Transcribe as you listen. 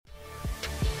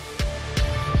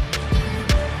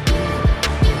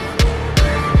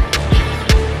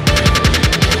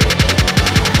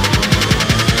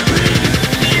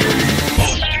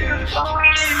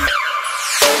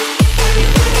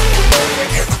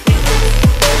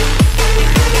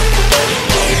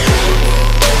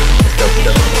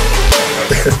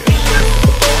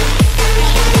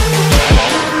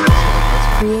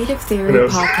Theory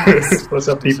Podcast. What's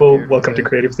up, people? Welcome to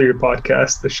Creative Theory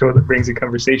Podcast, the show that brings you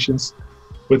conversations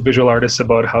with visual artists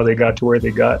about how they got to where they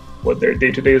got, what their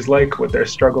day-to-day is like, what their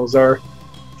struggles are,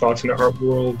 thoughts in the art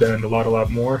world, and a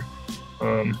lot more.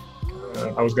 I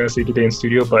was going to say today in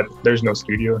studio, but there's no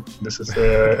studio. This is,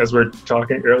 as we are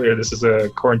talking earlier, this is a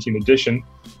quarantine edition.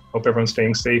 Hope everyone's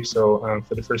staying safe. So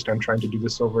for the first time, trying to do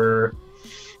this over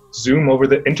Zoom, over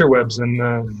the interwebs, and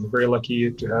I'm very lucky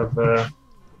to have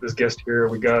this guest here.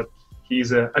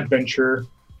 He's an adventure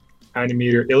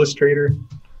animator, illustrator,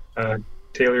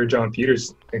 Taylor John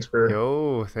Peters.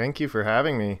 Thank you for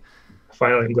having me.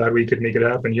 Finally, I'm glad we could make it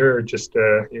happen. You're just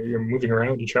you're moving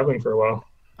around, you're traveling for a while.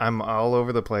 I'm all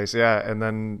over the place, yeah. And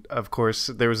then, of course,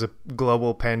 there was a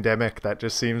global pandemic that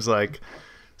just seems like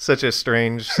such a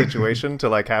strange situation to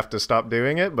like have to stop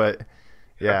doing it. But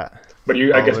yeah. But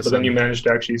then you managed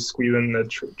to actually squeeze in the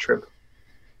trip.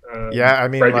 Yeah, I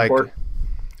mean, right like before.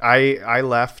 I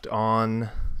left on.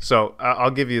 So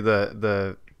I'll give you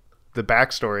the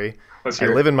backstory. I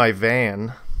live in my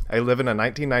van. I live in a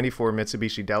 1994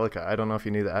 Mitsubishi Delica. I don't know if you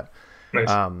knew that.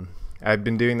 Nice. I've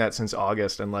been doing that since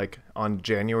August, and like on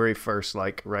January 1st,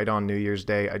 like right on New Year's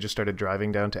Day, I just started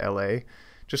driving down to LA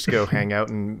just to go hang out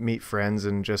and meet friends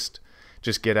and just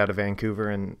get out of Vancouver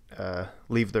and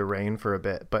leave the rain for a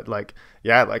bit. But like,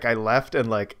 yeah, like I left, and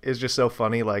like it's just so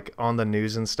funny, like on the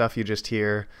news and stuff, you just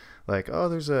hear like, oh,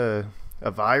 there's a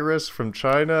virus from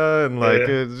China, and like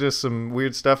it's just some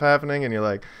weird stuff happening, and you're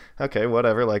like, okay,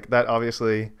 whatever. Like that,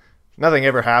 obviously nothing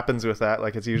ever happens with that.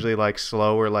 Like it's usually like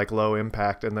slow or like low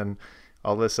impact, and then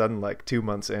all of a sudden, like 2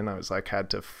 months in, I was like had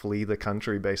to flee the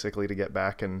country basically to get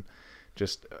back and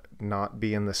just not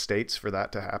be in the States for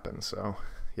that to happen. So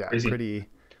yeah, Crazy. Pretty.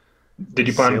 Did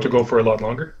you plan to go for a lot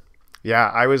longer?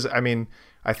 Yeah,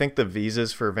 I think the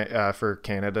visas for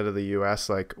Canada to the US,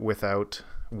 like without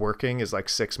working, is like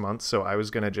 6 months. So I was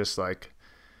gonna just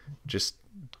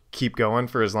keep going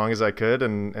for as long as I could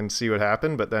and see what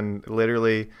happened. But then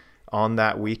literally on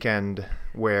that weekend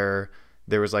where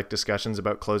there was like discussions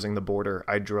about closing the border,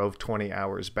 I drove 20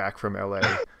 hours back from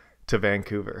LA to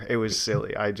Vancouver. It was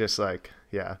silly. I just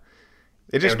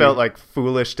it just felt like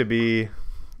foolish to be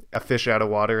a fish out of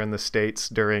water in the States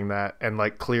during that. And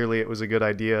like, clearly it was a good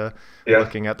idea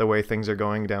looking at the way things are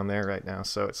going down there right now.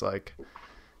 So it's like,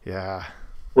 yeah.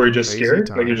 Were you just scared?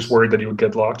 Like you're just worried that you would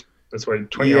get locked? That's why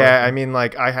 20 hours. Yeah, I mean,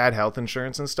 like I had health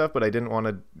insurance and stuff, but I didn't want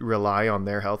to rely on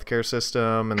their healthcare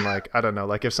system. And like, I don't know,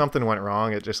 like if something went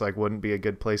wrong, it just like wouldn't be a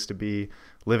good place to be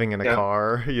living in a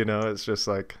car, you know? It's just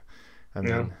like,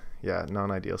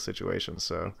 non-ideal situation.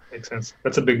 So makes sense.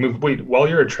 That's a big move. Wait, while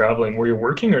you were traveling, were you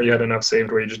working, or you had enough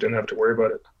saved where you just didn't have to worry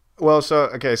about it? Well, so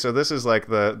this is like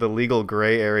the legal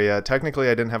gray area. Technically,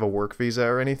 I didn't have a work visa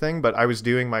or anything, but I was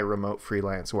doing my remote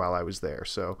freelance while I was there.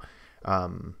 So, I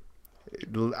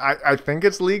think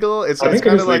it's legal. It's kind of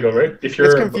like legal, right? It's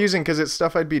confusing because it's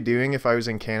stuff I'd be doing if I was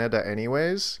in Canada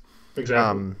anyways.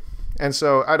 Exactly. And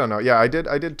so I don't know. Yeah, I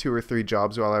did 2 or 3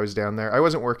 jobs while I was down there. I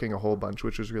wasn't working a whole bunch,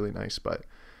 which was really nice, but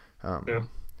so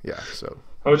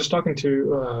I was just talking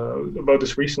to about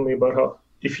this recently, about how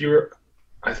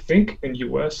I think in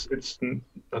US it's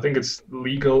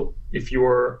legal if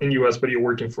you're in US but you're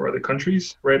working for other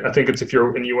countries, right? I think it's if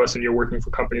you're in US and you're working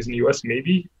for companies in the US,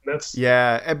 maybe that's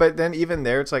but then even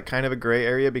there it's like kind of a gray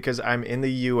area because I'm in the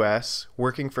US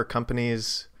working for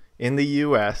companies in the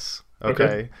US.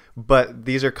 Okay. But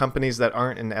these are companies that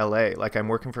aren't in LA. Like I'm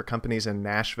working for companies in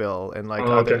Nashville and like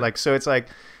like, so it's like,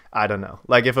 I don't know.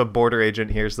 Like if a border agent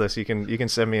hears this, you can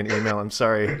send me an email. I'm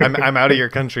sorry. I'm out of your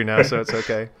country now, so it's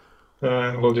okay.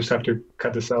 We'll just have to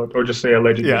cut this out, or just say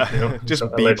allegedly. Yeah, you know? just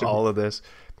beep allegedly. All of this.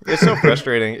 It's so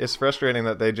frustrating. It's frustrating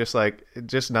that they just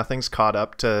nothing's caught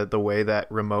up to the way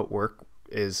that remote work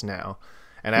is now.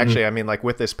 And actually, I mean, like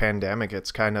with this pandemic,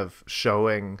 it's kind of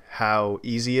showing how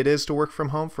easy it is to work from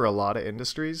home for a lot of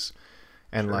industries.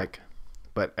 And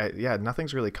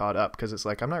nothing's really caught up because it's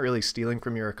like, I'm not really stealing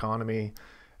from your economy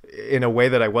in a way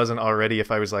that I wasn't already if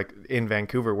I was like in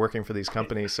Vancouver working for these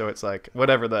companies. So it's like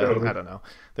whatever I don't know.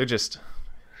 They're just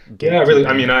really.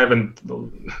 I mean, I haven't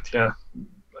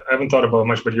thought about it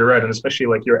much, but you're right, and especially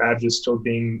like your address still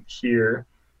being here,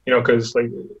 you know, because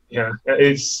like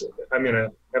it's. I mean, I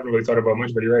haven't really thought about it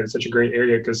much, but you're right. It's such a great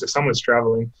area because if someone's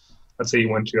traveling, let's say you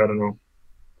went to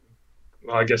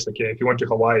I guess if you went to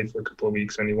Hawaii for a couple of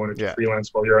weeks and you wanted to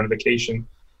freelance while you're on vacation,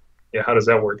 how does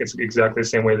that work? It's exactly the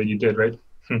same way that you did, right?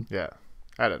 Yeah.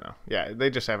 I don't know. Yeah, they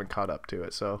just haven't caught up to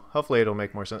it. So hopefully it'll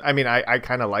make more sense. I mean, I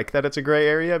kind of like that it's a gray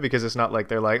area because it's not like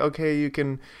they're like, okay, you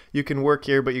can work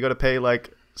here, but you got to pay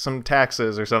like some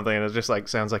taxes or something. And it just like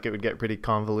sounds like it would get pretty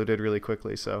convoluted really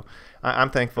quickly. So I'm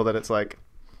thankful that it's like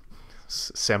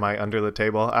semi under the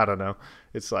table. I don't know.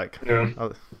 It's like Yeah.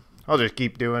 I'll just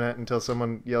keep doing it until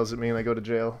someone yells at me and I go to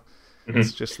jail. Mhm.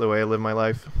 It's just the way I live my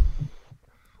life.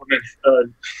 Okay.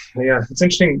 Yeah, it's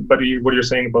interesting, but what you're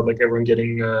saying about like everyone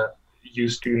getting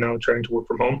used to now trying to work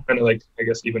from home, and like I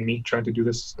guess even me trying to do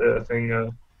this thing.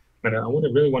 And I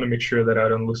really want to make sure that I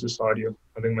don't lose this audio.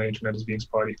 I think my internet is being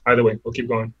spotty. Either way, we'll keep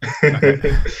going.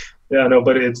 Okay. Yeah, no,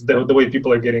 but it's the way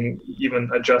people are getting even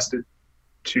adjusted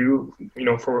to,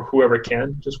 for whoever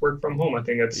can just work from home. I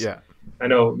think it's, Yeah. I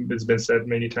know it's been said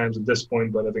many times at this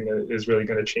point, but I think it is really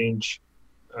going to change.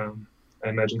 I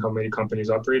imagine how many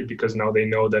companies operate because now they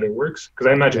know that it works. Because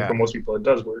I imagine Yeah. for most people it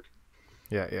does work.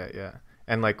 Yeah.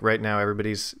 And like right now,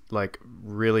 everybody's like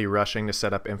really rushing to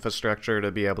set up infrastructure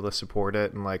to be able to support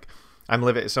it. And like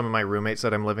some of my roommates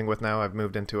that I'm living with now, I've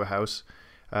moved into a house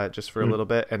just for a little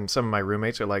bit. And some of my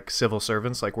roommates are like civil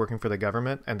servants, like working for the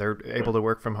government, and they're able to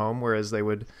work from home, whereas they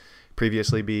would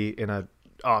previously be in a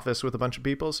office with a bunch of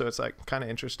people. So it's like kind of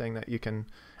interesting that you can,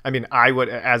 I mean, I would,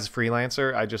 as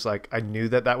freelancer, I just like, I knew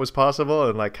that was possible,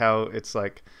 and like how it's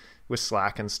like with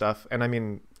Slack and stuff. And I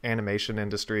mean, animation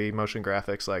industry, motion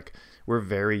graphics, like we're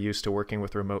very used to working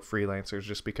with remote freelancers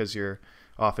just because you're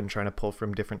often trying to pull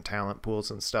from different talent pools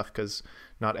and stuff because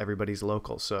not everybody's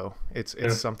local. So it's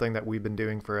something that we've been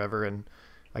doing forever. And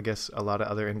I guess a lot of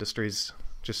other industries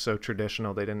just so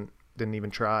traditional, they didn't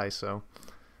even try. So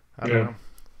I don't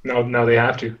know. Now they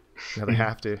have to. Now they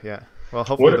have to, yeah. Well,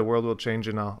 hopefully the world will change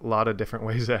in a lot of different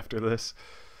ways after this.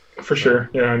 For sure.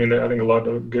 Yeah, I mean, I think a lot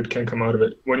of good can come out of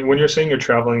it. When you're saying you're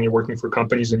traveling, you're working for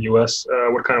companies in the US,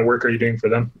 what kind of work are you doing for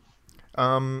them?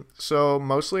 So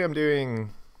mostly I'm doing,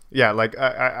 like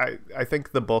I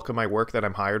think the bulk of my work that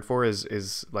I'm hired for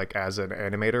is like as an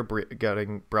animator,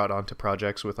 getting brought onto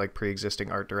projects with like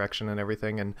pre-existing art direction and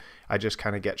everything. And I just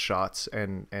kind of get shots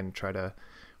and try to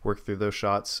work through those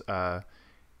shots.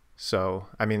 So,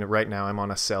 I mean, right now I'm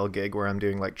on a cell gig where I'm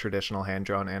doing like traditional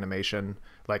hand-drawn animation,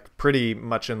 like pretty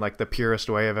much in like the purest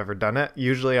way I've ever done it.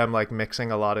 Usually I'm like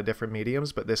mixing a lot of different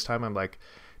mediums, but this time I'm like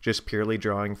just purely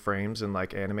drawing frames and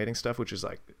like animating stuff, which is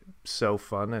like so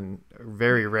fun and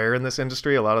very rare in this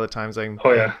industry. A lot of the times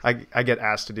I get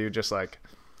asked to do just like,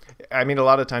 I mean, a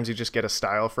lot of times you just get a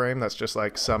style frame that's just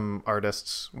like some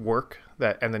artist's work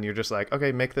and then you're just like,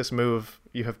 okay, make this move.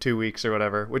 You have 2 weeks or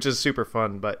whatever, which is super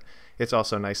fun, but it's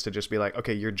also nice to just be like,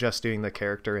 okay, you're just doing the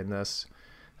character in this,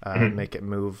 make it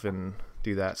move and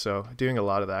do that. So doing a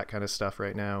lot of that kind of stuff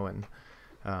right now. And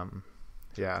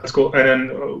yeah, that's cool. And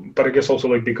then, but I guess also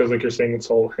like, because like you're saying,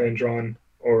 it's all hand drawn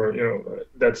or,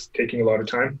 that's taking a lot of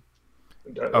time.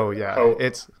 Oh yeah.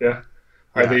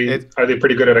 Are they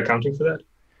pretty good at accounting for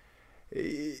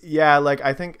that? Yeah. Like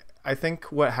I think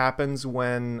what happens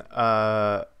when,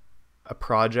 a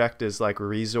project is like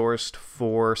resourced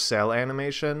for cell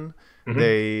animation,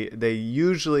 they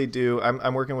usually do.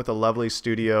 I'm working with a lovely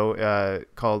studio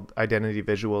called Identity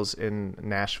Visuals in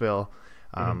Nashville.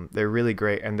 They're really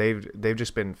great, and they've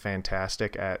just been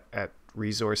fantastic at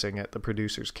resourcing it. The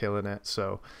producer's killing it,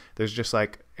 so there's just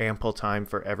like ample time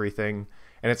for everything.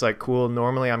 And it's like cool.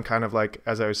 Normally I'm kind of like,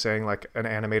 as I was saying, like an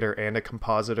animator and a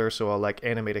compositor. So I'll like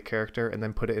animate a character and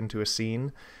then put it into a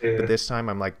scene. Yeah. But this time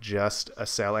I'm like just a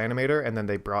cell animator. And then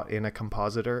they brought in a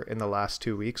compositor in the last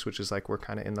 2 weeks, which is like, we're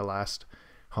kind of in the last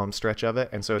home stretch of it.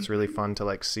 And so it's really fun to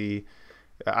like see,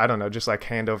 I don't know, just like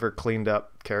hand over cleaned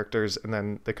up characters. And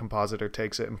then the compositor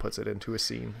takes it and puts it into a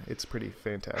scene. It's pretty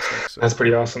fantastic. So, that's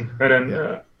pretty awesome. And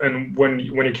then, and when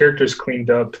your character is cleaned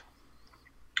up,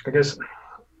 I guess,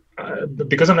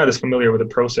 because I'm not as familiar with the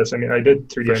process, I mean, I did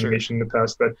 3D animation in the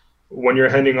past, but when you're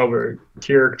handing over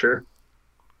character,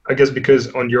 I guess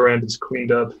because on your end it's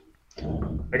cleaned up,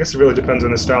 I guess it really depends on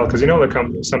the style. Because,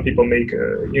 like some people make,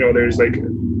 there's like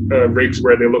rigs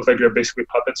where they look like they're basically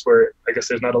puppets, where I guess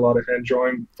there's not a lot of hand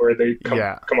drawing, where they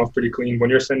come off pretty clean.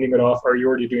 When you're sending it off, are you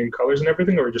already doing colors and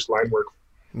everything, or just line work?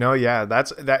 No, yeah,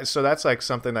 that's like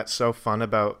something that's so fun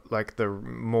about like the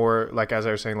more, like as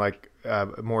I was saying, like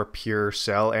more pure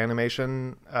cell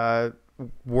animation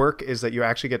work, is that you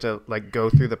actually get to like go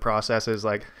through the processes,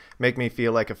 like make me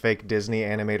feel like a fake Disney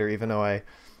animator, even though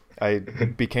I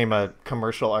became a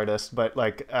commercial artist. But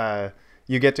like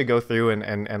you get to go through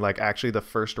and like actually the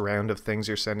first round of things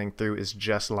you're sending through is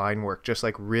just line work, just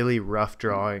like really rough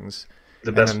drawings.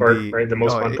 The best part, right? The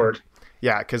most fun part.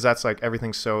 Yeah, because that's like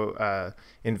everything's so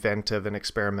inventive and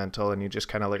experimental, and you just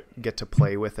kind of like get to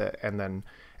play with it, and then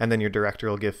your director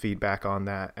will give feedback on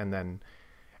that, and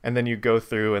then you go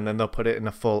through, and then they'll put it in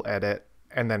a full edit,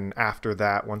 and then after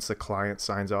that, once the client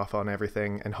signs off on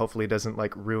everything, and hopefully doesn't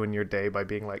like ruin your day by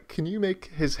being like, can you make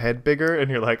his head bigger?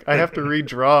 And you're like, I have to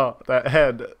redraw that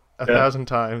head 1,000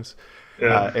 times.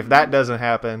 If that doesn't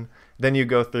happen, then you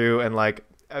go through and like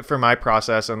for my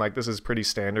process, and like this is pretty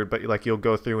standard, but like you'll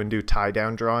go through and do tie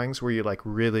down drawings where you like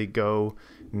really go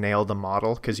nail the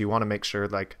model, because you want to make sure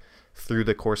like through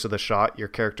the course of the shot your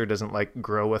character doesn't like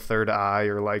grow a third eye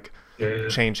or like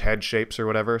change head shapes or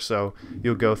whatever. So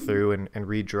you'll go through and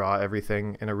redraw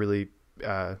everything in a really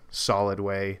solid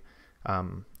way,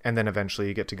 and then eventually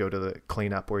you get to go to the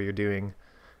cleanup where you're doing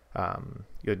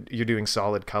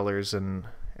solid colors and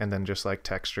then just like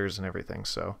textures and everything.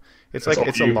 So it's like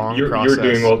it's a long process.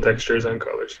 You're doing all textures and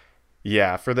colors.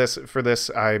 Yeah, for this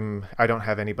I don't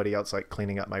have anybody else like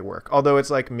cleaning up my work. Although it's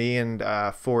like me and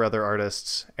 4 other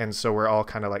artists, and so we're all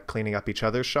kind of like cleaning up each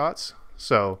other's shots.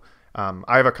 So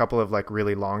I have a couple of like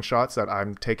really long shots that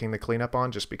I'm taking the cleanup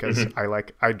on, just because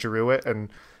I drew it,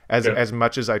 and as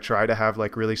much as I try to have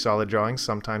like really solid drawings,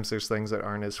 sometimes there's things that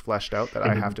aren't as fleshed out that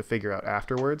I have to figure out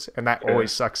afterwards, and that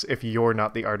always sucks if you're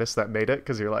not the artist that made it,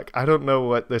 because you're like, I don't know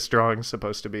what this drawing's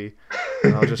supposed to be,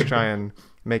 and I'll just try and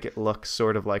make it look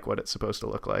sort of like what it's supposed to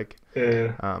look like.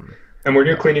 And when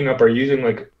you're cleaning up, are you using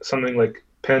like something like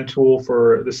pen tool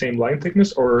for the same line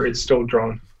thickness, or it's still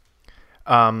drawn?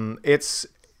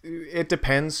 It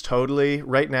depends totally.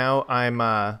 Right now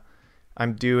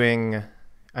I'm doing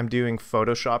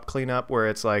Photoshop cleanup, where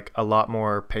it's like a lot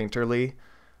more painterly.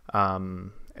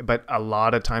 But a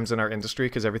lot of times in our industry,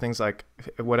 because everything's like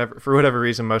for whatever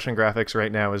reason, motion graphics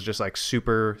right now is just like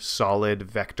super solid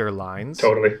vector lines.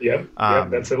 Totally. Yeah.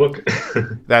 That's the look.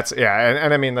 That's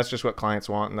and I mean that's just what clients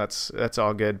want, and that's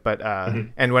all good. But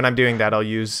and when I'm doing that, I'll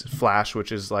use Flash,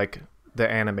 which is like the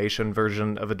animation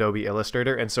version of Adobe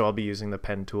Illustrator, and so I'll be using the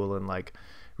pen tool and like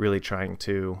really trying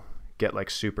to get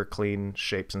like super clean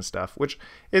shapes and stuff, which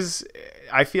is,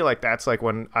 I feel like that's like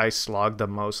when I slog the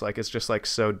most. Like it's just like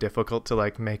so difficult to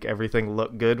like make everything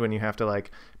look good when you have to like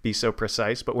be so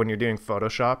precise. But when you're doing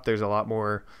Photoshop, there's a lot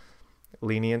more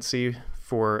leniency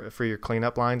for your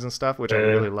cleanup lines and stuff, which I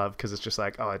really love, because it's just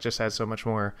like, oh, it just has so much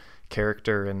more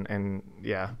character and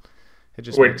yeah, it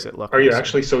just makes it look. Are you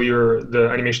actually, so the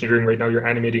animation you're doing right now, you're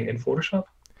animating in Photoshop?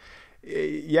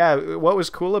 Yeah, what was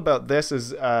cool about this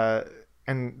is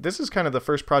and this is kind of the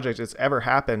first project it's ever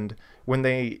happened. When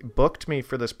they booked me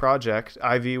for this project,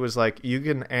 Ivy was like, you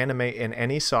can animate in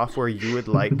any software you would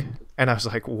like. And I was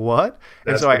like, what?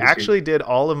 And so I actually did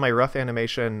all of my rough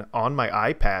animation on my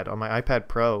iPad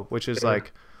Pro, which is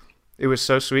like, it was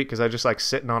so sweet, because I just like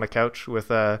sitting on a couch with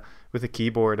a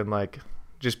keyboard and like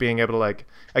just being able to like,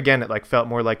 again, it like felt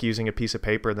more like using a piece of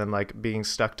paper than like being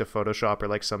stuck to Photoshop or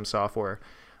like some software.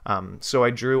 So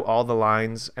I drew all the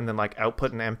lines and then like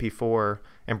output an MP4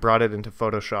 and brought it into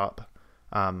Photoshop,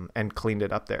 and cleaned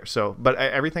it up there. So, but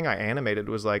everything I animated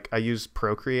was like, I used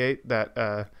Procreate, that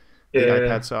the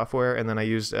iPad software, and then I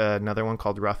used another one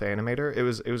called Rough Animator. It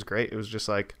was great. It was just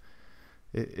like,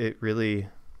 it really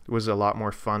was a lot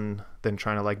more fun than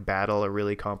trying to like battle a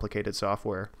really complicated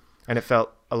software. And it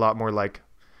felt a lot more like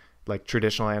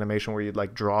traditional animation, where you'd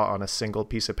like draw on a single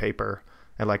piece of paper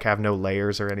and like have no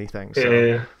layers or anything.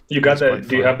 So you got that?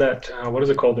 Do you have that? What is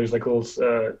it called? There's like a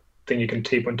little thing you can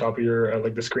tape on top of your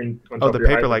like the screen. On top the of your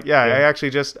paper iPad. Like I actually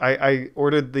just I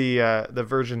ordered the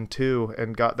version 2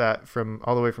 and got that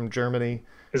all the way from Germany.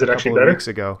 Is it actually better? Weeks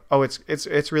ago. Oh,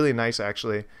 it's really nice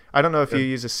actually. I don't know if you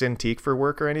use a Cintiq for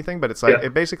work or anything, but it's like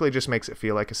it basically just makes it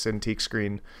feel like a Cintiq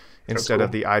screen instead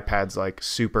of the iPad's like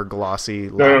super glossy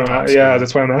laptop screen. Yeah,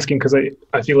 that's why I'm asking, because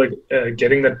I feel like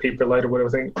getting that Paperlight or whatever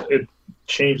thing, it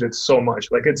changed it so much.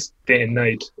 Like it's day and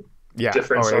night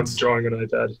difference on drawing an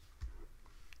iPad.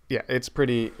 Yeah, it's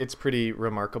pretty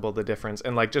remarkable, the difference.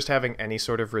 And like just having any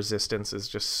sort of resistance is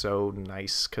just so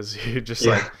nice, because you're just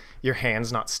like your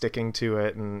hand's not sticking to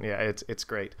it, and it's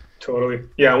great. Totally.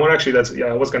 Yeah, I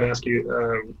was going to ask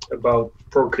you about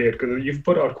Procreate, because you've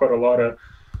put out quite a lot of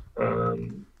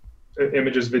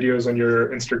images, videos on your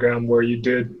Instagram where you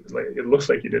did, like, it looks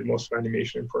like you did most of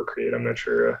animation in Procreate. I'm not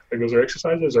sure, like those are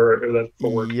exercises or is that for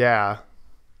work? Yeah.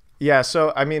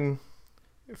 So I mean,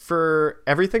 for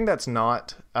everything that's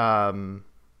not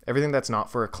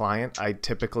for a client, I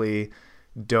typically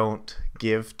don't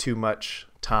give too much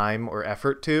time or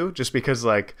effort to, just because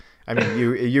like, I mean,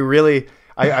 you really,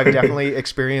 I've definitely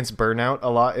experienced burnout a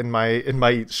lot in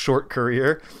my short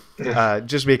career,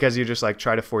 just because you just like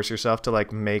try to force yourself to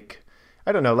like make,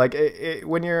 I don't know, like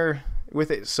when you're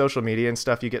with social media and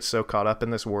stuff, you get so caught up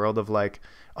in this world of like,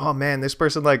 oh man, this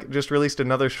person like just released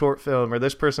another short film, or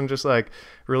this person just like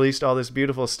released all this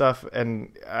beautiful stuff,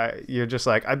 and you're just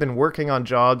like, I've been working on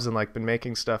jobs and like been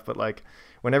making stuff, but like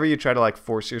whenever you try to like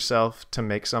force yourself to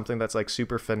make something that's like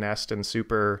super finessed and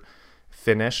super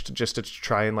finished just to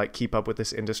try and like keep up with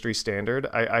this industry standard,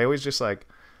 I always just like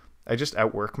I just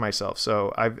outwork myself.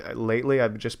 So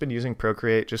I've just been using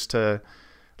Procreate just to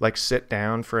like sit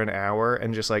down for an hour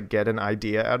and just like get an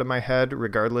idea out of my head,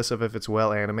 regardless of if it's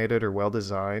well animated or well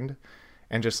designed.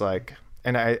 And just like,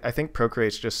 and I think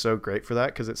Procreate's just so great for that,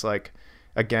 because it's like,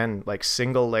 again, like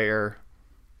single layer,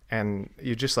 and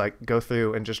you just like go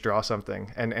through and just draw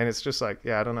something. And it's just like,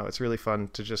 yeah, I don't know. It's really fun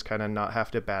to just kind of not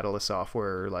have to battle the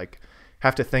software or like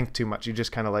have to think too much. You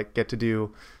just kind of like get to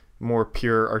do more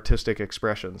pure artistic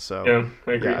expression. So Yeah,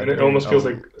 I agree. yeah, And it almost feels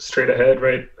like straight ahead,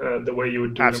 right? The way you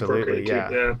would do it in absolutely. Procreate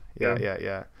Yeah. too.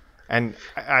 Yeah. And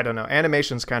I don't know,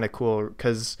 animation's kind of cool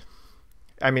because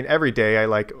I mean, every day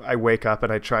I wake up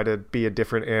and I try to be a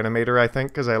different animator, I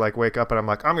think, because I like wake up and I'm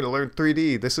like, I'm going to learn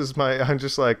 3D. I'm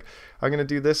just like, I'm going to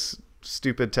do this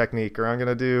stupid technique, or I'm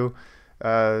going to do,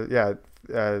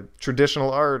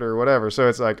 traditional art or whatever. So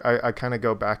it's like, I kind of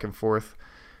go back and forth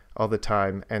all the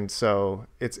time. And so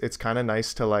it's kind of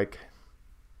nice to like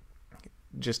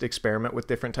just experiment with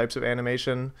different types of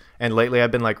animation. And lately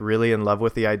I've been like really in love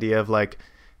with the idea of like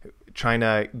trying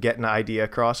to get an idea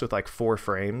across with like 4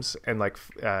 frames, and like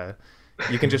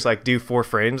you can just like do 4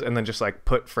 frames and then just like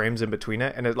put frames in between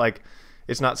it, and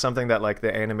it's not something that like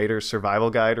the animator's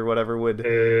survival guide or whatever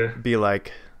would be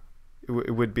like.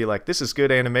 It would be like, this is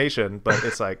good animation, but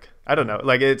it's like, I don't know,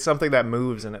 like it's something that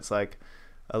moves, and it's like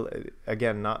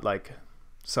again, not like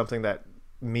something that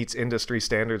meets industry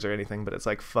standards or anything, but it's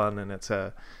like fun, and it's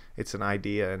an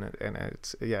idea, and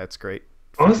it's great.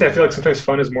 Honestly, I feel like sometimes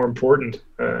fun is more important.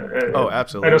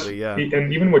 Absolutely, yeah.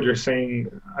 And even what you're saying,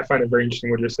 I find it very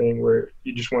interesting what you're saying, where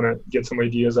you just want to get some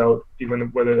ideas out, even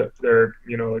whether they're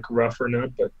like rough or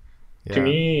not. But to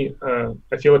me,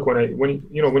 I feel like when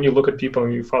you look at people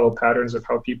and you follow patterns of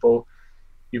how people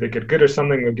either get good at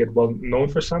something or get well known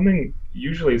for something,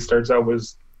 usually it starts out with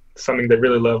something they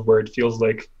really love, where it feels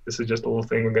like this is just a little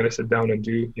thing we're going to sit down and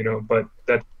do, but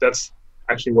that's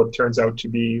actually what turns out to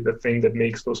be the thing that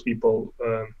makes those people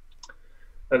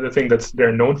the thing that's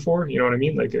they're known for. You know what I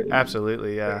mean? Like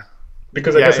absolutely, yeah.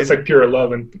 Because I guess it's like pure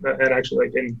love, and actually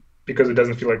like, and because it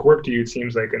doesn't feel like work to you, it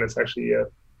seems like, and it's actually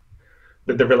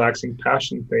the relaxing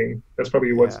passion thing. That's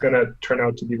probably what's gonna turn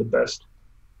out to be the best.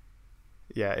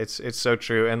 Yeah, it's so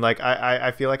true. And like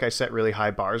I feel like I set really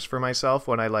high bars for myself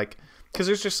when I like, because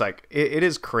there's just like it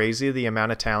is crazy the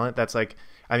amount of talent that's like,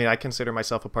 I mean, I consider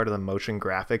myself a part of the motion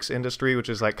graphics industry, which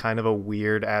is like kind of a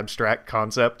weird abstract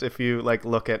concept. If you like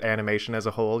look at animation as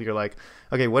a whole, you're like,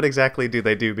 okay, what exactly do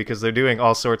they do? Because they're doing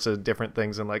all sorts of different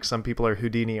things. And like some people are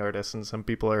Houdini artists and some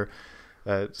people are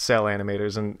cell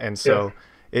animators. And so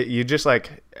you just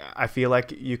like, I feel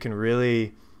like you can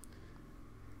really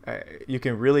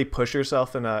push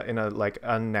yourself in a like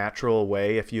unnatural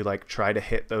way if you like try to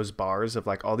hit those bars of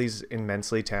like all these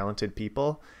immensely talented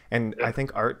people. And I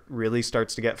think art really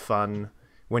starts to get fun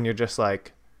when you're just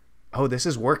like, oh, this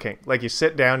is working. Like you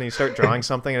sit down and you start drawing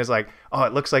something and it's like, oh,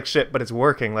 it looks like shit, but it's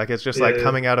working. Like it's just like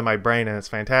coming out of my brain and it's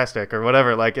fantastic or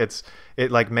whatever. Like it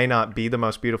like may not be the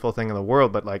most beautiful thing in the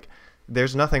world, but like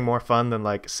there's nothing more fun than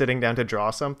like sitting down to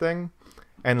draw something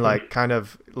and like kind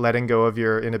of letting go of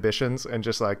your inhibitions and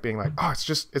just like being like, oh,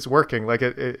 it's working. Like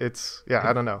it's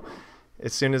I don't know.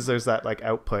 As soon as there's that like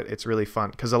output, it's really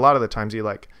fun. Because a lot of the times you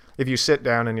like, if you sit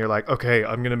down and you're like, okay,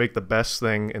 I'm going to make the best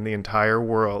thing in the entire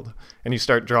world, and you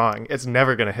start drawing, it's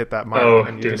never going to hit that mark. Oh,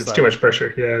 and dude, it's like, too much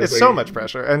pressure. Yeah, it's like, so much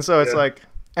pressure. And so it's like,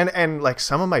 and like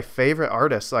some of my favorite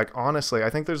artists, like honestly, I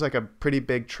think there's like a pretty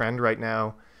big trend right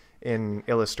now in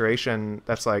illustration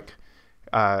that's like,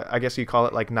 I guess you call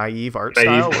it like naive art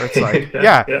style, where it's like,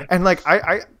 and like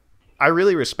I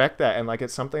really respect that, and like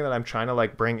it's something that I'm trying to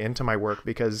like bring into my work,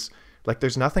 because like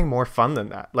there's nothing more fun than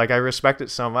that. Like I respect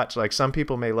it so much. Like some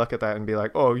people may look at that and be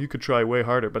like, oh, you could try way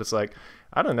harder, but it's like,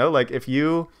 I don't know, like if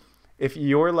you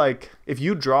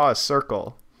draw a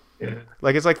circle,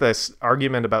 like it's like this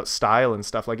argument about style and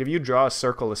stuff. Like if you draw a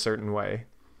circle a certain way,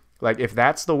 like if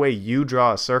that's the way you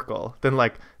draw a circle, then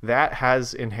like that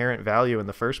has inherent value in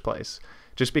the first place,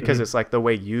 just because it's like the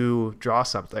way you draw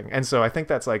something. And so I think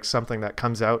that's like something that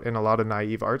comes out in a lot of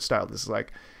naive art style. This is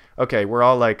like, okay, we're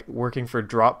all like working for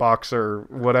Dropbox or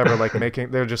whatever, like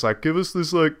they're just like, give us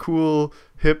this like cool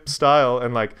hip style.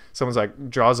 And like someone's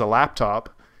like draws a laptop,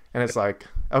 and it's like,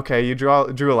 okay, you drew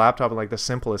a laptop in like the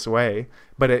simplest way,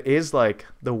 but it is like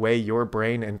the way your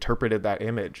brain interpreted that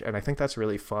image. And I think that's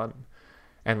really fun.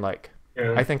 And like,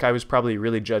 I think I was probably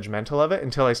really judgmental of it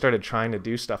until I started trying to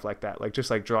do stuff like that, like just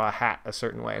like draw a hat a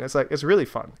certain way, and it's like it's really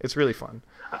fun. It's really fun.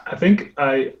 I think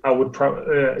I would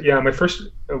probably when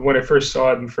I first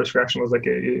saw it, my first reaction was like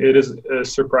it is a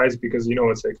surprise, because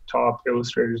it's like top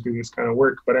illustrators doing this kind of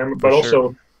work, but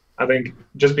also I think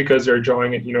just because they're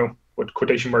drawing it what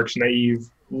quotation marks naive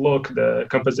look, the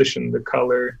composition, the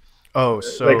color, Oh,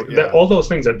 so that yeah. all those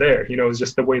things are there. It's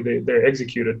just the way they're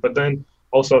executed. But then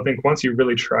also, I think once you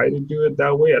really try to do it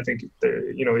that way, I think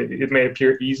it may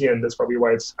appear easy, and that's probably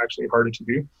why it's actually harder to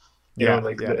do. Yeah,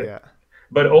 Like yeah, yeah.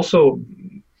 but also,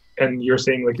 and you're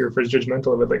saying like you're first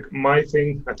judgmental of it. Like my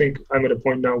thing, I think I'm at a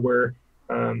point now where,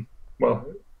 well,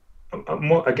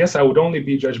 I guess I would only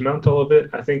be judgmental of it,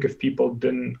 I think, if people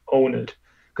didn't own it.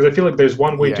 Because I feel like there's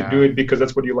one way to do Yeah. it because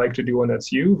that's what you like to do and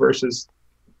that's you, versus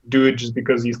do it just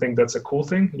because you think that's a cool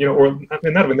thing, or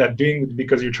and not even that, doing it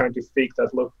because you're trying to fake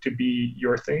that look to be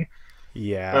your thing.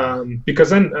 Yeah. Because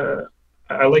then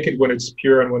I like it when it's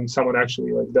pure and when someone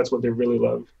actually like that's what they really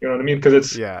love. You know what I mean? Because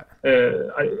it's Yeah.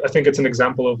 I think it's an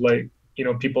example of like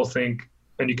people think,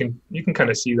 and you can kind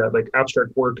of see that like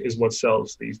abstract work is what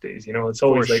sells these days. It's For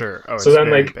always like sure. Oh, so it's then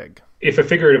very like big. if a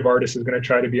figurative artist is going to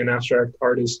try to be an abstract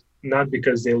artist not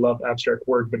because they love abstract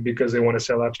work but because they want to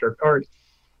sell abstract art,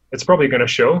 it's probably going to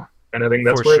show. And I think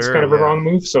that's For where it's kind sure, of a yeah. wrong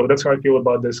move. So that's how I feel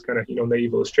about this kind of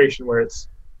naive illustration where it's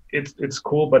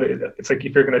cool, but it's like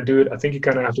if you're going to do it, I think you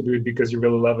kind of have to do it because you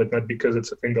really love it, not because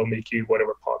it's a thing that'll make you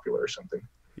whatever popular or something.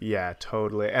 Yeah,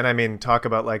 totally. And I mean, talk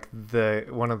about like the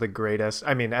one of the greatest.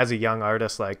 I mean, as a young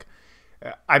artist, like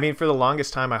I mean, for the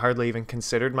longest time I hardly even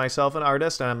considered myself an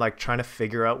artist, and I'm like trying to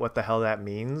figure out what the hell that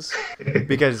means.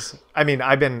 Because I mean,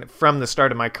 I've been from the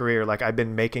start of my career, like I've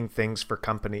been making things for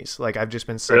companies. Like I've just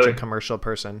been such a Really? commercial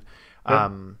person. Yeah.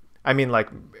 I mean, like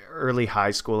early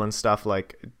high school and stuff,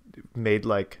 like made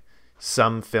like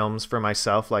some films for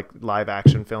myself, like live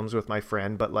action films with my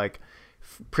friend, but like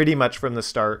pretty much from the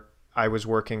start I was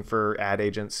working for ad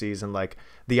agencies, and like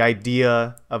the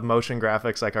idea of motion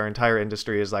graphics, like our entire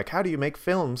industry is like, how do you make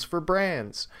films for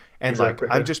brands? And like Exactly.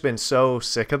 I've just been so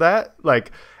sick of that.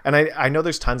 Like, and I know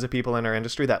there's tons of people in our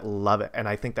industry that love it, and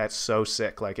I think that's so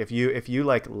sick. Like if you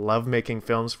like love making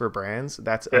films for brands,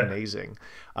 that's Yeah. amazing.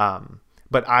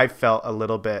 But I felt a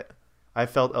little bit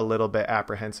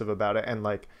apprehensive about it, and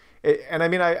like and I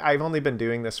mean I've only been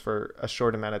doing this for a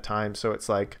short amount of time, so it's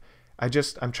like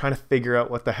I'm trying to figure out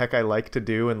what the heck I like to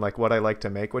do and like what I like to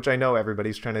make, which I know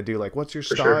everybody's trying to do. Like, what's your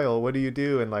For style? sure. What do you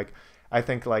do? And like, I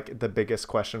think like the biggest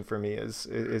question for me is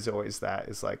always that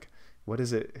is like, what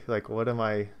is it like? What am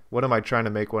I trying to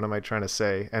make? What am I trying to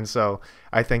say? And so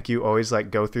I think you always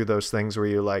like go through those things where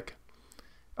you like,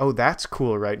 oh, that's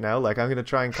cool right now. Like I'm gonna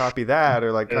try and copy that,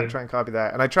 or like Yeah. try and copy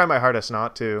that. And I try my hardest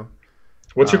not to.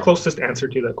 What's your Um, closest answer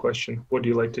to that question? What do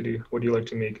you like to do? What do you like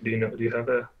to make? Do you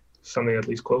have something at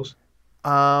least close?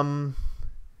 um,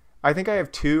 I think I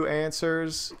have two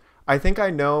answers. I think I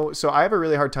know. So I have a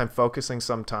really hard time focusing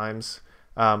sometimes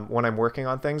when I'm working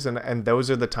on things, and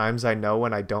those are the times I know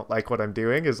when I don't like what I'm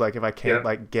doing. Is like if I can't Yeah.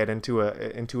 like get into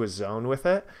a zone with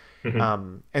it.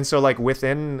 Hmm. And so like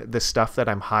within the stuff that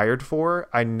I'm hired for,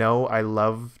 I know I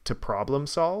love to problem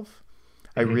solve.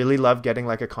 I Hmm. really love getting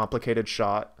like a complicated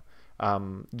shot,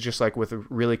 just like with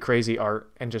really crazy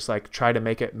art, and just like try to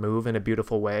make it move in a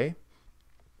beautiful way.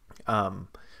 Um,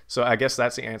 so I guess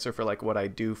that's the answer for like what I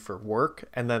do for work.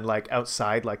 And then like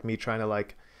outside, like me trying to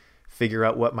like figure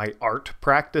out what my art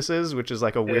practice is, which is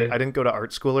like a weird, Yeah. I didn't go to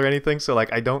art school or anything. So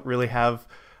like I don't really have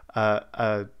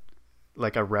a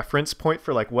like a reference point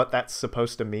for like what that's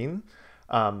supposed to mean.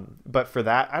 But for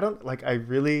that, I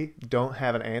really don't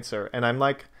have an answer. And I'm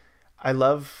like, I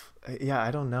love, yeah,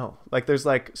 I don't know. Like there's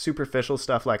like superficial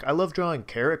stuff. Like I love drawing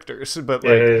characters, but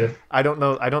Yeah. Yeah. like, Yeah. I don't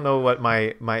know what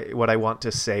what I want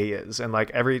to say is. And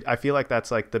like I feel like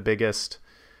that's like the biggest,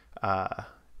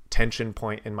 tension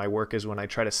point in my work is when I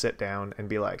try to sit down and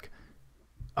be like,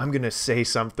 I'm going to say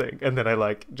something. And then I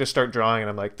like just start drawing and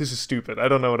I'm like, this is stupid. I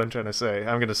don't know what I'm trying to say.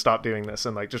 I'm going to stop doing this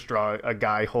and like just draw a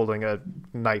guy holding a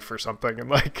knife or something. And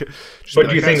like, just be But do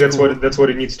like, you think that's cool. that's what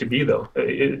it needs to be though?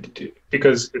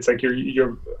 Because it's like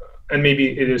you're, and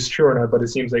maybe it is true or not, but it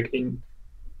seems like in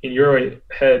your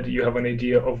head you have an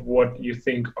idea of what you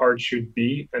think art should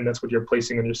be, and that's what you're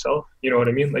placing on yourself. You know what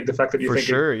I mean? Like the fact that you For think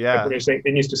sure. like when Yeah. you're saying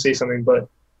it needs to say something, but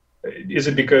is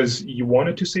it because you want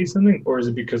it to say something, or is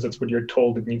it because that's what you're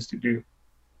told it needs to do?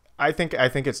 I think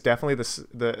it's definitely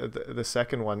the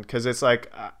second one, because it's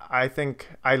like I think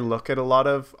I look at a lot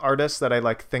of artists that I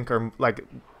like think are like,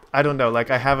 I don't know, like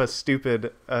I have a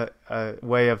stupid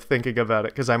way of thinking about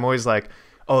it, because I'm always like,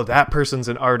 oh, that person's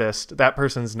an artist, that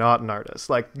person's not an artist,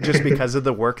 like just because of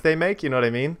the work they make, you know what I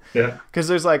mean? Yeah. Because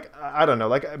there's like, I don't know,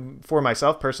 like for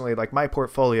myself personally, like my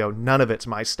portfolio, none of it's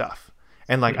my stuff,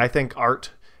 and like I think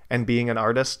art and being an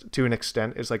artist to an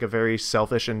extent is like a very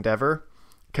selfish endeavor,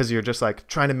 because you're just like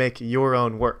trying to make your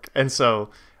own work. And so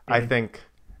I think,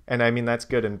 and I mean, that's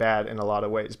good and bad in a lot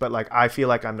of ways, but like I feel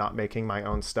like I'm not making my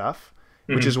own stuff.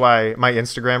 which is why my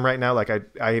Instagram right now, like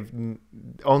I've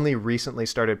only recently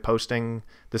started posting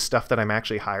the stuff that I'm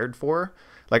actually hired for.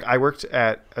 Like I worked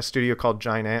at a studio called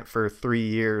Giant Ant for 3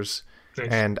 years. Nice.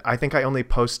 And I think I only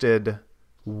posted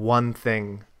one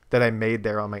thing that I made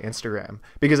there on my Instagram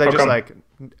because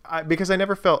because I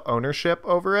never felt ownership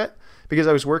over it, because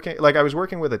I was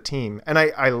working with a team, and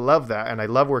I love that, and I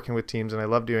love working with teams, and I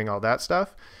love doing all that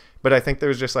stuff. But I think there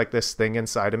was just like this thing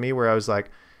inside of me where I was like,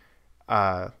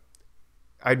 I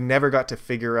never got to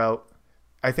figure out.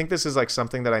 I think this is like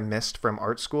something that I missed from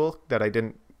art school that I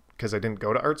didn't, because I didn't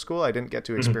go to art school. I didn't get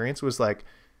to experience was like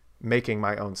making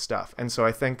my own stuff. And so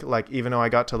I think like, even though I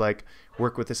got to like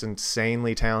work with this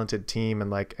insanely talented team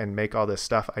and make all this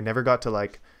stuff, I never got to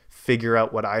like figure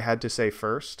out what I had to say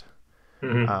first.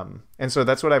 And so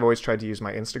that's what I've always tried to use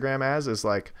my Instagram as, is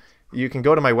like, you can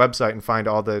go to my website and find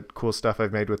all the cool stuff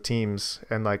I've made with teams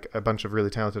and like a bunch of really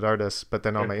talented artists. But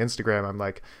then on my Instagram, I'm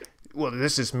like, well,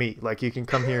 this is me. Like, you can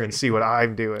come here and see what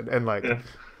I'm doing. And like,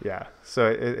 yeah. So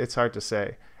it's hard to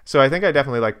say. So I think I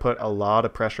definitely like put a lot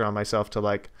of pressure on myself to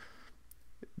like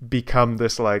become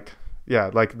this like,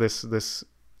 like this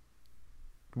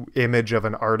image of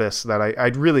an artist that I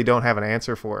really don't have an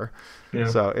answer for.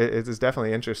 So it is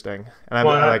definitely interesting. And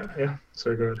I'm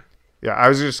so good. Yeah, I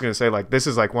was just going to say, like, this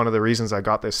is like one of the reasons I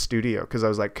got this studio, because I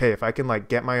was like, okay, if I can like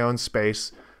get my own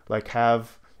space, like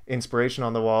have inspiration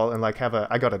on the wall, and like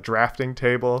I got a drafting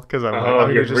table, because I'm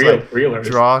gonna just real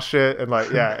draw shit, and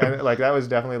like and like that was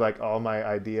definitely like all my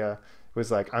idea was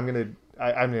like, I mean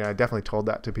I definitely told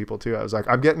that to people too. I was like,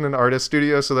 I'm getting an artist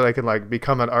studio so that I can like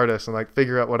become an artist and like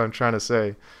figure out what I'm trying to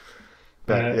say.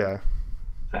 But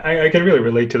I can really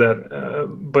relate to that.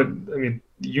 But I mean,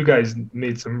 you guys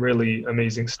made some really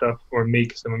amazing stuff, or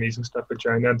make some amazing stuff at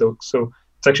Giant Ant, though. So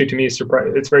it's actually, to me, it's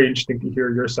very interesting to hear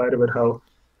your side of it, how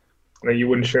you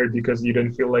wouldn't share it because you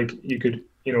didn't feel like you could,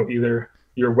 either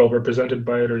you're well represented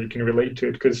by it or you can relate to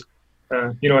it. Because,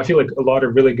 I feel like a lot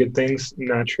of really good things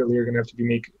naturally are going to have to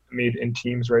be made in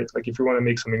teams, right? Like if you want to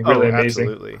make something really amazing.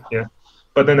 Absolutely. Yeah.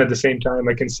 But then at the same time,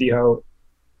 I can see how,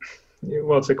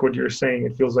 it's like what you're saying.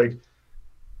 It feels like,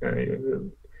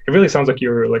 it really sounds like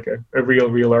you're like a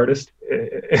real artist,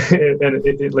 and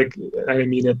it like, I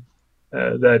mean it,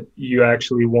 that you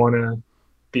actually want to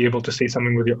be able to say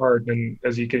something with your art. And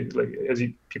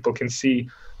people can see,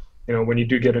 when you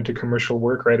do get into commercial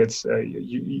work, right, it's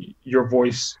your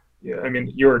voice. I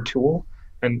mean, you're a tool,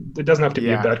 and it doesn't have to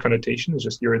be a bad connotation. It's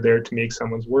just you're there to make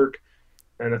someone's work,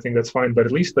 and I think that's fine. But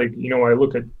at least I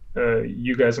look at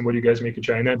you guys and what you guys make at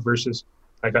Giant Ant versus.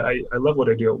 Like I love what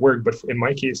I do at work, but in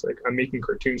my case, like I'm making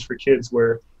cartoons for kids,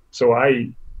 so I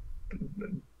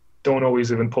don't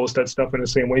always even post that stuff in the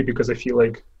same way, because I feel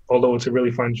like, although it's a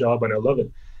really fun job and I love it,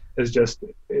 it's just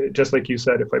like you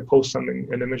said, if I post an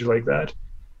image like that,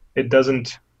 it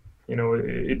doesn't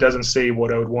say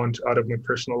what I would want out of my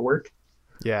personal work.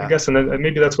 Yeah, I guess, and then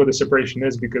maybe that's what the separation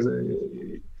is, because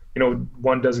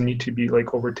one doesn't need to be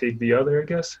like overtake the other. I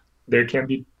guess there can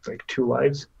be like two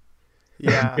lives.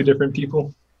 Yeah. To different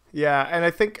people. Yeah, and I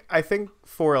think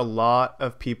for a lot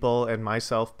of people, and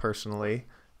myself personally,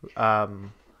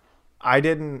 I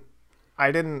didn't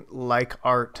like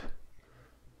art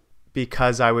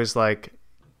because I was like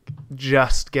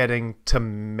just getting to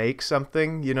make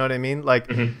something, you know what I mean? Like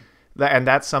and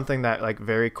that's something that like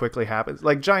very quickly happens.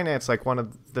 Like Giant Ant's like one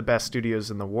of the best studios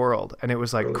in the world, and it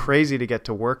was like crazy to get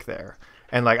to work there.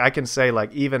 And like I can say,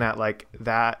 like, even at like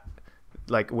that,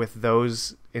 like with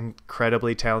those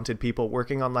incredibly talented people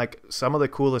working on like some of the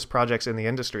coolest projects in the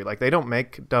industry, like they don't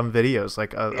make dumb videos.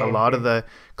 Like a lot of the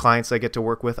clients I get to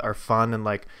work with are fun, and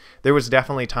like there was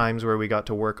definitely times where we got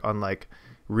to work on like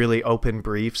really open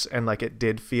briefs, and like it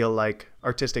did feel like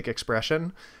artistic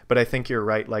expression. But I think you're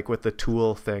right, like with the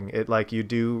tool thing, it like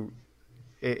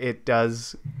it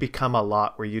does become a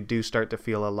lot where you do start to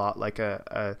feel a lot like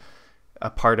a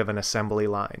part of an assembly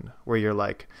line, where you're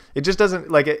like, it just doesn't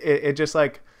like it just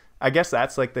like, I guess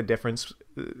that's like the difference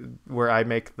where I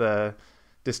make the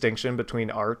distinction between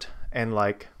art and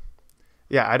like,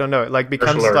 I don't know, it like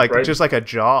becomes art, like, right? Just like a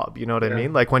job, you know what I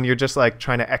mean? Like when you're just like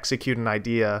trying to execute an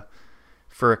idea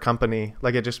for a company,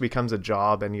 like it just becomes a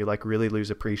job, and you like really lose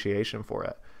appreciation for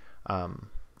it.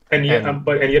 And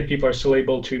yet people are still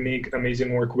able to make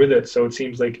amazing work with it. So it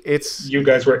seems like you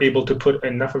guys were able to put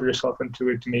enough of yourself into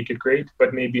it to make it great,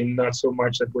 but maybe not so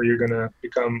much that where you're going to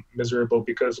become miserable,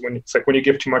 because when you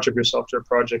give too much of yourself to a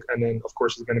project, and then of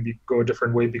course it's going to go a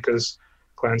different way because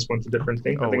clients want a different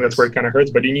thing. Always. I think that's where it kind of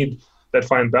hurts, but you need that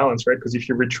fine balance, right? Because if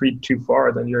you retreat too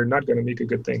far, then you're not going to make a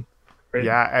good thing. Right?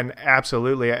 Yeah, and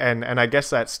absolutely. And I guess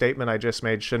that statement I just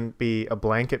made shouldn't be a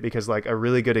blanket, because like a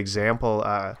really good example,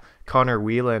 Connor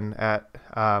Whelan at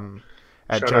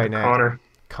at Shout out to Giant.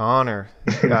 Connor,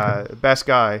 best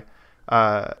guy,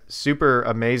 super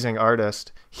amazing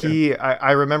artist.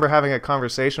 I remember having a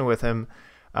conversation with him.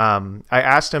 I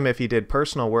asked him if he did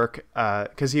personal work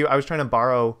because I was trying to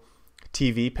borrow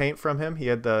TV Paint from him. He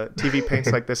had the TV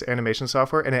Paint's like this animation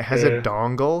software, and it has a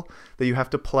dongle that you have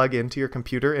to plug into your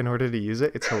computer in order to use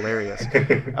it. It's hilarious.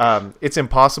 It's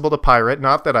impossible to pirate.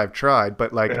 Not that I've tried,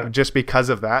 but like just because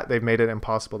of that, they've made it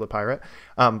impossible to pirate.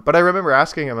 But I remember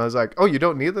asking him, I was like, "Oh, you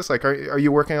don't need this? Like, are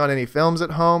you working on any films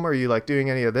at home? Are you like doing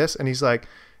any of this?" And he's like,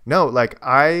 "No, like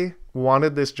I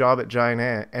wanted this job at Giant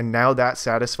Ant, and now that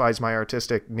satisfies my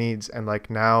artistic needs, and like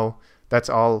now." That's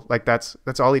all. Like that's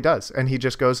all he does, and he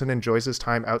just goes and enjoys his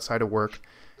time outside of work,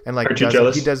 and like Aren't you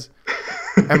jealous? He does.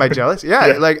 Am I jealous?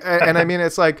 Yeah. Like, and I mean,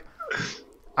 it's like,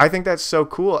 I think that's so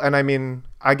cool, and I mean,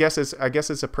 I guess it's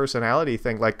a personality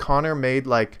thing. Like Connor made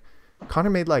like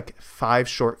 5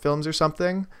 short films or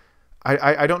something.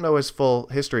 I don't know his full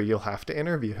history. You'll have to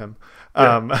interview him.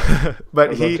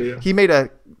 But he made a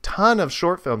ton of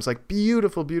short films, like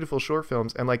beautiful short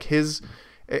films, and like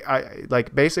I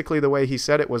like basically the way he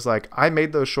said it was like, I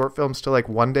made those short films to like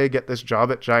one day get this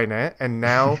job at Giant Ant, and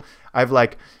now I've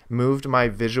like moved my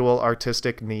visual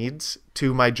artistic needs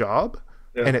to my job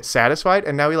and it's satisfied,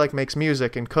 and now he like makes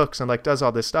music and cooks and like does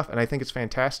all this stuff, and I think it's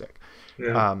fantastic.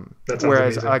 Whereas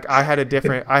amazing. Like I had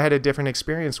a different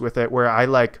experience with it where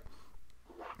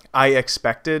I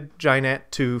expected Giant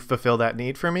Ant to fulfill that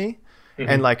need for me,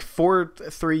 and like for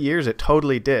 3 years it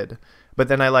totally did. But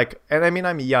then and I mean,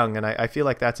 I'm young, and I feel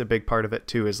like that's a big part of it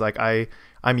too, is like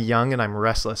I'm young and I'm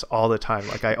restless all the time.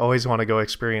 Like I always want to go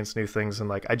experience new things, and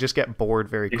like I just get bored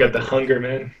very quickly. You got the hunger,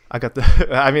 man. I got the,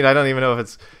 I mean, I don't even know if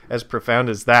it's as profound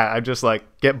as that. I just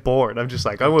like get bored. I'm just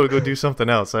like, I want to go do something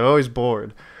else. I'm always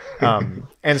bored.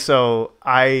 And so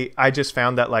I just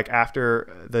found that like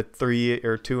after the 3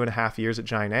 or 2.5 years at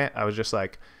Giant Ant, I was just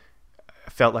like,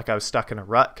 felt like I was stuck in a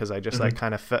rut because I just like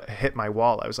kind of hit my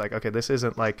wall. I was like, okay, this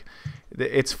isn't like,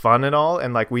 it's fun and all,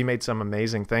 and like we made some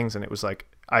amazing things, and it was like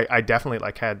I definitely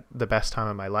like had the best time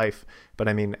of my life. But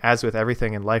I mean, as with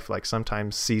everything in life, like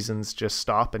sometimes seasons just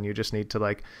stop and you just need to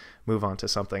like move on to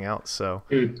something else. So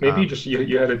dude, maybe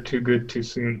you had it too good too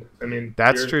soon. I mean,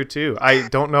 that's true too. I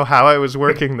don't know how I was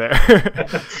working there.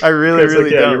 I really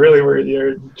like, don't. You really were.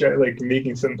 You're like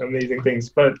making some amazing things,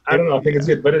 but I don't know. I think it's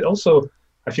good, but it also,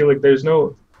 I feel like there's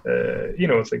no,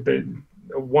 it's like the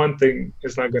one thing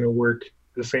is not going to work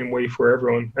the same way for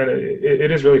everyone, and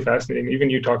it is really fascinating. Even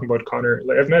you talking about Connor,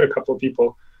 like I've met a couple of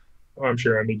people. I'm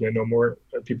sure I know more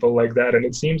people like that, and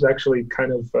it seems actually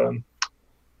kind of.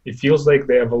 It feels like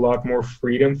they have a lot more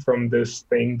freedom from this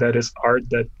thing that is art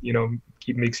that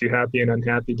makes you happy and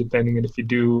unhappy depending on if you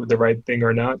do the right thing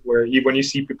or not. Where when you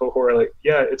see people who are like,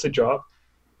 yeah, it's a job.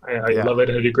 I love it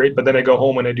and I do great, but then I go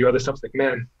home and I do other stuff. It's like,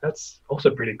 man, that's also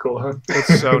pretty cool, huh?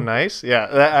 It's so nice. Yeah,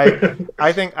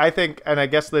 I think, and I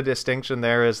guess the distinction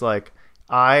there is like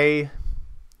I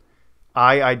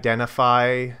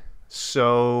identify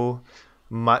so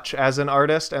much as an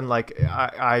artist, and like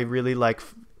I really like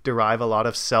derive a lot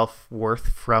of self-worth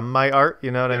from my art.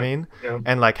 You know what I mean? Yeah.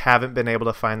 And like haven't been able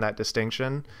to find that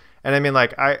distinction. And I mean,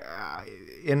 like I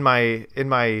in my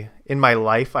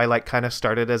life, I like kind of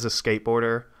started as a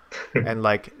skateboarder. And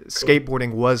like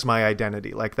skateboarding was my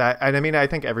identity, like that. And I mean, I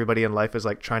think everybody in life is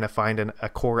like trying to find a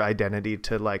core identity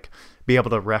to like be able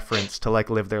to reference to like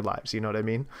live their lives, you know what I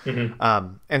mean?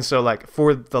 And so like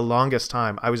for the longest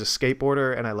time I was a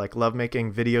skateboarder, and I like love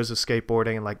making videos of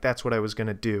skateboarding, and like that's what I was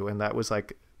gonna do, and that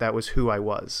was who I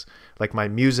was. Like my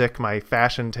music, my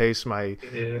fashion taste, my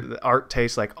art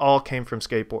taste, like all came from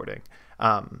skateboarding.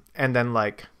 And then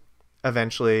like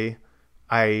eventually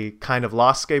I kind of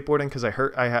lost skateboarding because I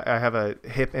have a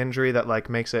hip injury that like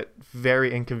makes it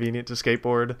very inconvenient to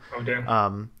skateboard. Oh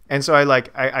damn. And so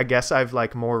I guess I've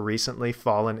like more recently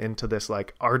fallen into this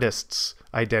like artist's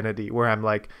identity where I'm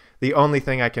like, the only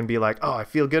thing I can be like, oh, I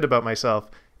feel good about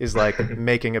myself is like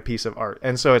making a piece of art.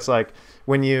 And so it's like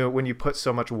when you put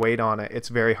so much weight on it, it's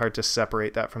very hard to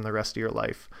separate that from the rest of your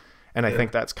life. And I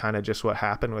think that's kind of just what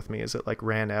happened with me, is it like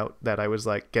ran out that I was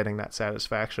like getting that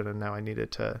satisfaction, and now I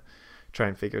needed to try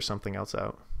and figure something else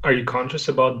out. Are you conscious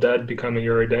about that becoming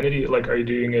your identity? Like, are you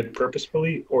doing it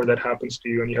purposefully, or that happens to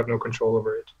you and you have no control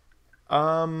over it?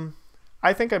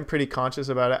 I think I'm pretty conscious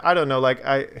about it. I don't know. Like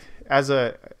as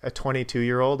a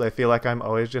 22-year-old, I feel like I'm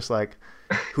always just like,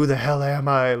 who the hell am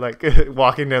I? Like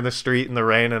walking down the street in the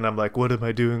rain, and I'm like, what am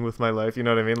I doing with my life? You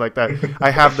know what I mean? Like that.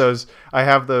 I have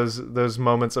those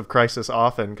moments of crisis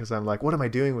often, because I'm like, what am I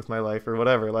doing with my life, or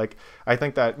whatever. Like, I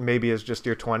think that maybe is just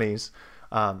your 20s.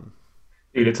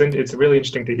 Dude, it's really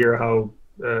interesting to hear how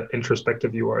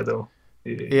introspective you are, though.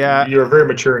 Yeah. You're very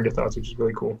mature in your thoughts, which is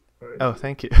really cool. Oh,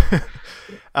 thank you.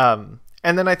 And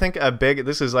then I think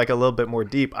this is like a little bit more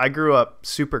deep. I grew up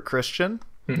super Christian.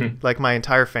 Mm-hmm. Like my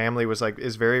entire family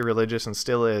is very religious and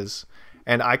still is.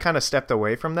 And I kind of stepped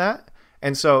away from that.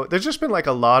 And so there's just been like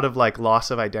a lot of like loss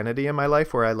of identity in my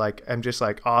life where I'm just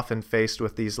like often faced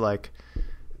with these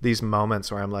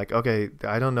moments where I'm like, okay,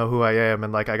 I don't know who I am.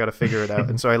 And like, I got to figure it out.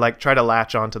 And so I like try to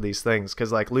latch onto these things.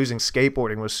 Cause like losing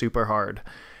skateboarding was super hard.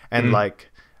 And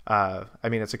I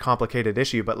mean, it's a complicated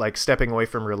issue, but like stepping away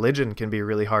from religion can be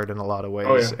really hard in a lot of ways.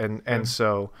 Oh, yeah. And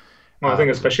so, well, I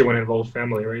think especially when it involves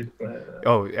family, right?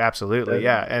 Oh, absolutely.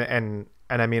 Yeah.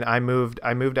 And I mean, I moved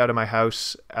out of my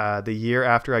house the year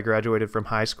after I graduated from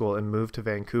high school and moved to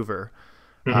Vancouver.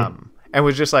 And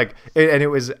was just like, I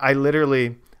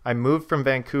moved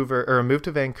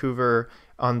to Vancouver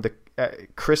on the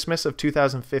Christmas of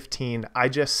 2015. I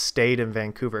just stayed in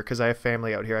Vancouver because I have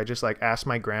family out here. I just like asked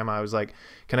my grandma, I was like,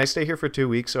 can I stay here for 2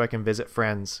 weeks so I can visit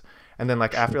friends? And then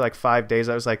like after like 5 days,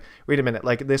 I was like, wait a minute,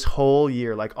 like this whole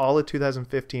year, like all of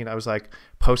 2015, I was like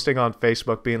posting on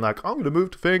Facebook being like, I'm going to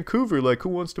move to Vancouver. Like who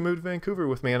wants to move to Vancouver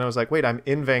with me? And I was like, wait, I'm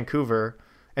in Vancouver.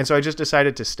 And so I just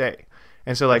decided to stay.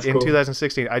 And so like in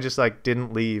 2016, I just like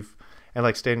didn't leave and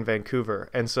like stayed in Vancouver.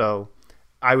 And so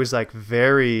I was like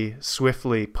very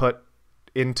swiftly put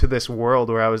into this world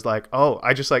where I was like, oh,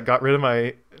 I just like got rid of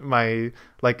my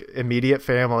like immediate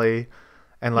family.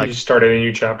 And like you started a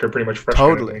new chapter pretty much fresh.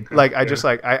 Totally. Like I just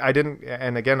like I didn't,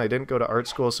 and again I didn't go to art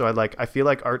school, so I feel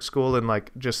like art school and like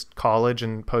just college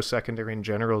and post-secondary in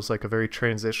general is like a very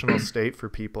transitional state for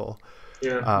people.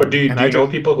 Yeah. But do you know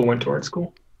people who went to art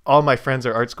school? All my friends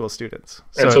are art school students.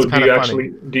 So and so it's kind of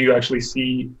funny. Do you actually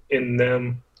see in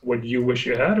them what you wish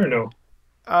you had or no?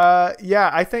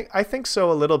 Yeah, I think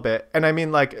so a little bit. And I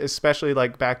mean like especially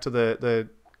like back to the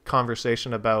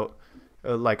conversation about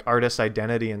like artist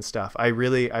identity and stuff. I'm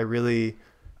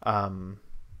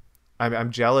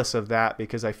jealous of that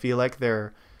because I feel like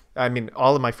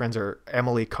all of my friends are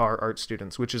Emily Carr art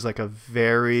students, which is like a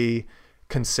very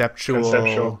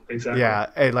conceptual exactly. Yeah,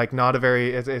 and like not a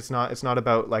very it's not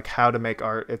about like how to make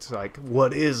art, it's like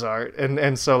what is art,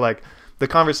 and so like the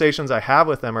conversations I have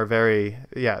with them are very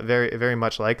very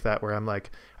much like that, where I'm like,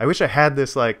 I wish I had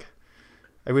that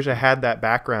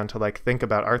background to like think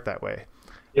about art that way.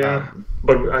 Yeah,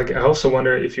 but I also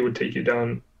wonder if it would take you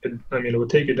down. I mean, it would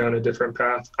take you down a different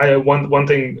path. One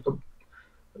thing.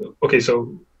 Okay,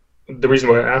 so the reason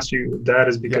why I asked you that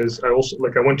is because I also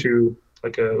I went to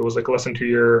it was like a less than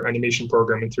 2-year animation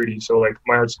program in 3D. So like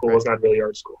my art school was not really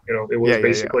art school. You know, it was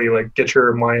basically like get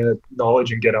your Maya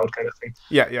knowledge and get out kind of thing.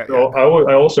 So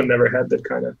I also never had that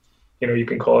kind of, you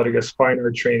can call it, I guess, fine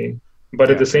art training.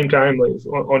 But at the same time, like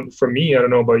for me, I don't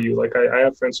know about you. Like I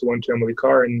have friends who went to Emily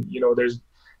Carr, and you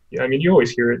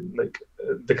always hear it, like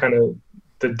the kind of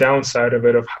the downside of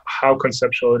it, of how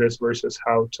conceptual it is versus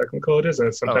how technical it is,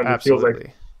 and sometimes it feels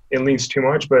like it leans too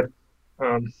much. But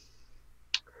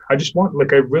I just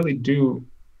I really do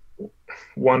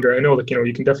wonder. I know, like,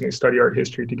 you can definitely study art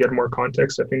history to get more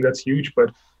context. I think that's huge. But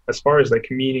as far as like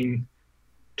meaning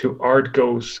to art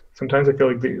goes, sometimes I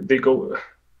feel like they go.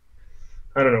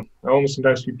 I don't know. I almost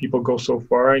sometimes see people go so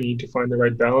far. I need to find the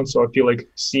right balance. So I feel like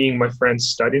seeing my friends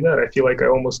study that, I feel like I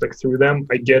almost like through them,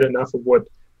 I get enough of what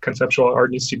conceptual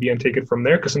art needs to be and take it from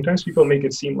there. Because sometimes people make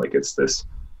it seem like it's this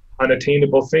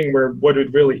unattainable thing, where what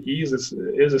it really is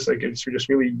like it's just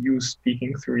really you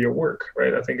speaking through your work,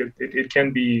 right? I think it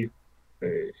can be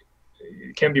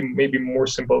maybe more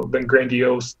simple than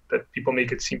grandiose that people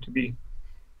make it seem to be.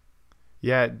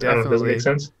 Yeah, definitely. Does it make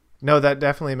sense? No, that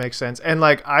definitely makes sense. And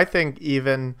like, I think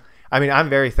I'm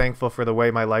very thankful for the way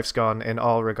my life's gone in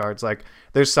all regards. Like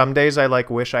there's some days I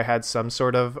like wish I had some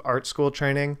sort of art school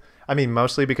training. I mean,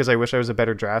 mostly because I wish I was a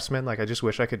better draftsman. Like I just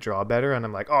wish I could draw better. And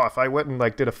I'm like, oh, if I went and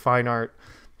like did a fine art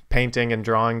painting and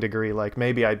drawing degree, like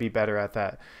maybe I'd be better at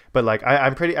that. But like,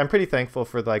 I'm pretty thankful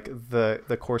for like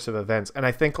the course of events. And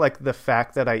I think like the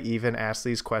fact that I even ask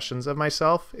these questions of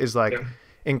myself is like,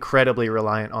 incredibly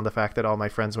reliant on the fact that all my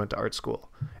friends went to art school,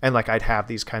 and like I'd have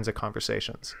these kinds of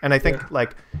conversations. And I think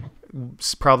like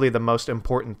probably the most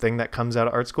important thing that comes out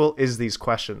of art school is these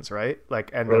questions, right? Like,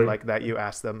 and then like that you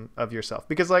ask them of yourself,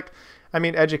 because like, I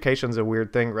mean, education's a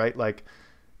weird thing, right? Like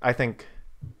I think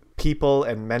people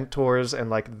and mentors and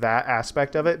like that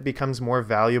aspect of it becomes more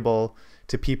valuable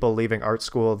to people leaving art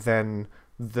school than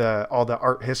all the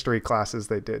art history classes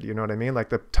they did. You know what I mean? Like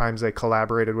the times they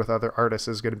collaborated with other artists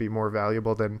is going to be more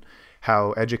valuable than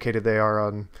how educated they are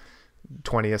on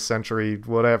 20th century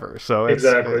whatever. So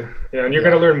exactly. And you're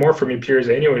going to learn more from your peers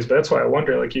anyways, but that's why I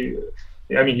wonder, like you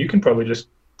can probably just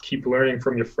keep learning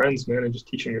from your friends, man, and just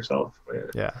teaching yourself.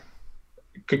 Yeah.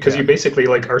 because Yeah, you basically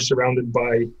like are surrounded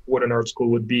by what an art school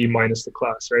would be minus the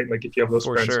class, right? Like if you have those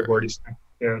for friends who've sure. already,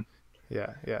 yeah,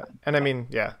 Yeah, yeah. And I mean,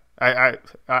 yeah,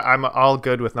 I'm all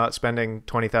good with not spending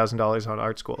 $20,000 on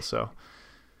art school, so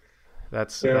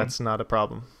yeah. that's not a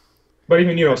problem. But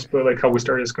even I, like how we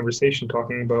started this conversation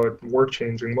talking about work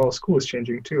changing, well, school is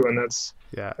changing too, and that's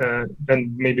yeah,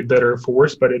 and maybe better for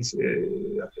worse. But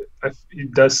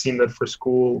it does seem that for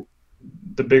school,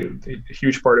 the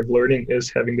huge part of learning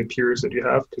is having the peers that you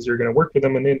have because you're going to work with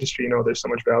them in the industry. There's so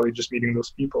much value just meeting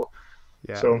those people.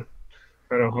 yeah, So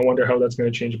I don't know. I wonder how that's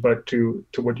going to change. But to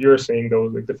what you're saying though,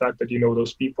 like the fact that you know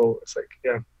those people, it's like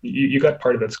yeah, you got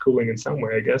part of that schooling in some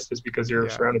way, I guess, just because you're yeah,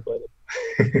 surrounded by them.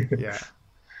 yeah.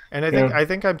 And Yeah. I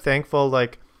think I'm thankful.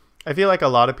 Like, I feel like a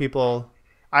lot of people.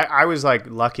 I was like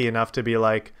lucky enough to be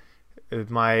like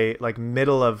my like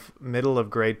middle of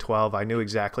grade 12. I knew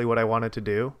exactly what I wanted to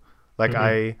do. Like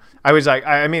Mm-hmm. I was like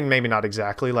I mean maybe not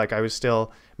exactly, like I was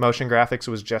still, motion graphics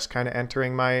was just kind of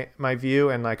entering my view,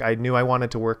 and like I knew I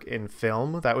wanted to work in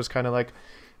film. That was kind of like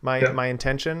Yeah. my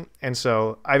intention. And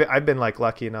so I've been like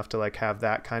lucky enough to like have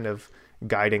that kind of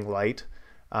guiding light.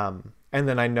 And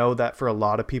then I know that for a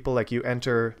lot of people, like you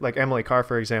enter, like Emily Carr,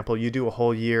 for example, you do a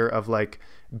whole year of like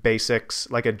basics,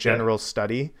 like a Yeah. general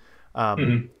study.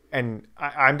 Mm-hmm. And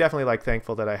I'm definitely like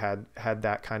thankful that I had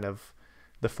that kind of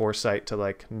the foresight to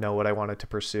like know what I wanted to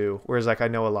pursue. Whereas like I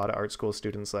know a lot of art school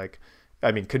students, like,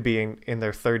 I mean, could be in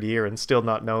their third year and still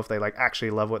not know if they like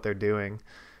actually love what they're doing.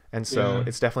 And so Yeah.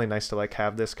 it's definitely nice to like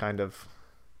have this kind of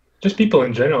Just people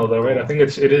in general, though, right? I goal. think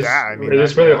it Yeah, is I mean it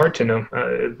that. is really Yeah, hard to know.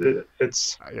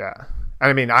 It's yeah.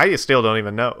 I mean, I still don't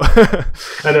even know.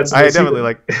 and I that's definitely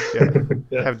like, yeah,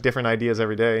 yeah. have different ideas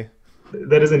every day.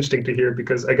 That is interesting to hear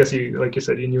because I guess you, like you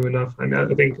said, you knew enough. I mean,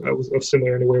 I think I was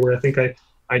similar in a way where I think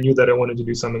I knew that I wanted to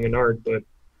do something in art, but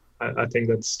I think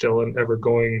that's still an ever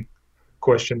going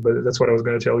question. But that's what I was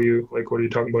going to tell you. Like what are you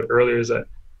talking about earlier? Is that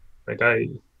like I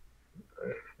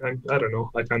don't know.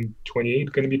 Like I'm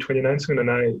 28, going to be 29 soon, and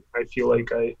I feel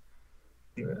like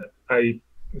I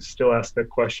still ask that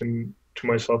question to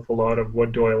myself a lot of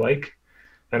what do I like.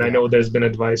 And I Yeah, know there's been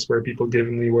advice where people give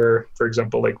me where, for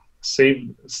example, like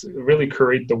really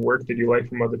create the work that you like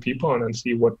from other people, and then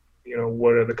see what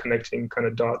are the connecting kind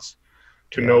of dots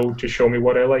yeah, to show me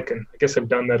what I like. And I guess I've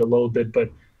done that a little bit, but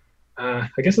I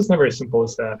guess it's not very simple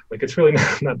as that. Like it's really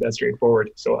not that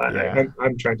straightforward. So yeah,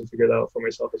 I'm trying to figure that out for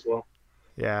myself as well.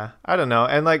 yeah. I don't know.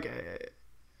 And like,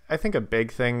 I think a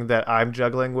big thing that I'm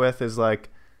juggling with is like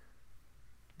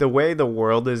the way the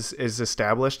world is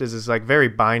established is like very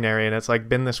binary, and it's like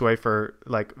been this way for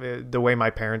like the way my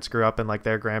parents grew up and like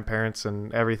their grandparents,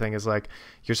 and everything is like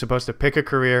you're supposed to pick a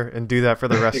career and do that for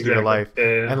the rest of your Exactly. life. Yeah,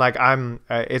 yeah, And like I'm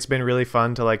it's been really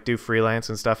fun to like do freelance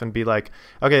and stuff and be like,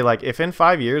 okay, like if in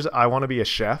 5 years I want to be a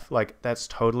chef, like that's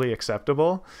totally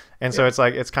acceptable. And so yeah, it's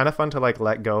like it's kind of fun to like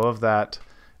let go of that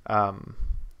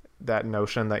that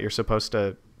notion that you're supposed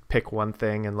to pick one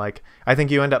thing. And like I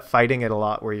think you end up fighting it a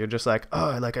lot where you're just like,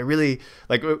 oh, like I really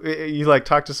like, you like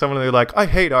talk to someone and they're like, I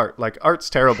hate art, like art's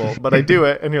terrible, but I do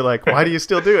it. And you're like, why do you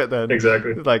still do it then?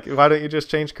 exactly. Like why don't you just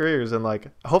change careers? And like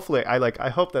hopefully I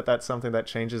hope that that's something that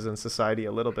changes in society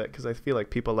a little bit, because I feel like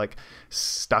people like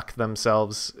stuck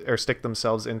themselves or stick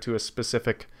themselves into a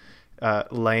specific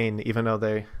lane, even though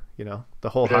they, the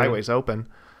whole Yeah. highway's open.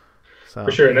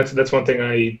 For So sure, and that's one thing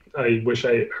I wish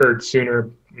I heard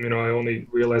sooner. I only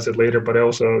realized it later, but I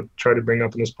also try to bring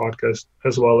up in this podcast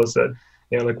as well is that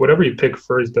like whatever you pick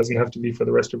first doesn't have to be for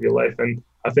the rest of your life. And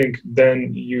I think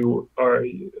then you are,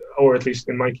 or at least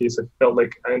in my case, it felt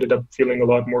like I ended up feeling a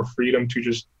lot more freedom to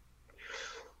just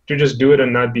do it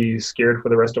and not be scared for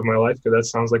the rest of my life, because that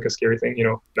sounds like a scary thing.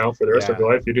 Now for the rest of yeah,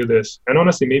 your life you do this, and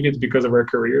honestly, maybe it's because of our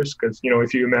careers. Because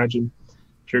if you imagine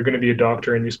if you're going to be a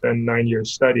doctor and you spend 9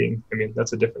 years studying, I mean,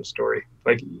 that's a different story.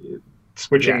 Like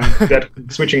switching yeah,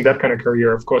 that kind of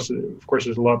career, of course,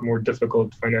 is a lot more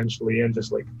difficult financially and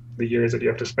just like the years that you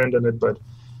have to spend on it. But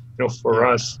for yeah,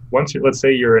 us, once let's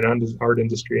say you're in art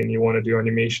industry and you want to do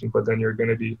animation, but then you're going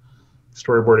to be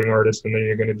storyboarding artist and then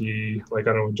you're going to be like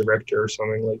I don't know, director or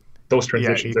something, like those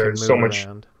yeah, transitions you are can so move much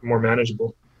around. more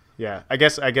manageable. Yeah, I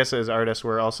guess as artists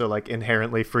we're also like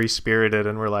inherently free spirited,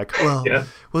 and we're like, well, Yeah,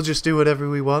 we'll just do whatever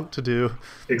we want to do.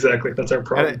 exactly. That's our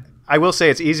And problem. I will say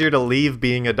it's easier to leave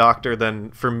being a doctor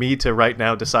than for me to right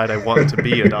now decide I want to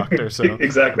be a doctor. So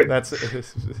Exactly. that's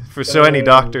for so any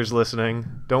doctors listening,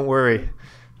 don't worry,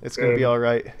 it's gonna be Um, all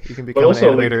right. You can but become an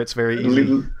also like animator. It's very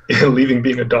easy. leaving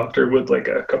being a doctor with like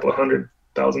a couple of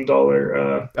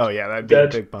 $100,000 Oh yeah, that'd be a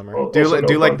debt, big bummer. also no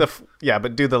Do like fun. the yeah,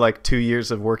 but do the like 2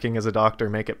 years of working as a doctor,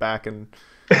 make it back, and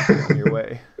you're on your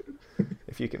way.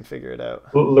 if you can figure it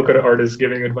out. Look at artists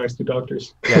giving advice to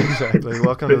doctors. Yeah, exactly.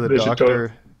 Welcome to the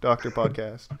doctor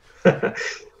podcast. But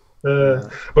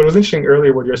it was interesting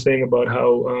earlier what you're saying about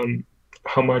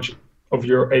how much of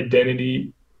your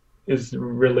identity is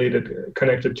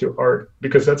connected to art,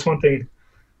 because that's one thing.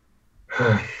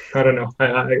 I don't know.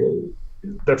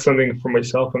 That's something for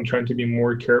myself I'm trying to be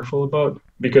more careful about,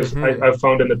 because I've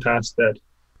found in the past that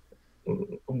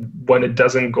when it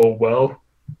doesn't go well,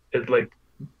 it like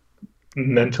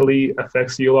mentally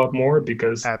affects you a lot more,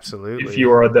 because absolutely, if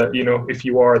you are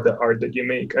the art that you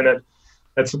make, and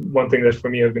that's one thing that for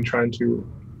me I've been trying to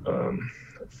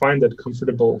find that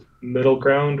comfortable middle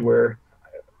ground where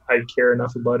I care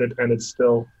enough about it and it's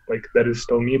still like that is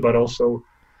still me, but also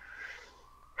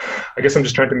I guess I'm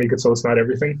just trying to make it so it's not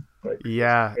everything. Like,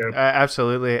 yeah,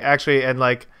 absolutely. Actually, and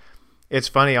like, it's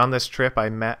funny, on this trip, I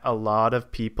met a lot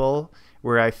of people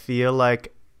where I feel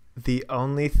like the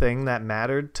only thing that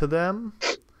mattered to them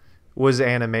was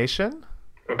animation.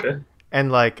 Okay.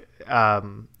 And like,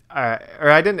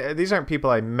 I didn't, these aren't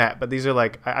people I met, but these are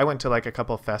like, I went to like a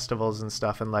couple festivals and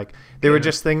stuff, and like, they were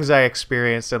just things I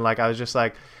experienced, and like, I was just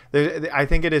like, I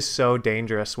think it is so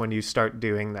dangerous when you start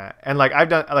doing that. And like, I've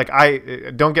done, like,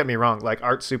 don't get me wrong, like,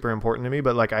 art's super important to me,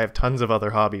 but like, I have tons of other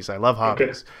hobbies. I love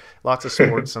hobbies, lots of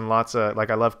sports and lots of, like,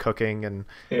 I love cooking and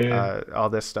all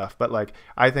this stuff. But like,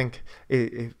 I think,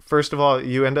 first of all,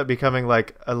 you end up becoming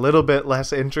like a little bit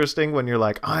less interesting when you're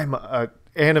like, I'm a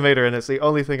animator and it's the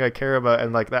only thing I care about.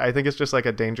 And like that, I think it's just like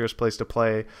a dangerous place to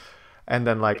play. And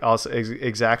then like also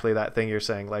exactly that thing you're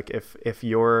saying, like if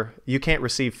you can't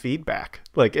receive feedback,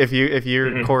 like if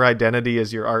your core identity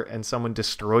is your art and someone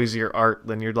destroys your art,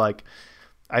 then you're like,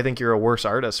 I think you're a worse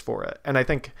artist for it. And I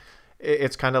think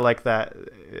it's kind of like that.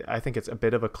 I think it's a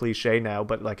bit of a cliche now,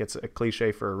 but like it's a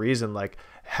cliche for a reason. Like,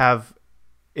 have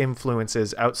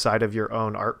influences outside of your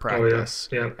own art practice.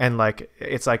 And like,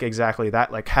 it's like exactly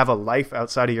that, like, have a life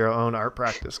outside of your own art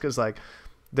practice, because like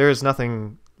there's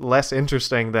nothing less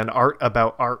interesting than art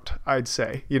about art, I'd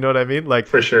say. You know what I mean? Like,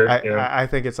 for sure. I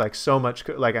think it's like so much,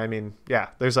 like, I mean,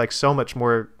 there's like so much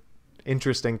more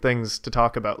interesting things to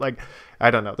talk about. Like,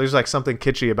 I don't know, there's like something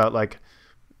kitschy about like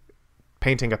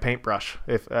painting a paintbrush,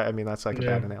 if I mean that's like a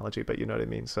bad analogy, but you know what I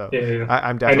mean. So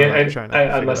I'm definitely trying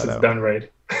to unless it's done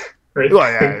right. Right?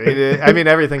 Well, yeah, I mean,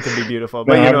 everything can be beautiful,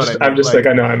 but you know what I mean. I'm just like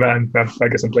I know. I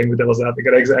guess I'm playing with devil's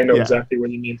advocate. I know exactly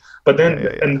what you mean. But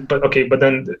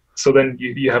then, so then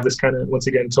you have this kind of, once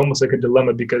again, it's almost like a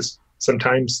dilemma, because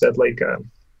sometimes that like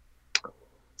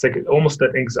it's like almost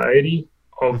that anxiety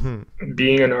of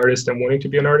being an artist and wanting to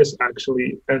be an artist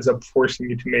actually ends up forcing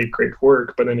you to make great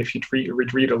work. But then if you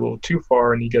retreat a little too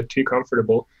far and you get too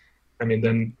comfortable, I mean,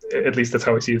 then at least that's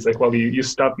how I see it. It's like, well, you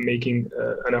stop making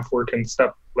enough work and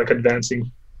stop like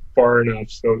advancing far enough.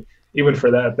 So even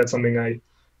for that, that's something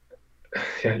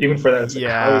even for that, it's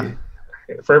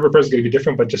like for every person it's going to be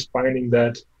different, but just finding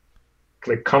that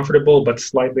like comfortable but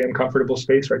slightly uncomfortable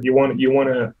space, right? You want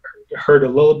to hurt a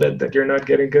little bit that you're not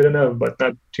getting good enough, but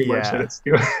not too much that it's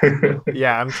still.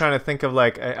 I'm trying to think of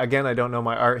like, again, I don't know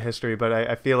my art history, but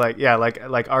I feel like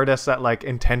like artists that like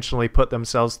intentionally put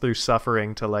themselves through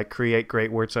suffering to like create great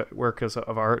works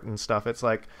of art and stuff. It's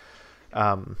like,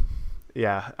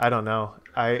 I don't know.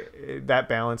 That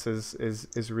balance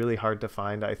is really hard to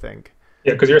find, I think.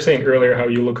 Yeah, because you're saying earlier how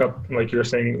you look up, like you're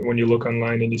saying when you look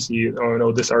online and you see, oh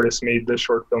no, this artist made this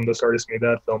short film, this artist made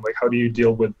that film. Like, how do you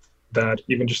deal with that?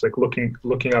 Even just like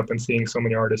looking up and seeing so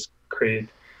many artists create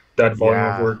that volume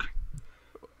of work.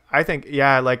 I think,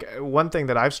 like one thing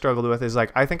that I've struggled with is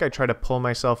like, I think I try to pull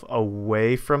myself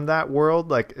away from that world,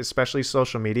 like especially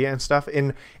social media and stuff.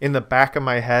 In the back of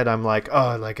my head, I'm like,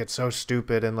 oh, like it's so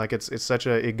stupid. And like, it's such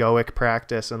a egoic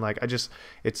practice. And like,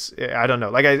 I don't know,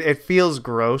 like it feels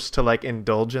gross to like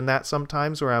indulge in that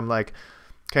sometimes, where I'm like,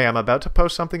 okay, I'm about to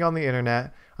post something on the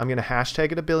internet. I'm going to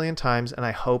hashtag it 1 billion times and I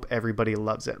hope everybody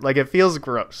loves it. Like, it feels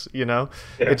gross, you know?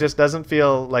 It just doesn't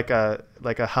feel like a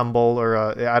humble or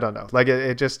I don't know. Like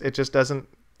it just doesn't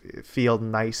feel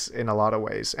nice in a lot of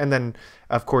ways. And then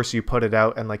of course you put it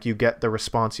out and like you get the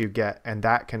response you get, and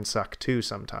that can suck too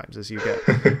sometimes, as you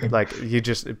get like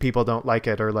people don't like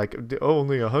it, or like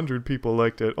only 100 people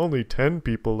liked it, only 10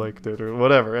 people liked it, or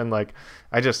whatever. And like,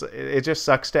 it just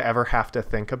sucks to ever have to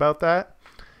think about that.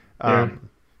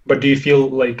 But do you feel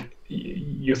like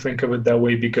you think of it that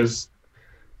way because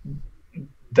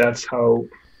that's how,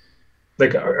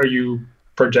 like, are you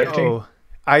projecting? Oh,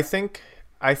 I think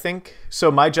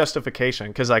so. My justification,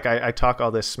 because like I talk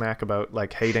all this smack about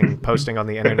like hating posting on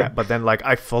the internet, but then like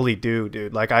I fully do,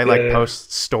 dude. Like I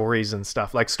post stories and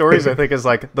stuff. Like stories, I think is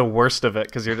like the worst of it,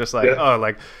 because you're just like, oh,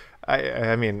 like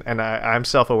I mean, and I'm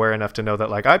self-aware enough to know that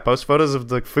like I post photos of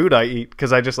the food I eat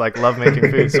because I just like love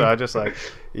making food. So I just like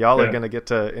y'all are gonna get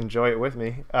to enjoy it with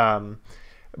me.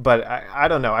 But I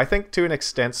don't know. I think to an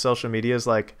extent, social media is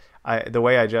like the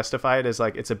way I justify it is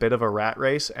like it's a bit of a rat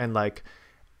race, and like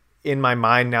in my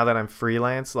mind now that I'm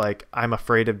freelance, like I'm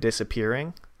afraid of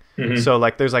disappearing. Mm-hmm. So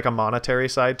like there's like a monetary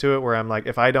side to it where I'm like,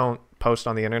 if I don't post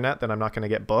on the internet, then I'm not going to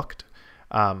get booked.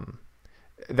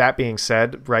 That being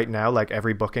said, right now, like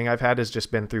every booking I've had has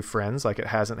just been through friends. Like it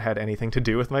hasn't had anything to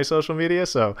do with my social media.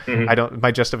 So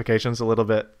my justification's a little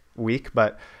bit weak,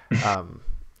 but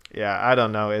yeah, I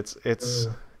don't know.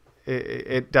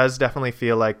 It does definitely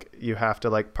feel like you have to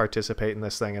like participate in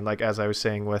this thing. And like, as I was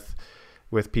saying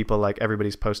with people, like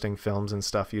everybody's posting films and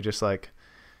stuff, you just like,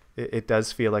 it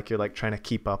does feel like you're like trying to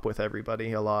keep up with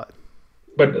everybody a lot.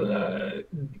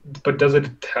 But does it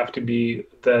have to be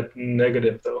that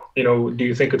negative though? You know, do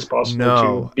you think it's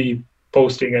possible to be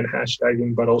posting and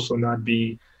hashtagging, but also not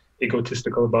be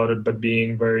egotistical about it, but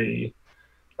being very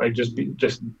like just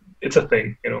it's a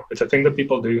thing, you know, it's a thing that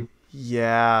people do.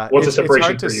 Yeah. What's the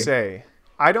separation it's hard to say.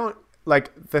 I don't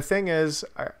like, the thing is,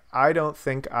 I don't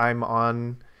think I'm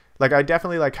on, like, I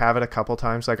definitely like have it a couple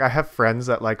times. Like I have friends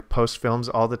that like post films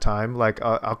all the time. Like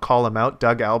I'll call him out.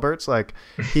 Doug Alberts, like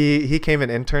he came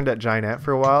and interned at Giant Ant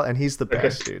for a while, and he's the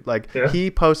best dude. Like he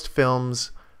posts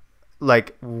films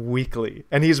like weekly,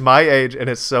 and he's my age, and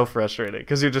it's so frustrating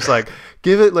because you're just like,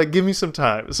 give me some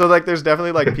time. So like there's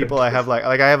definitely like people I have like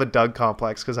I have a Doug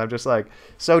complex because I'm just like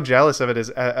so jealous of it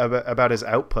about his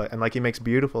output, and like he makes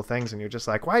beautiful things, and you're just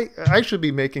like, why I should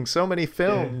be making so many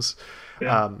films.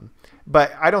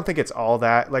 But I don't think it's all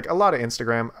that. Like a lot of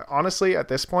Instagram, honestly, at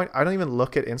this point, I don't even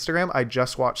look at Instagram. I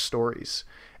just watch stories.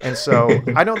 And so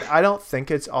I don't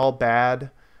think it's all bad.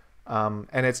 And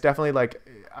it's definitely like,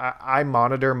 I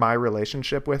monitor my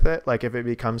relationship with it. Like if it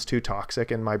becomes too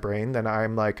toxic in my brain, then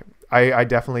I'm like, I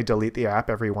definitely delete the app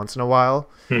every once in a while.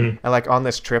 And like on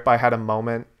this trip, I had a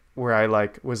moment where I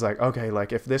like was like, okay,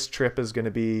 like if this trip is going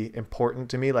to be important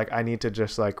to me, like I need to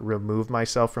just like remove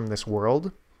myself from this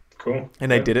world. Cool.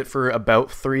 And I did it for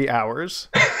about 3 hours.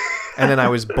 And then I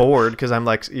was bored because I'm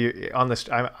like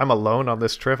I'm alone on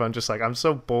this trip. I'm just like, I'm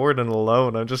so bored and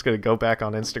alone. I'm just going to go back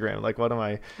on Instagram. Like, what am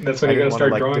I? That's when you got to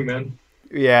start drawing, man.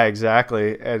 Yeah,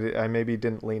 exactly. I maybe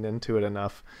didn't lean into it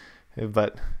enough.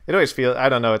 But it always feels, I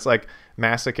don't know, it's like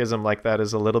masochism like that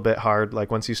is a little bit hard.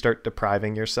 Like once you start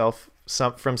depriving yourself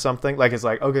from something, like it's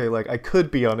like, okay, like I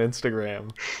could be on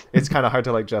Instagram. It's kind of hard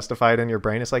to like justify it in your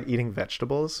brain. It's like eating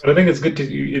vegetables. But I think it's good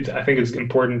I think it's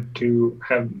important to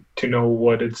know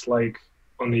what it's like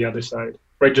on the other side,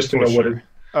 right? Just to know what it.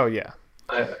 Oh yeah.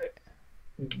 I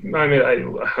mean,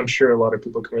 I'm sure a lot of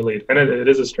people can relate, and it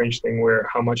is a strange thing where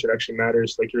how much it actually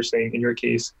matters. Like you're saying in your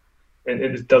case. And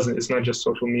it's not just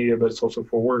social media, but it's also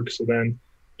for work. So then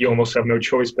you almost have no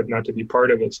choice but not to be part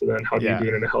of it. So then how do you do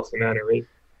it in a healthy manner, right?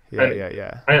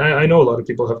 Yeah. I know a lot of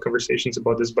people have conversations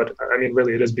about this, but I mean,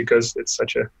 really it is because it's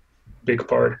such a big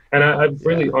part. And I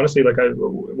really, honestly, like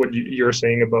what you're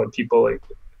saying about people, like,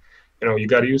 you know, you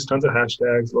got to use tons of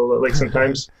hashtags. Like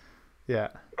sometimes,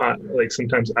 like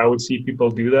sometimes I would see people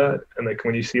do that. And like,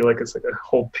 when you see like, it's like a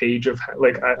whole page of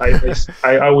like,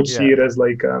 I would see it as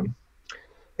like,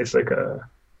 it's like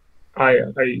I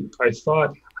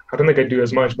thought, I don't think I do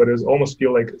as much, but it almost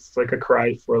feel like it's like a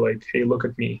cry for like, hey, look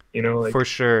at me, you know, like for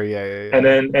sure, yeah. And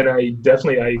I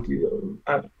definitely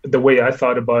the way I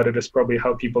thought about it is probably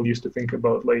how people used to think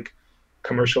about like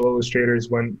commercial illustrators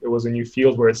when it was a new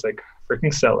field where it's like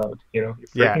freaking sellout, you know,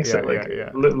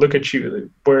 look at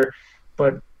you,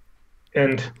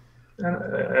 and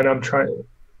I'm trying,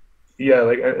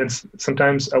 like, and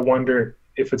sometimes I wonder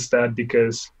if it's that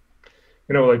because.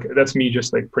 You know, like that's me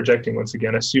just like projecting once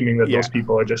again, assuming that those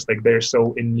people are just like they're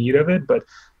so in need of it. But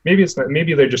maybe it's not.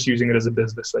 Maybe they're just using it as a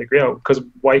business. Like, because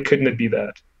why couldn't it be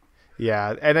that?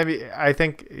 Yeah, and I mean, I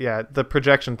think the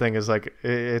projection thing is like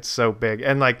it's so big,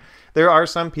 and like there are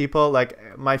some people like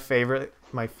my favorite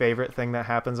thing that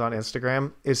happens on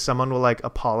Instagram is someone will like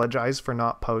apologize for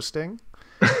not posting.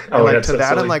 And like to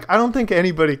that, I'm like, I don't think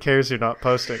anybody cares you're not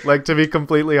posting. Like, to be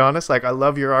completely honest, like I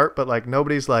love your art, but like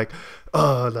nobody's like,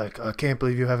 oh, like I can't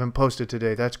believe you haven't posted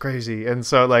today. That's crazy. And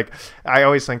so like I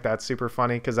always think that's super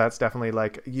funny because that's definitely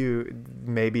like you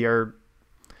maybe are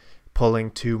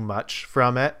pulling too much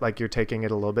from it. Like you're taking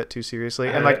it a little bit too seriously.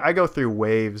 And like I go through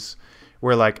waves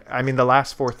where like, I mean, the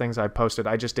last 4 things I posted,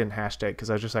 I just didn't hashtag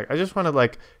because I was just like, I just want to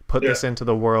like put this into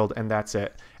the world and that's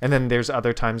it. And then there's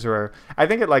other times where I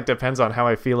think it like depends on how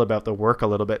I feel about the work a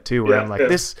little bit too, where I'm like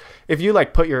this, if you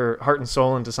like put your heart and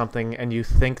soul into something and you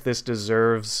think this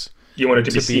deserves, you want it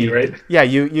to be seen, right? Yeah.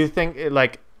 You think it,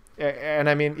 like, and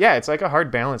I mean, yeah, it's like a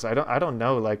hard balance. I don't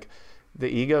know. Like the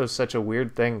ego is such a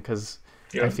weird thing because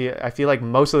Yeah. I feel like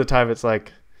most of the time it's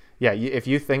like, yeah, if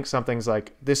you think something's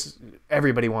like this,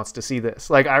 everybody wants to see this.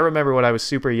 Like I remember when I was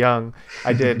super young,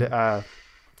 I did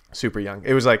super young.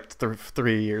 It was like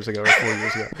 3 years ago or 4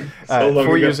 years ago. So long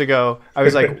 4 ago. years ago, I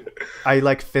was like, I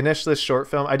like finished this short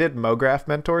film. I did MoGraph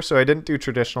Mentor, so I didn't do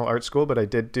traditional art school, but I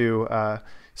did do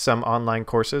some online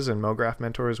courses, and MoGraph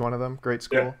Mentor is one of them. Great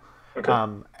school. Yeah.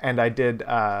 Okay. And I did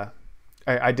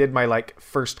I did my like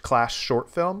first class short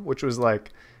film, which was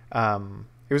like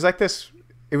it was like this.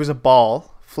 It was a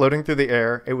ball floating through the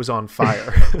air. It was on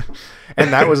fire,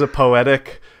 and that was a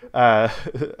poetic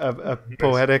a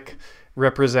poetic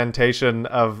representation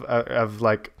of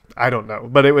like, I don't know,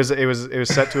 but it was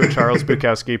set to a Charles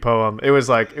Bukowski poem. It was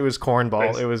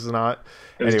cornball. Nice. It was not.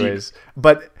 It was Anyways,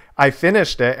 but I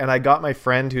finished it, and I got my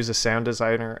friend who's a sound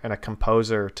designer and a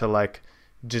composer to like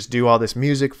just do all this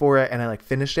music for it, and I like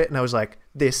finished it, and I was like,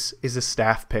 this is a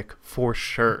staff pick for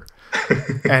sure.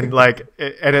 And like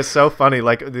and it's so funny,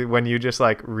 like when you just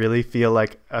like really feel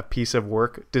like a piece of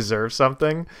work deserves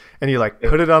something, and you like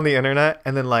put it on the internet,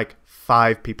 and then like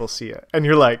 5 people see it, and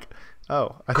you're like,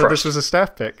 oh, I thought this was a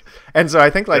staff pick. And so I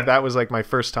think like that was like my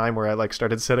first time where I like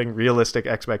started setting realistic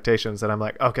expectations that I'm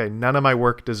like, okay, none of my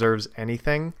work deserves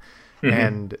anything,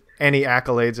 and any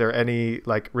accolades or any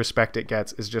like respect it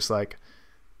gets is just like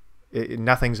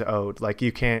nothing's owed. Like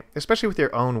you can't, especially with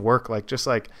your own work, like just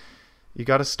like you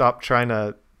got to stop trying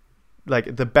to,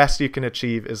 like the best you can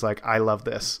achieve is like, I love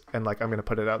this, and like I'm going to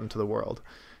put it out into the world.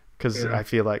 Because I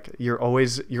feel like you're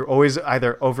always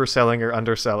either overselling or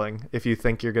underselling if you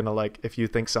think you're gonna like, if you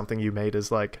think something you made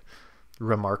is like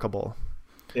remarkable.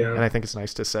 Yeah. And I think it's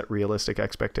nice to set realistic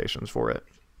expectations for it.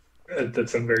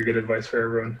 That's some very good advice for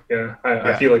everyone. Yeah.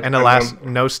 I feel like, and alas,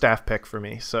 no staff pick for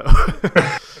me. So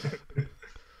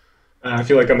I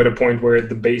feel like I'm at a point where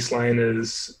the baseline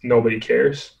is nobody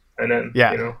cares. And then,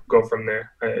 go from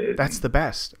there. That's the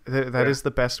best. That is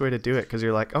the best way to do it, because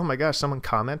you're like, oh my gosh, someone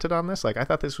commented on this? Like, I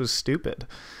thought this was stupid.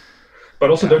 But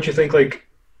also, don't you think, like,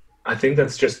 I think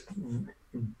that's just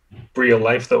real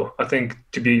life, though. I think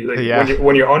to be, like,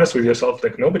 when you're honest with yourself,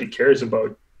 like, nobody cares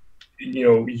about,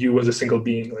 you as a single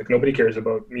being. Like, nobody cares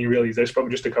about me, really. There's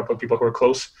probably just a couple of people who are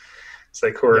close. It's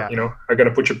like, who are, are going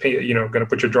to put your going to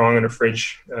put your drawing in a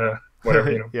fridge,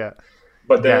 whatever, Yeah.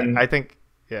 But then... I think,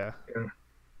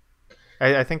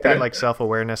 I think that like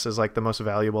self-awareness is like the most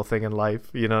valuable thing in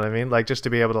life. You know what I mean? Like just to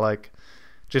be able to like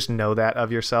just know that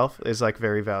of yourself is like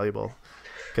very valuable.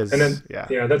 That's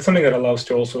something that allows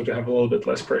to also to have a little bit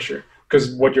less pressure.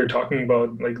 Because what you're talking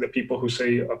about, like the people who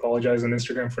say apologize on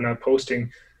Instagram for not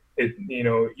posting it,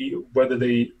 whether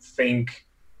they think,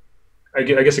 I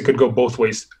guess it could go both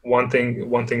ways. One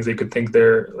thing is they could think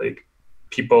they're like,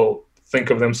 people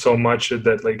think of them so much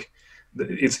that like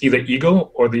it's either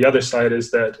ego, or the other side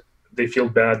is that they feel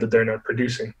bad that they're not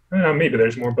producing. Maybe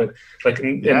there's more, but like,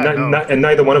 and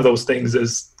neither one of those things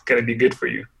is going to be good for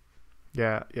you.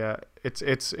 Yeah.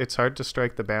 It's hard to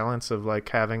strike the balance of like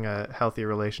having a healthy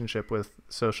relationship with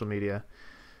social media.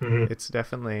 It's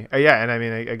definitely, and I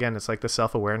mean, again, it's like the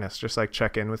self-awareness, just like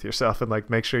check in with yourself and like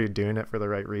make sure you're doing it for the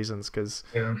right reasons. Because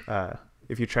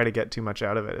if you try to get too much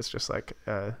out of it, it's just like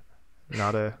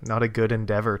not a good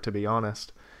endeavor, to be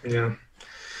honest. Yeah.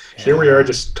 Here we are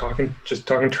just talking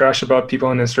trash about people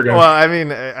on Instagram. Well, I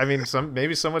mean,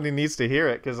 maybe somebody needs to hear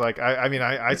it, because like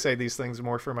I say these things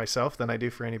more for myself than I do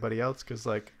for anybody else, because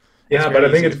like but I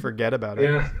think it's forget about it.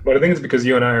 Yeah, but I think it's because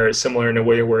you and I are similar in a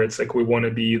way where it's like we want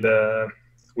to be the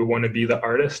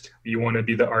artist. You want to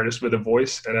be the artist with a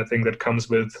voice, and I think that comes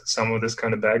with some of this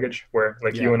kind of baggage where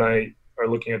like you and I are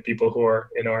looking at people who are,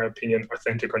 in our opinion,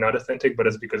 authentic or not authentic, but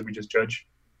it's because we just judge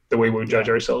the way we judge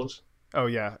ourselves. Oh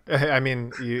yeah, I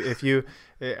mean,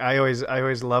 I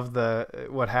always love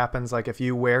what happens. Like if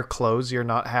you wear clothes you're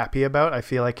not happy about, I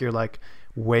feel like you're like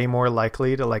way more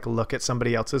likely to like look at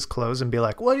somebody else's clothes and be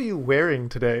like, what are you wearing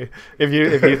today? If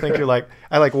you think you're like,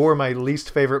 I like wore my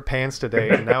least favorite pants today,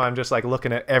 and now I'm just like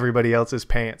looking at everybody else's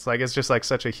pants. Like it's just like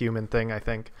such a human thing, I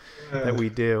think, that we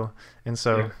do. And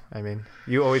so I mean,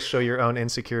 you always show your own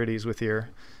insecurities with your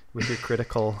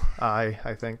critical eye,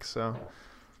 I think so.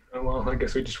 Well, I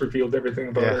guess we just revealed everything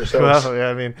about ourselves. Well,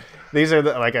 I mean, these are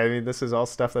this is all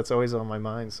stuff that's always on my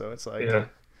mind. So it's like,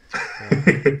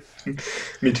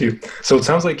 Me too. So it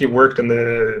sounds like you worked in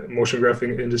the motion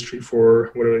graphic industry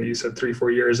for, whatever you said,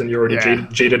 3-4 years, and you're already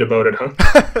jaded about it,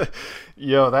 huh?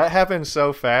 Yo, that happened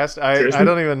so fast. I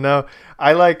don't even know.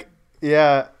 I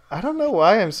I don't know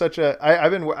why I'm such a.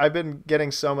 I've been getting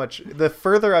so much. The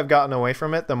further I've gotten away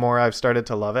from it, the more I've started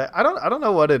to love it. I don't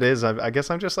know what it is. I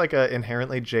guess I'm just like a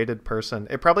inherently jaded person.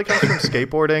 It probably comes from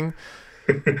skateboarding.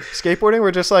 Skateboarding,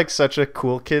 we're just like such a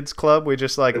cool kids club. We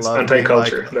just like It's love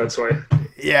anti-culture. like, That's why.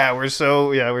 we're so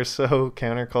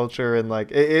counterculture, and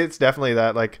like it's definitely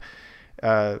that like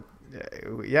uh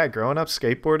growing up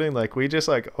skateboarding, like we just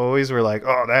like always were like,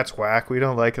 oh, that's whack, we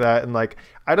don't like that. And like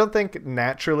I don't think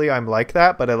naturally I'm like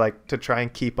that, but I like to try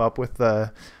and keep up with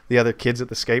the other kids at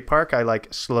the skate park. I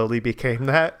like slowly became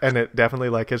that, and it definitely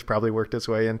like has probably worked its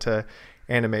way into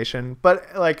animation. But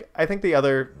like I think the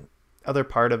other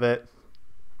part of it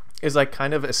is like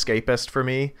kind of escapist for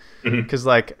me, because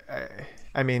like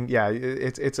I mean, yeah,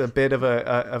 it's a bit of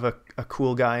a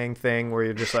cool guying thing where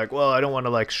you're just like, well, I don't want to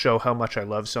like show how much I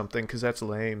love something because that's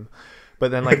lame.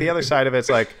 But then like the other side of it's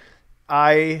like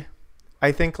I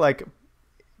think like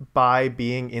by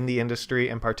being in the industry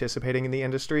and participating in the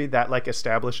industry, that like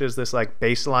establishes this like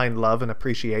baseline love and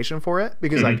appreciation for it,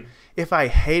 because like if I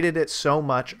hated it so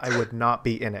much, I would not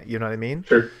be in it, you know what I mean?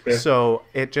 Sure. Yeah. So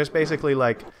it just basically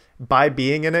like by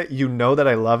being in it, you know that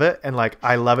I love it, and like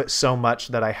I love it so much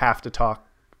that I have to talk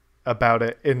about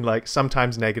it in like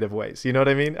sometimes negative ways, you know what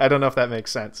I mean? I don't know if that makes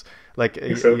sense. Like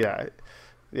so.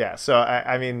 yeah so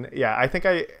I mean, yeah, I think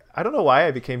I don't know why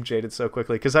I became jaded so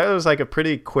quickly, because that was like a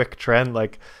pretty quick trend.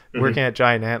 Like working at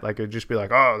Giant Ant, like it would just be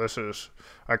like, oh,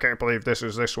 I can't believe this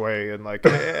is this way, and like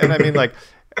and I mean like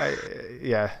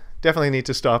definitely need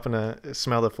to stop and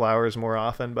smell the flowers more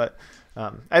often. But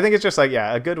I think it's just like,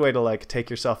 a good way to like take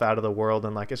yourself out of the world,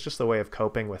 and like it's just a way of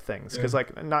coping with things, because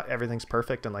like not everything's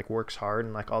perfect, and like works hard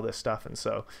and like all this stuff. And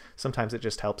so sometimes it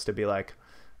just helps to be like,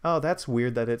 oh, that's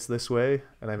weird that it's this way.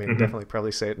 And I mean, definitely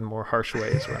probably say it in more harsh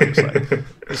ways where I'm just like,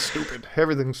 it's stupid,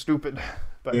 everything's stupid.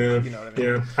 But you know what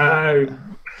I mean?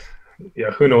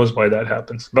 Who knows why that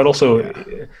happens? But also,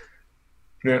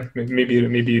 maybe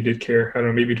you did care. I don't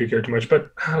know. Maybe you did care too much.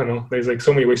 But I don't know. There's like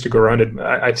so many ways to go around it.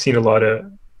 I've seen a lot of,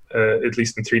 at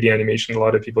least in 3D animation, a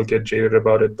lot of people get jaded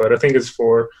about it. But I think it's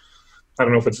for, I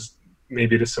don't know if it's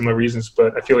maybe the similar reasons,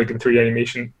 but I feel like in 3D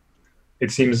animation, it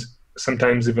seems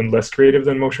sometimes even less creative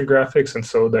than motion graphics. And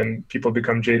so then people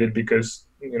become jaded because,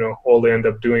 all they end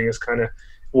up doing is kind of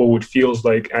what feels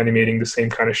like animating the same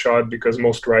kind of shot, because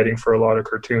most writing for a lot of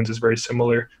cartoons is very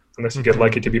similar, unless you get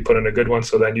lucky to be put in a good one.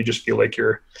 So then you just feel like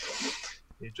you're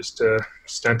just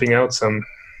stamping out some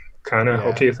kind of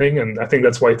okay thing. And I think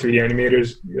that's why 3D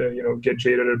animators, get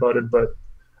jaded about it. But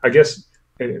I guess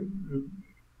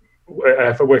what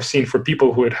I've seen for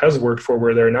people who it has worked for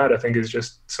where they're not, I think is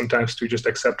just sometimes to just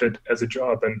accept it as a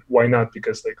job. And why not?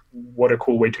 Because like, what a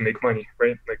cool way to make money,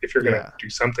 right? Like if you're going to do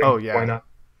something, why not?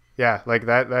 Yeah, like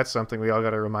that's something we all got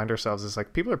to remind ourselves is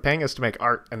like, people are paying us to make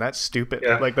art, and that's stupid.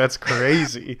 Yeah. Like that's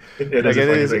crazy. It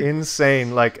is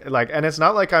insane. Like, and it's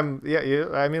not like I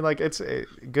mean, like it's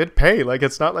good pay. Like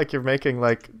it's not like you're making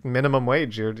like minimum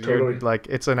wage. You're like,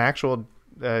 it's an actual,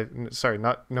 sorry,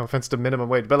 no offense to minimum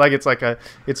wage, but like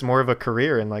it's more of a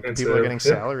career, and like people are getting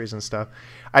salaries and stuff.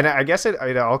 And I guess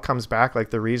it all comes back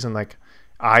like the reason like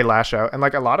I lash out, and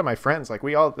like a lot of my friends, like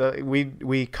we all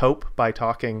we cope by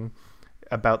talking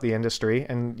about the industry,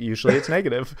 and usually it's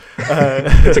negative.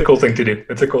 It's a cool thing to do.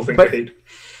 It's a cool thing to hate.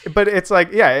 But it's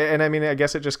like, and I mean, I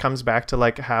guess it just comes back to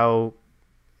like how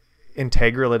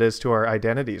integral it is to our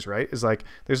identities, right? Is like,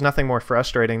 there's nothing more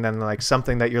frustrating than like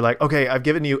something that you're like, okay, I've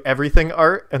given you everything,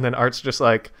 art, and then art's just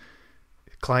like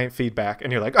client feedback,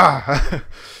 and you're like,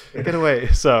 get away.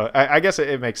 So I guess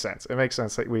it makes sense. It makes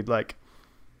sense that we'd like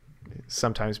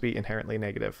sometimes be inherently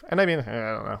negative. And I mean, I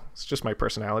don't know, it's just my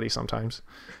personality sometimes.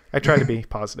 I try to be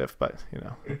positive, but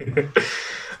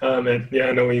man,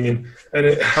 I know what you mean. And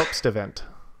it helps to vent.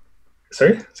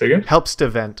 Sorry, say again? Helps to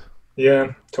vent.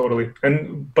 Yeah, totally.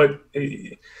 But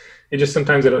it just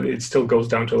sometimes it still goes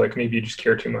down to like, maybe you just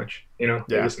care too much,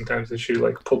 Maybe sometimes it should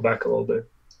like pull back a little bit.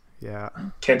 Yeah,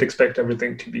 can't expect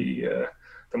everything to be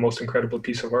the most incredible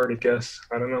piece of art, I guess.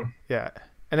 I don't know. Yeah.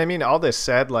 And I mean, all this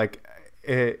said, like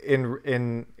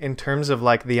in terms of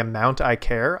like the amount I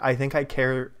care, I think I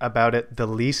care about it the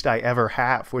least I ever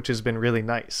have, which has been really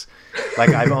nice. Like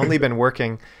I've only been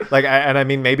working like, and I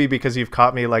mean, maybe because you've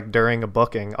caught me like during a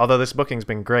booking, although this booking's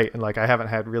been great, and like I haven't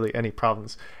had really any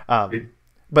problems.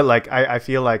 But like I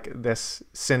feel like this,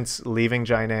 since leaving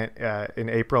Giant Ant in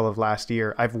April of last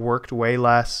year, I've worked way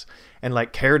less and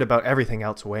like cared about everything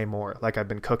else way more. Like I've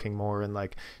been cooking more and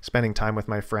like spending time with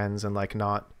my friends, and like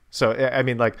not. So, I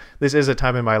mean, like, this is a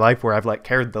time in my life where I've, like,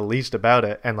 cared the least about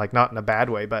it, and, like, not in a bad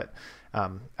way, but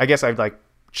I guess I've, like,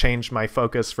 changed my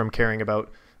focus from caring about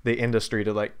the industry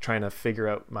to like trying to figure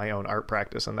out my own art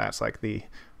practice, and that's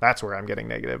where I'm getting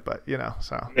negative. But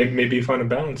so Maybe you find a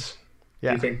balance. Do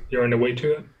yeah. you think you're on the way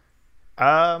to it?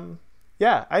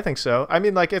 Yeah, I think so. I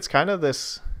mean, like, it's kind of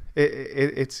this.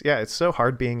 It's so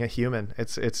hard being a human.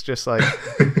 It's just like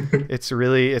it's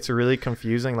really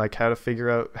confusing, like how to figure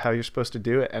out how you're supposed to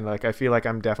do it. And like I feel like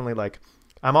I'm definitely like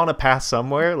I'm on a path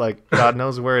somewhere. Like God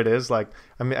knows where it is. Like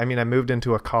I mean, I moved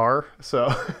into a car, so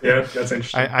Yeah, that's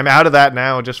interesting. I'm out of that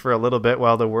now just for a little bit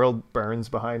while the world burns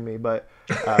behind me. But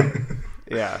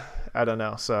yeah. I don't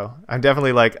know. So I'm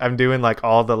definitely like, I'm doing like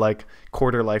all the like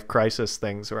quarter life crisis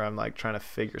things where I'm like trying to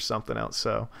figure something out.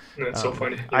 So That's so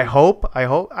funny.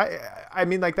 I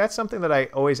mean, like, that's something that I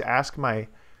always ask my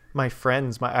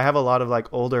friends. I have a lot of like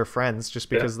older friends just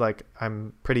because like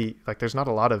I'm pretty, like, there's not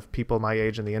a lot of people my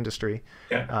age in the industry.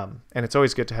 Yeah. And it's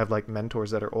always good to have like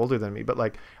mentors that are older than me. But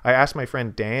like, I asked my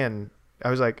friend Dan, I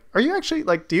was like, are you actually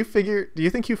like, do you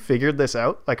think you figured this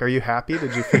out? Like, are you happy?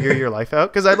 Did you figure your life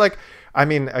out? Cause I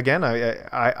mean, again,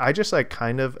 I just like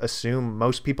kind of assume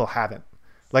most people haven't.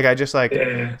 Like, I just like,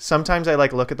 sometimes I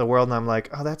like look at the world and I'm like,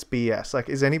 oh, that's BS. Like,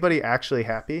 is anybody actually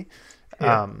happy?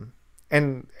 Yeah.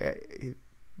 And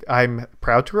I'm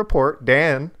proud to report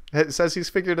Dan says he's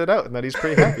figured it out and that he's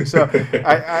pretty happy. So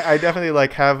I definitely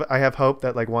like I have hope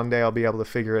that like one day I'll be able to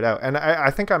figure it out. And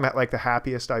I think I'm at like the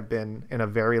happiest I've been in a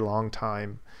very long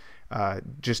time,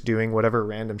 just doing whatever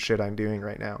random shit I'm doing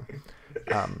right now.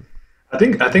 I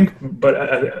think, but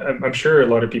I'm sure a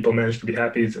lot of people manage to be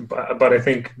happy. But I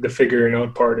think the figuring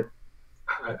out part,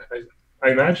 I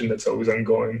imagine that's always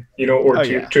ongoing, or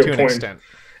to a point. Extent.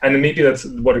 And then maybe that's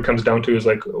what it comes down to is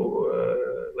like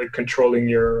controlling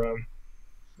your,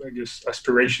 I guess,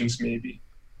 aspirations maybe.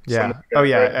 Yeah. Like that,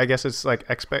 right? I guess it's like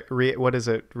what is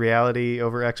it? Reality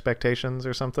over expectations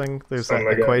or something. There's Something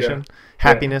that like equation. that, yeah.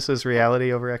 Happiness is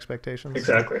reality over expectations.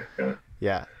 Exactly.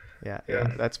 Yeah. Yeah.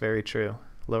 That's very true.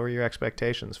 Lower your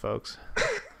expectations, folks.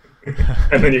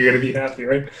 And then you're gonna be happy,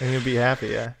 right? And you'll be happy.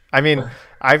 Yeah. I mean,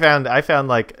 I found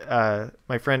like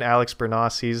my friend Alex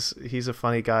Bernas. He's a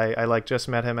funny guy. I like just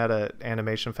met him at an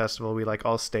animation festival. We like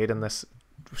all stayed in this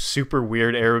super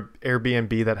weird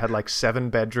Airbnb that had like 7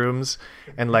 bedrooms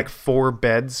and like 4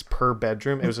 beds per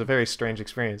bedroom. It was a very strange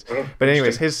experience. But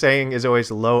anyways, his saying is always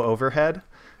low overhead.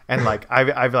 And like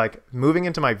I've like moving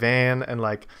into my van and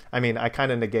like, I mean, I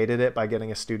kind of negated it by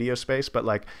getting a studio space, but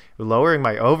like lowering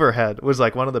my overhead was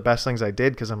like one of the best things I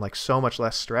did because I'm like so much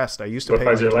less stressed. I used to pay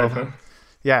like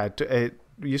it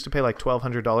used to pay like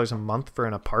 $1,200 a month for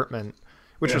an apartment,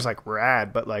 which was like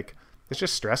rad, but like it's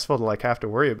just stressful to like have to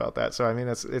worry about that. So I mean,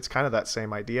 it's kind of that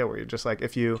same idea where you're just like,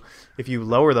 if you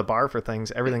lower the bar for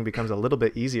things, everything becomes a little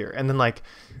bit easier. And then like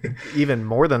even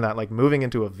more than that, like moving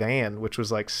into a van, which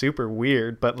was like super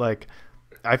weird, but like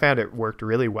I found it worked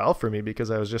really well for me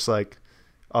because I was just like,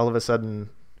 all of a sudden,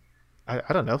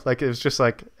 I don't know, like it was just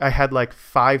like I had like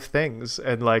 5 things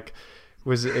and like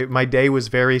my day was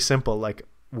very simple. Like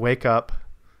wake up,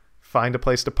 find a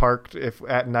place to park if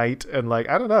at night, and like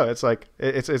I don't know, it's like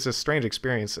it's a strange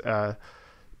experience,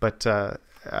 but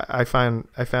I found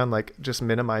like just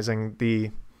minimizing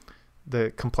the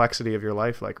complexity of your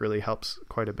life like really helps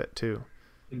quite a bit too.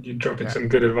 You dropping some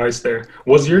good advice there.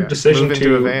 Was your decision move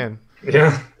into a van?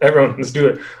 Yeah, everyone, let's do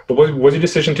it. But was your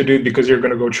decision to do it because you're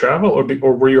going to go travel, or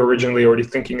were you originally already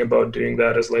thinking about doing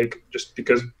that as like just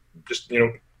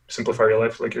simplify your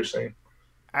life, like you're saying?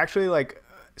 Actually, like.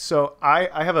 So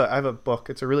I have a book.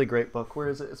 It's a really great book. Where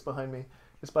is it? It's behind me.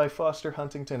 It's by Foster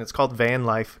Huntington. It's called Van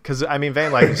Life. Because I mean,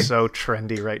 van life is so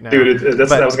trendy right now. Dude,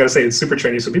 that's what I was gonna say. It's super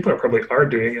trendy. So people are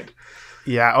doing it.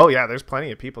 Yeah. Oh yeah. There's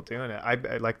plenty of people doing it. I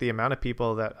like the amount of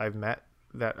people that I've met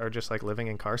that are just like living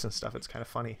in cars and stuff. It's kind of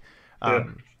funny.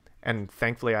 And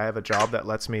thankfully, I have a job that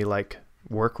lets me like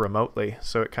work remotely.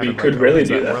 So it kind of could really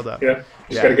do that. World up. Yeah.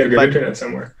 Just gotta get a good internet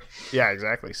somewhere. Yeah.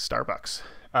 Exactly. Starbucks.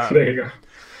 There you go.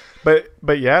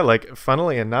 But yeah, like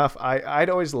funnily enough, I'd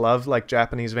always loved like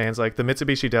Japanese vans. Like the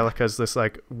Mitsubishi Delica is this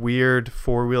like weird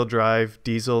 4-wheel drive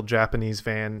diesel Japanese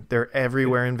van. They're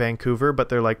everywhere in Vancouver, but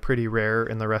they're like pretty rare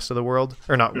in the rest of the world,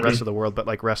 or not rest of the world, but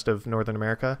like rest of Northern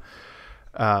America,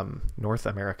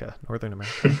 Northern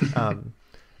America.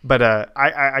 But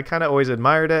I kind of always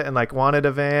admired it and like wanted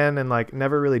a van and like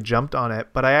never really jumped on it.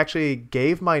 But I actually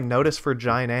gave my notice for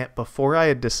Giant Ant before I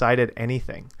had decided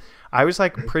anything. I was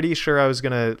like pretty sure I was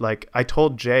gonna like. I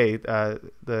told Jay,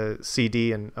 the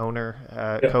CD and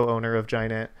owner, co-owner of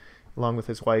Giant Ant, along with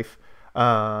his wife.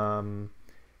 I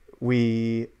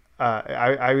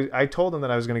told him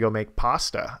that I was gonna go make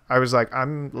pasta. I was like,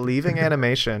 I'm leaving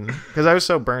animation because I was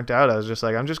so burnt out. I was just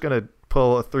like, I'm just gonna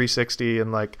pull a 360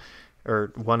 and like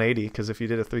or 180, because if you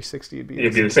did a 360, it'd be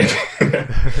the same.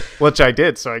 which I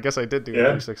did. So I guess I did do a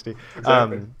 360.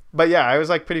 Exactly. But yeah, I was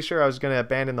like pretty sure I was going to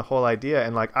abandon the whole idea.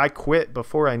 And like I quit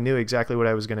before I knew exactly what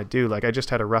I was going to do. Like I just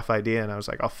had a rough idea and I was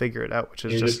like, I'll figure it out, which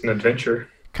is just an adventure.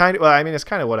 Kind of, well, I mean, it's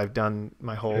kind of what I've done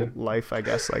my whole life, I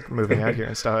guess, like moving out here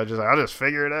and stuff. I'll just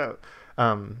figure it out.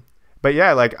 But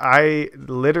yeah, like I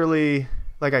literally,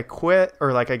 like I quit,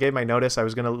 or like I gave my notice I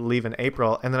was going to leave in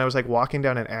April, and then I was like walking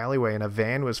down an alleyway and a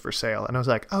van was for sale, and I was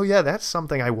like, oh yeah, that's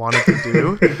something I wanted to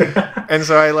do. And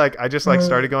so I just like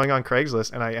started going on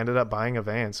Craigslist, and I ended up buying a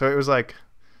van. So it was like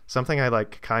something I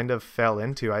like kind of fell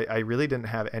into. I really didn't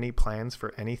have any plans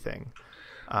for anything.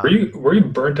 Were you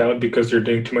burnt out because you're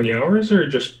doing too many hours, or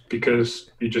just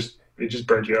because it just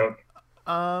burned you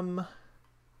out?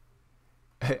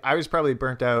 I was probably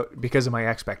burnt out because of my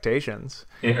expectations.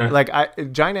 Yeah. Like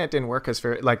Giant didn't work as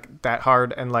very like that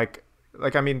hard, and like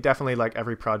I mean definitely like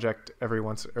every projects every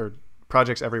once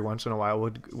in a while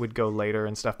would go later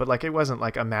and stuff, but like it wasn't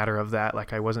like a matter of that.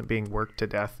 Like I wasn't being worked to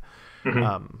death.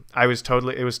 Mm-hmm. It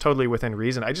was totally within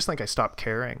reason. I just think I stopped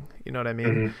caring. You know what I mean?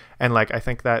 Mm-hmm. And like I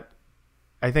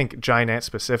think Giant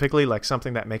specifically, like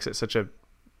something that makes it such a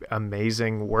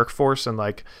amazing workforce and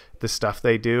like the stuff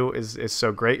they do is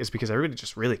so great is because everybody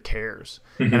just really cares.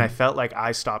 Mm-hmm. And I felt like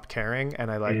I stopped caring, and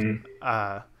I like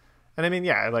and I mean,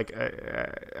 yeah, like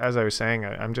as I was saying,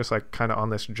 I'm just like kind of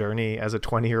on this journey as a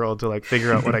 20-year-old to like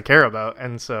figure out what I care about.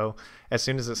 And so as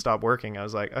soon as it stopped working, I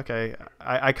was like, okay,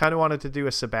 I kind of wanted to do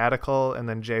a sabbatical, and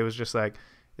then Jay was just like,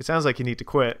 it sounds like you need to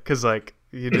quit, because like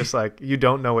you just like you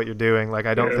don't know what you're doing. Like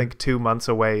I don't think 2 months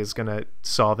away is gonna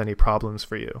solve any problems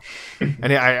for you.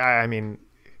 And I mean,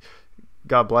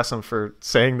 God bless him for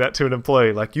saying that to an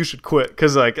employee, like you should quit,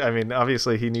 because like I mean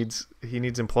obviously he needs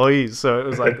employees. So it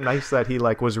was like nice that he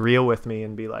like was real with me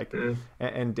and be like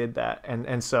and did that.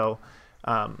 And so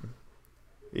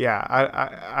yeah,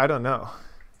 I don't know.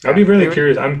 I'd be really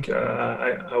curious. I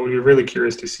would be really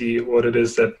curious to see what it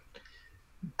is that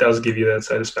does give you that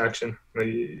satisfaction. Like,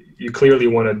 you clearly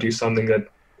want to do something that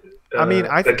I mean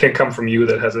that can come from you,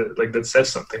 that has a like that says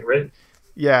something, right?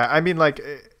 Yeah, I mean like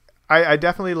I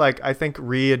definitely like I think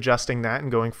readjusting that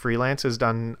and going freelance has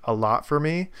done a lot for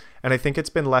me, and I think it's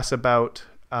been less about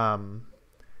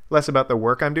the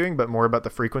work I'm doing, but more about the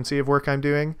frequency of work I'm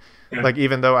doing. Yeah. Like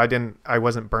even though I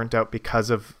wasn't burnt out because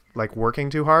of like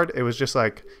working too hard, it was just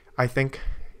like I think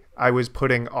I was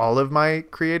putting all of my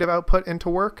creative output into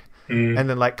work. And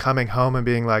then like coming home and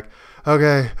being like,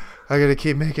 okay, I got to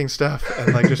keep making stuff,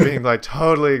 and like just being like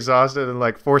totally exhausted and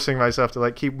like forcing myself to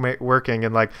like keep working,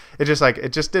 and like it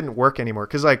just didn't work anymore.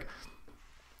 Cause like,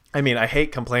 I mean, I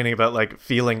hate complaining about like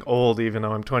feeling old, even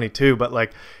though I'm 22, but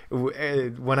like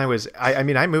when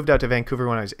I moved out to Vancouver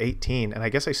when I was 18, and I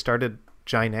guess I started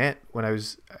Giant when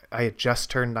I had just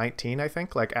turned 19, I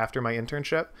think, like after my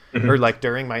internship or like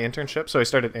during my internship. So I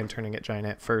started interning at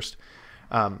Giant first.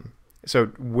 So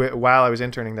while I was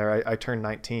interning there, I turned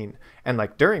 19, and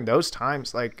like during those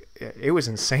times, like it was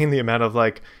insane the amount of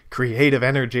like creative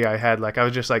energy I had. Like I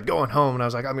was just like going home and I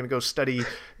was like, I'm going to go study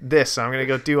this. I'm going to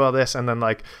go do all this. And then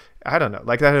like, I don't know,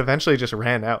 like that eventually just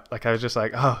ran out. Like I was just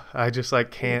like, oh, I just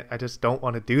like can't, I just don't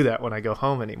want to do that when I go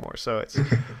home anymore. So it's,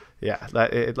 yeah,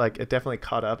 that it definitely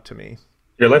caught up to me.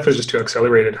 Your life is just too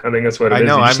accelerated. I think that's what it is. I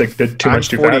know. You just like did too much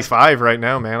too fast. I'm 45 right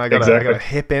now, man. I got a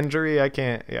hip injury. I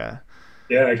can't. Yeah.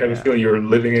 Yeah, I kind of feel you're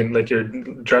living in, like you're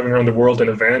driving around the world in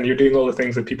a van. You're doing all the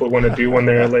things that people want to do when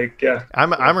they're like, yeah.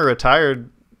 I'm a retired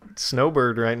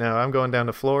snowbird right now. I'm going down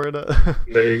to Florida.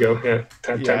 There you go. Yeah,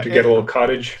 time to get a little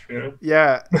cottage. You know.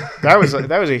 Yeah, that was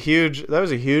a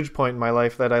huge point in my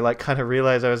life that I like kind of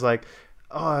realized. I was like,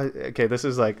 oh, okay, this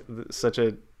is like such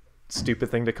a stupid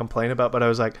thing to complain about, but I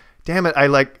was like, damn it,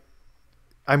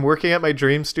 I'm working at my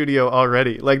dream studio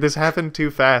already. Like this happened too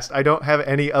fast. I don't have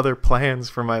any other plans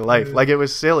for my life. Like it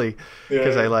was silly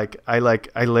because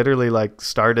I literally like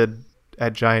started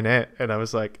at Giant, and I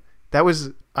was like,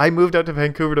 I moved out to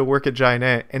Vancouver to work at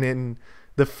Giant, and in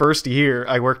the first year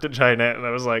I worked at Giant, and I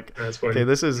was like, okay,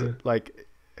 this is like,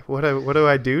 what do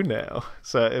I do now?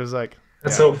 So it was like,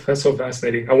 that's so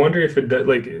fascinating. I wonder if it did,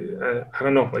 like, I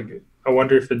don't know, like, I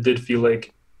wonder if it did feel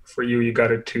like for you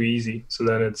got it too easy. So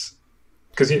then it's,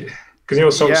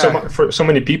 for so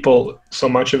many people, so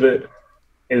much of it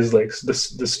is like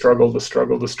the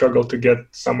struggle to get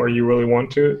somewhere you really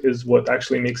want to is what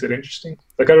actually makes it interesting.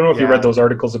 Like, I don't know if you read those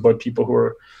articles about people who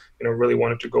are, really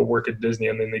wanted to go work at Disney,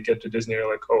 and then they get to Disney and they're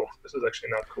like, oh, this is actually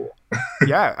not cool.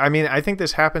 Yeah. I mean, I think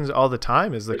this happens all the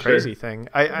time is the crazy thing.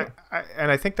 And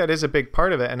I think that is a big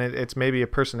part of it. And it's maybe a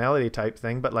personality type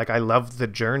thing, but like, I love the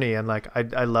journey, and like,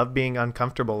 I love being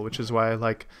uncomfortable, which is why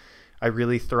I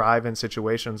really thrive in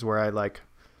situations where I like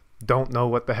don't know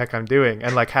what the heck I'm doing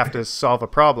and like have to solve a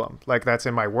problem. Like that's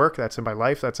in my work, that's in my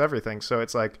life, that's everything. So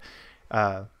it's like,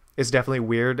 it's definitely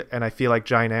weird. And I feel like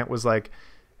Giant Ant was like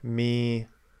me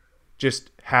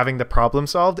just having the problem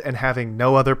solved and having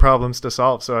no other problems to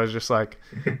solve. So I was just like,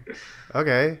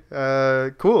 okay,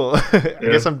 cool. I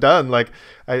guess I'm done. Like,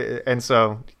 and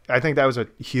so I think that was a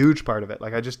huge part of it.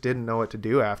 Like I just didn't know what to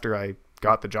do after I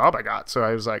got the job I got. So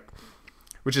I was like,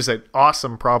 which is an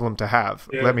awesome problem to have.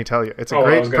 Yeah. Let me tell you, it's a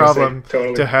great problem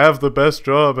to have the best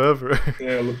job ever.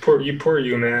 Yeah, poor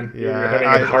you, man. Yeah, you're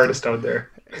having it hardest out there.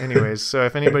 Anyways, so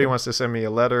if anybody wants to send me a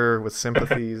letter with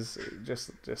sympathies,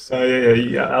 just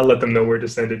yeah, I'll let them know where to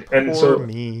send it. And poor so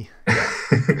me.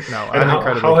 No, and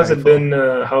how has it been?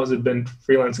 How has it been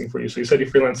freelancing for you? So you said you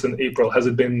freelanced in April. Has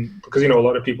it been, because a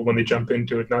lot of people when they jump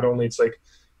into it, not only it's like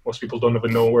most people don't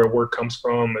even know where work comes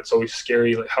from. It's always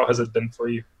scary. Like, how has it been for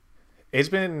you? It's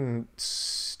been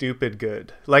stupid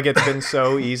good. Like it's been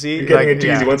so easy. You're getting it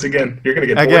easy once again. You're gonna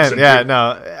get again. Yeah,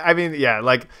 no. I mean, yeah.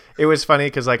 Like it was funny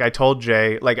because like I told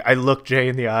Jay, like I looked Jay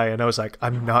in the eye and I was like,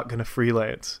 I'm not gonna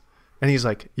freelance. And he's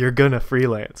like, you're gonna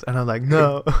freelance. And I'm like,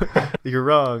 no, you're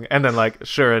wrong. And then like,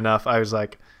 sure enough, I was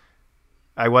like,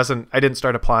 I didn't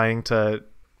start applying to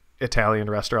Italian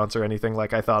restaurants or anything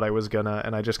like I thought I was gonna.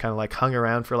 And I just kind of like hung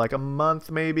around for like a month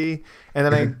maybe.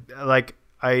 And then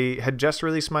I had just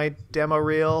released my demo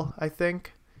reel, I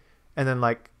think. And then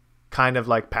like kind of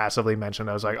like passively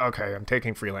mentioned, I was like, okay, I'm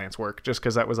taking freelance work just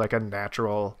because that was like a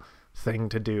natural thing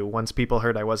to do. Once people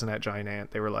heard I wasn't at Giant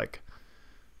Ant, they were like,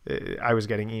 I was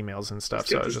getting emails and stuff.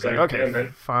 So I was just like, okay,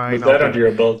 fine. With that under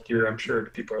your belt, I'm sure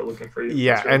people are looking for you.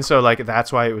 Yeah. And so like,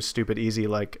 that's why it was stupid easy.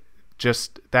 Like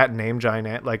just that name Giant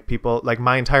Ant, like people, like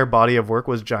my entire body of work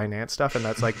was Giant Ant stuff. And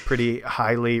that's like pretty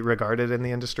highly regarded in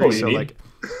the industry. So like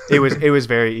it was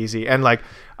very easy. And like,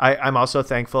 I'm also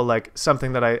thankful, like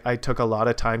something that I took a lot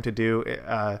of time to do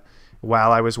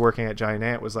while I was working at Giant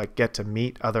Ant was like get to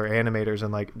meet other animators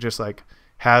and like just like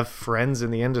have friends in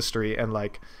the industry. And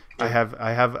like I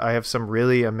have some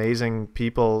really amazing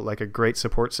people, like a great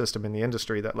support system in the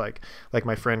industry that like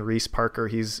my friend Reese Parker,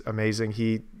 he's amazing.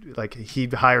 He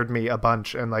hired me a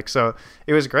bunch. And like, so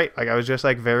it was great. Like I was just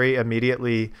like very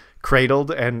immediately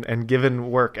cradled and given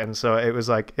work. And so it was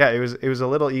like, yeah, it was a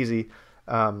little easy.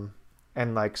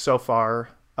 And like so far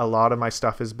a lot of my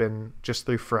stuff has been just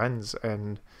through friends.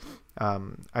 And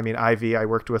I mean, Ivy I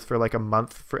worked with for like a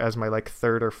month as my like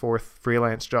third or fourth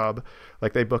freelance job.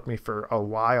 Like they booked me for a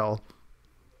while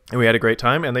and we had a great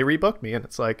time and they rebooked me. And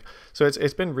it's like, so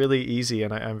it's been really easy.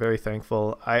 And I'm very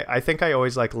thankful. I think I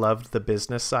always like loved the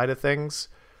business side of things.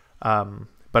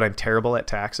 But I'm terrible at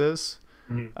taxes.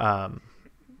 Mm-hmm.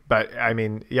 But I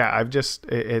mean, yeah, I've just,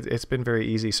 it's been very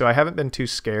easy. So I haven't been too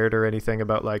scared or anything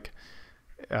about like,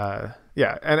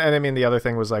 yeah. And I mean, the other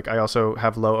thing was like, I also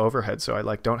have low overhead, so I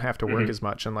like don't have to work as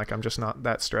much. And like, I'm just not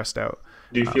that stressed out.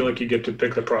 Do you feel like you get to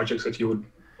pick the projects that you would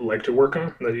like to work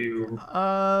on that you,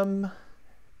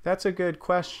 that's a good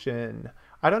question.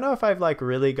 I don't know if I've like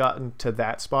really gotten to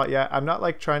that spot yet. I'm not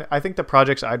like I think the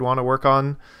projects I'd want to work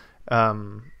on,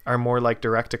 are more like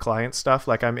direct to client stuff.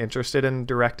 Like I'm interested in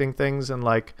directing things and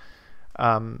like,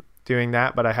 doing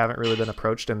that, but I haven't really been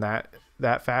approached in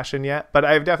that fashion yet. But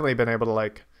I've definitely been able to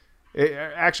like,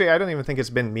 actually, I don't even think it's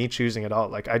been me choosing at all.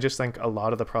 Like, I just think a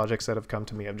lot of the projects that have come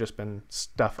to me have just been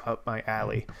stuff up my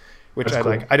alley, which that's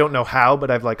cool. I don't know how,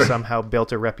 but I've like somehow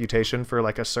built a reputation for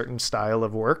like a certain style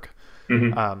of work.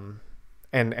 Mm-hmm.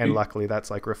 And luckily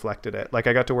that's like reflected it. Like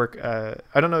I got to work,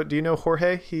 I don't know. Do you know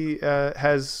Jorge? He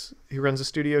runs a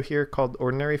studio here called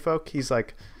Ordinary Folk. He's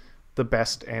like the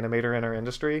best animator in our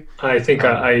industry. I think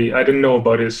I didn't know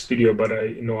about his studio, but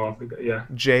I know of it. Yeah.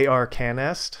 J.R.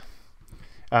 Canest.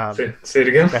 Say it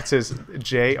again. That's his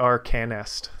J.R.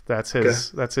 Canest. That's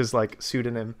his like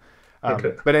pseudonym.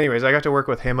 Okay. But anyways, I got to work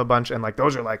with him a bunch, and like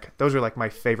those are like my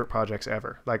favorite projects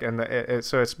ever. Like, and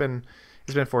so it's been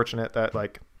fortunate that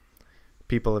like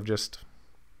people have just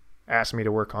asked me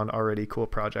to work on already cool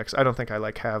projects. I don't think I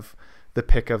like have the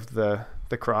pick of the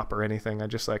crop or anything. I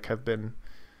just like have been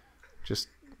just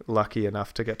lucky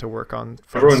enough to get to work on.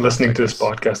 Everyone listening to this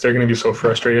podcast, they're going to be so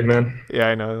frustrated, man. Yeah,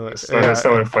 I know. It's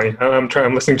not funny.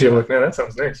 I'm listening to you like, man, that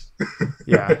sounds nice.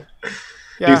 Yeah.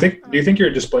 Yeah. Do you think you're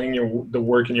displaying the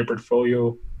work in your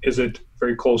portfolio? Is it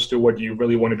very close to what you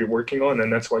really want to be working on,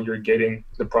 and that's why you're getting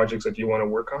the projects that you want to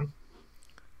work on?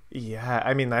 Yeah,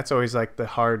 I mean that's always like the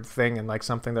hard thing, and like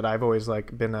something that I've always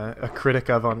like been a critic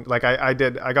of. On like I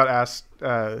got asked.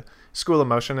 School of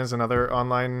Motion is another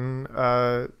online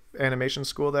animation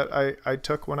school that I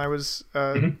took when I was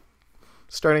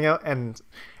starting out, and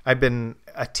I've been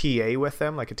a TA with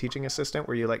them, like a teaching assistant,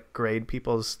 where you like grade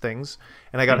people's things.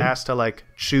 And I got asked to like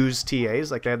choose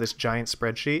TAs. Like they had this giant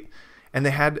spreadsheet, and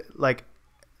they had like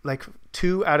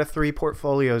 2 out of 3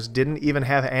 portfolios didn't even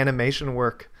have animation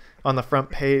work on the front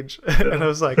page. And I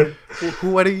was like,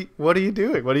 what are you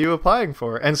doing? What are you applying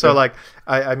for? And so like,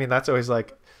 I mean, that's always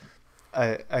like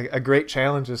a great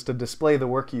challenge, is to display the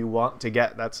work you want to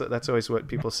get. That's always what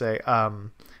people say.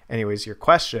 Anyways, your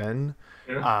question,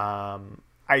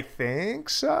 I think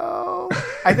so.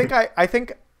 I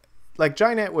think like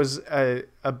Giant was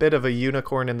a bit of a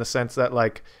unicorn in the sense that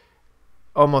like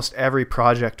almost every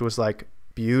project was like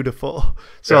beautiful.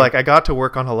 So like I got to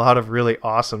work on a lot of really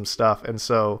awesome stuff. And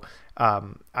so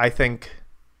I think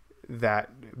that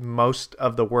most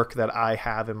of the work that I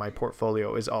have in my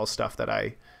portfolio is all stuff that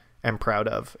I am proud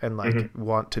of and like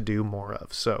want to do more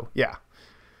of. So yeah,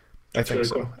 I think really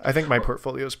so. Cool. I think my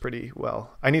portfolio is pretty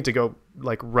well. I need to go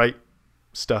like write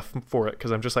stuff for it,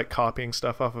 because I'm just like copying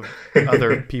stuff off of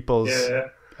other people's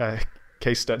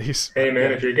case studies. Hey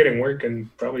man, if you're getting work,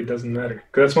 and probably doesn't matter,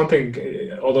 because that's one thing,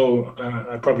 although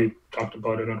I probably talked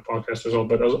about it on the podcast as well,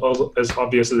 but as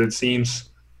obvious as it seems,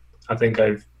 I think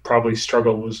I've probably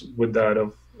struggled with that,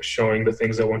 of showing the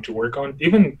things I want to work on.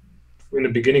 Even in the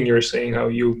beginning, you were saying how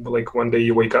you like one day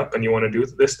you wake up and you want to do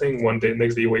this thing, one day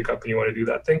next day you wake up and you want to do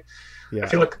that thing. I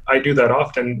feel like I do that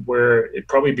often, where it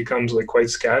probably becomes like quite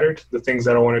scattered, the things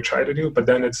that I want to try to do, but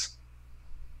then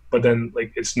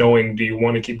like it's knowing, do you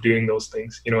want to keep doing those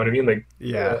things? You know what I mean? Like,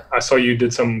 I saw you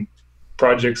did some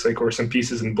projects like, or some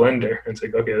pieces in Blender, and it's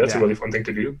like, okay, that's a really fun thing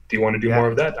to do. Do you want to do more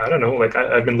of that? I don't know. Like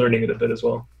I've been learning it a bit as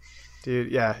well.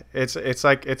 Dude, yeah, it's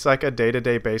like a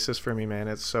day-to-day basis for me, man.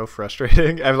 It's so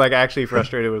frustrating. I'm like actually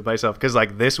frustrated with myself, because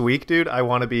like this week, dude, I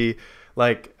want to be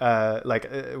like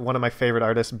one of my favorite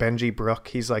artists, Benji Brook.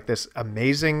 He's like this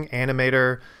amazing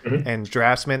animator and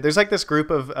draftsman. There's like this group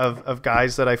of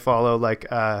guys that I follow, like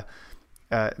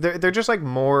they're just like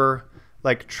more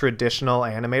like traditional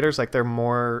animators, like they're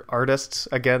more artists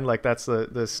again. Like that's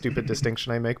the stupid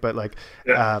distinction I make, but like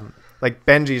like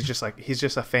Benji's just like, he's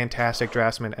just a fantastic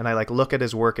draftsman, and I like look at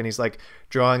his work, and he's like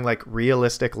drawing like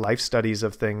realistic life studies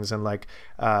of things, and like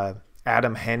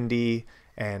Adam Hendy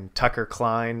and Tucker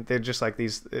Klein. They're just like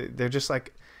these,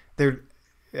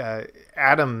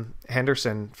 Adam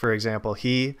Henderson, for example,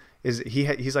 he's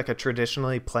like a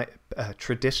traditionally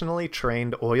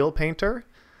trained oil painter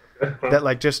that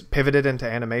like just pivoted into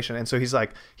animation. And so he's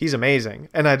amazing.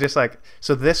 And I just like,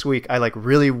 so this week I like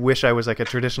really wish I was like a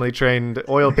traditionally trained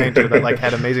oil painter that like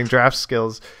had amazing draft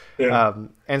skills. And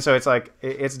so it's like,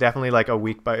 it's definitely like a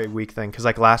week by week thing. Cause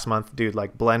like last month, dude,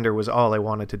 like Blender was all I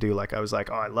wanted to do. Like I was like,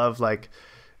 oh,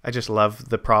 I just love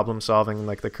the problem solving,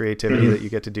 like the creativity that you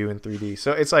get to do in 3D.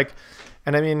 So it's like,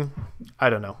 and I mean, I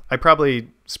don't know. I probably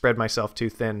spread myself too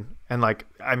thin. And like,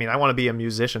 I mean, I want to be a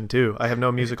musician too. I have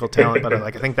no musical talent, but I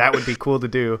think that would be cool to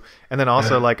do. And then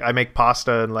also like I make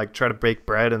pasta and like try to bake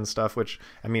bread and stuff, which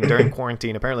I mean, during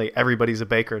quarantine, apparently everybody's a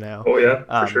baker now. Oh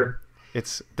yeah, for sure.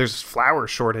 There's flour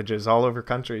shortages all over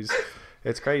countries.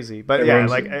 It's crazy. But yeah,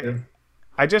 like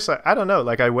I just, I don't know,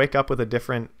 like I wake up with a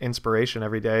different inspiration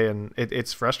every day, and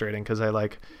it's frustrating because I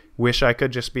like wish I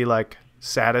could just be like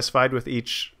satisfied with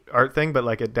each art thing, but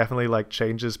like it definitely like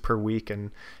changes per week,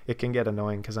 and it can get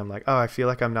annoying because I'm like, oh, I feel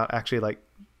like I'm not actually like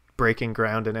breaking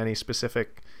ground in any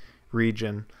specific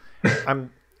region.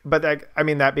 But I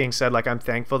mean, that being said, like I'm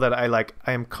thankful that I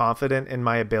am confident in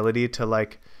my ability to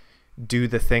like do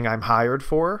the thing I'm hired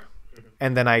for,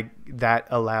 and then that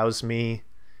allows me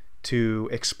to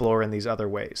explore in these other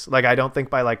ways. Like I don't think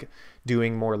by like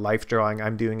doing more life drawing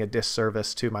I'm doing a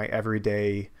disservice to my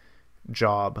everyday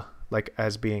job, like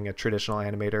as being a traditional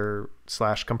animator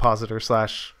 / compositor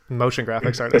 / motion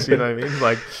graphics artist, you know what I mean?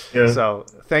 Like so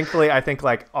thankfully I think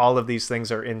like all of these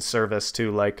things are in service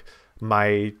to like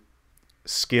my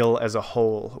skill as a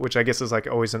whole, which I guess is like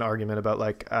always an argument about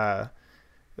like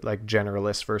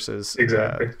generalist versus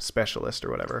specialist or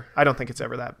whatever. I don't think it's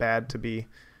ever that bad to be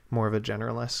more of a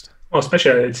generalist. Well,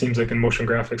 especially it seems like in motion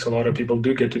graphics, a lot of people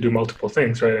do get to do multiple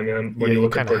things, right? I mean, when you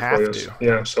look at portfolios,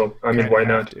 so I mean, why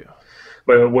not?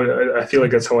 But I feel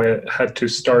like that's how I had to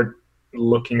start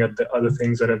looking at the other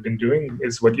things that I've been doing.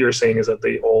 Is what you're saying is that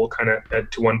they all kind of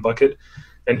add to one bucket,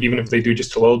 and even if they do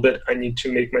just a little bit, I need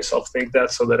to make myself think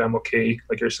that so that I'm okay.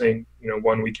 Like you're saying, you know,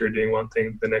 one week you're doing one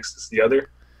thing, the next is the other.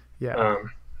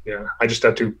 I just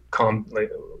had to I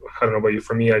don't know about you.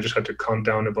 For me, I just had to calm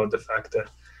down about the fact that,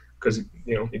 because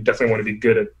you know, you definitely want to be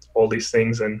good at all these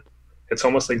things, and it's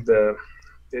almost like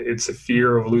it's a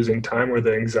fear of losing time or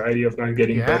the anxiety of not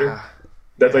getting better.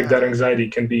 That like that anxiety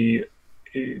can be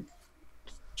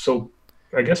so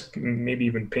I guess maybe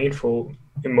even painful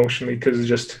emotionally, because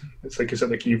it's like you said,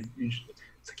 like it's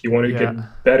like you want to Yeah.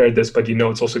 get better at this, but you know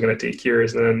it's also going to take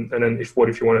years, and then if what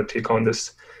if you want to take on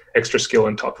this extra skill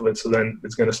on top of it, so then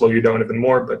it's going to slow you down even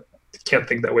more, but you can't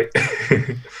think that way.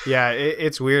 Yeah,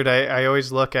 it's weird. I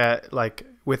always look at like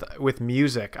with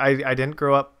music. I didn't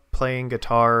grow up playing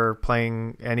guitar or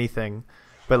playing anything,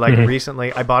 but like Mhm.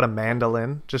 recently I bought a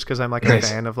mandolin just because I'm like a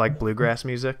Nice. fan of like bluegrass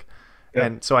music, Yeah.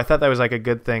 and so I thought that was like a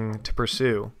good thing to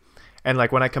pursue. And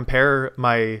like when I compare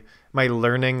my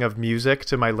learning of music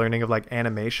to my learning of like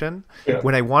animation, Yeah.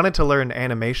 when I wanted to learn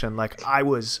animation, like I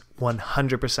was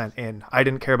 100% in. I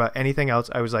didn't care about anything else.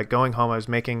 I was like going home, I was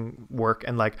making work,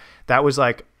 and like that was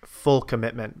like full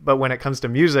commitment. But when it comes to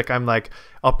music, I'm like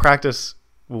I'll practice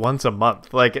once a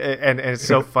month. Like and it's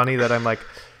so funny that I'm like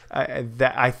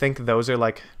I think those are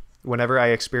like whenever I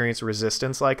experience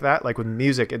resistance like that, like with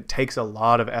music, it takes a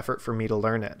lot of effort for me to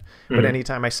learn it. But Mhm.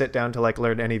 anytime I sit down to like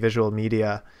learn any visual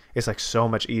media, it's like so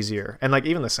much easier. And like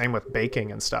even the same with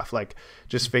baking and stuff, like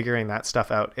just figuring that stuff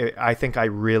out. I think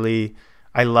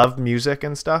I love music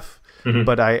and stuff, Mhm.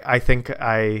 but I think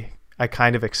I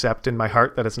kind of accept in my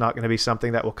heart that it's not going to be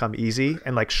something that will come easy.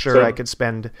 And like, sure, I So could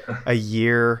spend a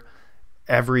year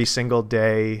every single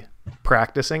day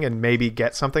practicing and maybe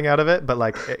get something out of it, but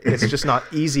like it's just not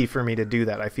easy for me to do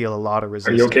that. I feel a lot of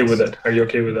are you okay with resistance. that? Are you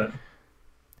okay with that?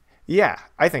 Yeah,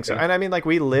 I think so. Yeah. And I mean like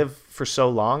we live for so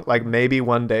long, like maybe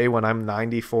one day when I'm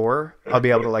 94, I'll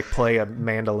be able to like play a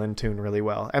mandolin tune really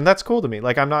well. And that's cool to me.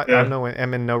 Like Yeah.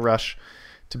 I'm in no rush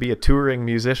to be a touring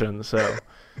musician, so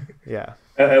yeah.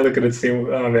 I look at it same.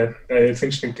 Oh man, it's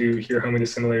interesting to hear how many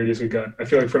similarities we got. I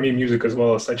feel like for me, music as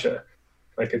well is such a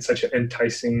like it's such an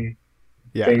enticing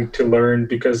Yeah. thing to learn,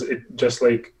 because it just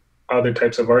like other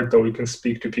types of art, though, we can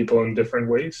speak to people in different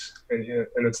ways, and yeah,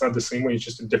 and it's not the same way. It's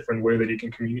just a different way that you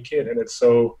can communicate, and it's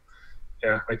so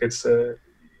yeah, like it's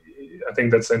I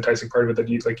think that's the enticing part of it, that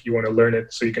you want to learn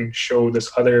it so you can show this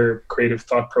other creative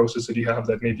thought process that you have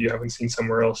that maybe you haven't seen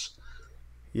somewhere else.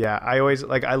 Yeah, I always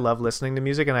like I love listening to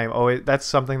music and I'm always that's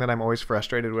something that I'm always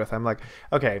frustrated with. I'm like,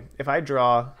 okay, if I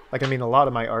draw, like I mean a lot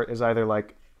of my art is either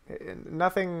like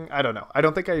nothing, I don't know. I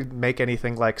don't think I make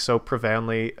anything like so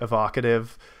profoundly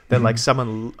evocative that like Mhm.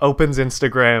 someone opens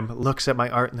Instagram, looks at my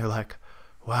art and they're like,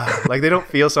 wow. Like they don't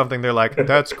feel something, they're like,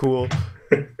 that's cool,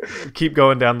 keep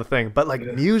going down the thing. But like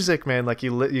Yeah, music, man, like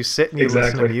you sit and you listen to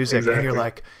exactly, music and you're exactly.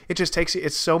 like, it just takes you.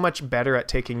 It's so much better at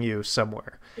taking you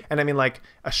somewhere. And I mean, like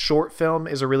a short film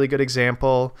is a really good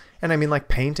example. And I mean, like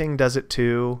painting does it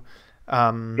too.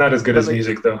 Not as good But as like,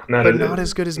 music, though. Not but as not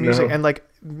as good as music. no. And like,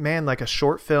 man, like a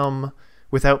short film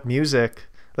without music,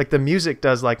 like the music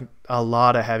does like a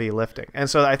lot of heavy lifting. And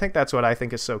so I think that's what I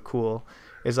think is so cool.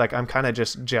 Is like I'm kind of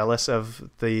just jealous of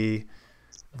The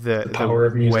the power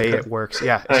of music. way it works.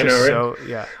 Yeah, it's I know, just right? so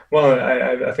yeah. Well,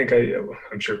 I think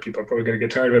I'm sure people are probably going to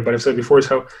get tired of it, but I've said before is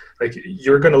how like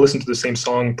you're going to listen to the same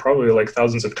song probably like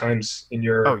thousands of times in Oh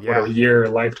your whatever yeah. year,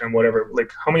 lifetime, whatever.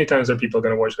 Like how many times are people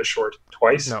going to watch the short?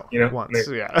 Twice, No, you know? And once.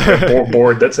 they're Yeah.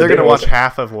 bored. That's it. They're They gonna don't watch watch it.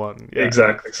 half of one. Yeah,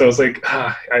 Exactly. So it's like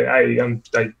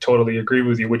I totally agree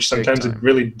with you. Which big sometimes it time.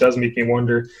 really does make me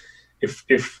wonder if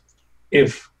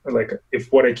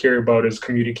what I care about is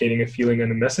communicating a feeling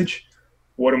and a message,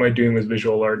 what am I doing with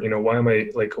visual art? Why am I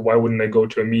like, why wouldn't I go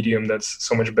to a medium that's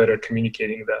so much better at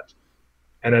communicating that?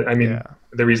 And I mean, Yeah,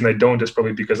 the reason I don't is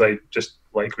probably because I just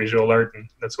like visual art and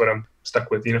that's what I'm stuck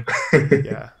with.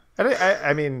 yeah. And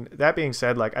I mean, that being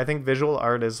said, like I think visual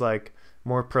art is like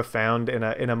more profound in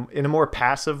a more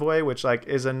passive way, which like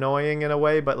is annoying in a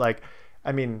way. But like,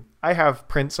 I mean, I have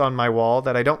prints on my wall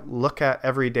that I don't look at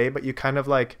every day, but you kind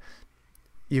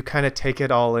of take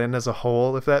it all in as a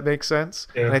whole, if that makes sense.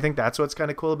 And Yeah. I think that's what's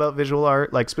kind of cool about visual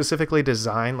art, like specifically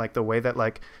design, like the way that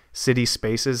like city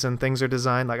spaces and things are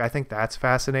designed. Like I think that's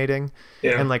fascinating.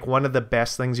 Yeah. And like one of the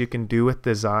best things you can do with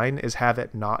design is have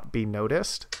it not be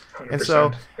noticed. And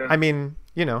so, 100%. Yeah. I mean,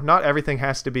 not everything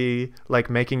has to be like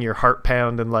making your heart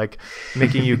pound and like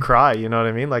making you cry, you know what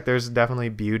I mean? Like there's definitely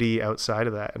beauty outside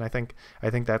of that. And I think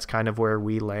that's kind of where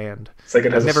we land. It's like it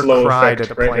I've has a never slow cried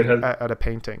effect, at a right? It has, at a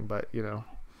painting, but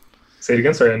say it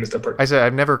again. Sorry, I missed that part. I said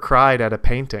I've never cried at a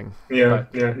painting, Yeah.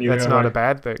 but Yeah. that's not a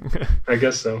bad thing. I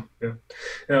guess so. Yeah.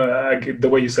 The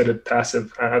way you said it,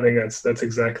 passive. I think that's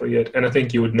exactly it. And I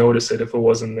think you would notice it if it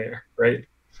wasn't there, right?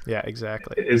 Yeah,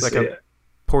 exactly. It's Is like a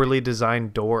poorly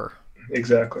designed door.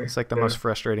 exactly. It's like the Yeah. most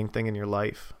frustrating thing in your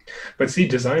life. But see,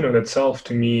 design on itself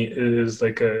to me is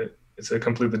like it's a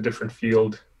completely different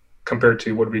field compared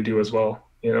to what we do as well.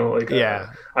 Like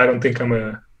Yeah. I don't think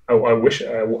I wish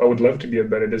I would love to be a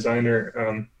better designer.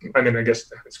 I mean, I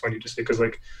guess it's funny to say because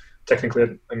like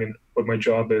technically, I mean, what my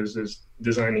job is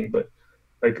designing, but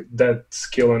like that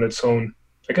skill on its own.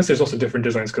 I guess there's also different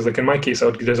designs because like in my case, I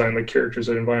would design like characters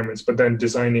and environments, but then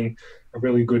designing a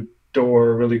really good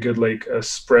door, really good like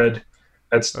spread.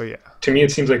 That's Oh yeah. to me,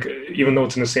 it seems like even though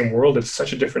it's in the same world, it's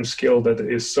such a different skill that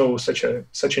is such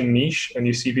a niche, and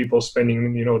you see people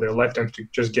spending their lifetime to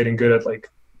just getting good at like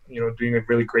doing a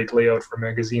really great layout for a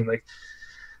magazine. Like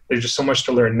there's just so much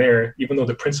to learn there, even though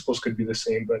the principles could be the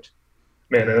same. But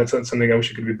man, and that's something I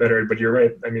wish I could be better at. But you're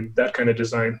right. I mean, that kind of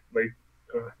design, like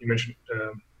you mentioned,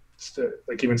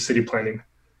 like even city planning.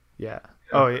 Yeah.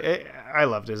 Oh, I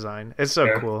love design. It's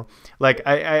so cool. Like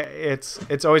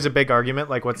it's always a big argument.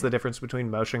 Like, what's the difference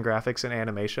between motion graphics and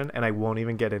animation? And I won't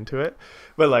even get into it.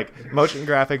 But like, motion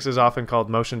graphics is often called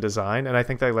motion design, and I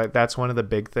think that like that's one of the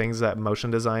big things that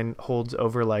motion design holds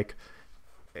over like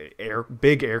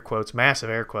big air quotes, massive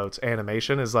air quotes.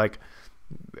 Animation is like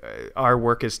our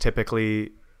work is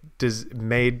typically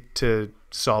made to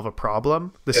solve a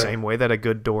problem the same way that a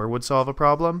good door would solve a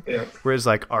problem. Yeah. Whereas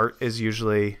like art is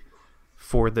usually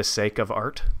for the sake of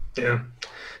art. Yeah.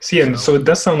 See, and so it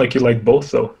does sound like you like both,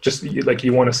 though. Just like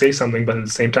you want to say something, but at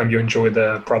the same time you enjoy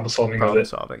the problem solving of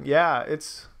it. Yeah,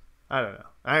 it's I don't know.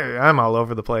 I'm all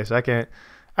over the place. I can't.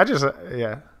 I just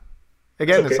yeah.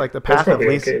 Again, it's like the path of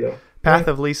least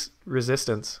of least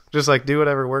resistance. Just like do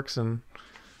whatever works, and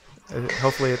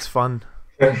hopefully it's fun.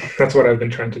 Yeah, that's what I've been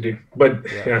trying to do. But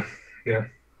yeah.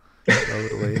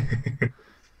 Totally.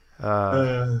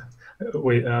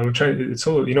 Wait, I'm trying. It's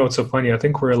so it's so funny. I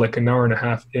think we're like an hour and a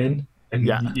half in, and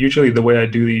usually the way I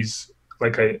do these,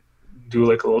 like I do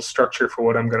like a little structure for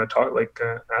what I'm going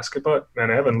to ask about.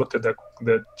 Man, I haven't looked at that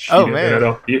sheet at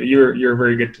all. You're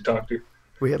very good to talk to.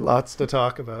 We had lots to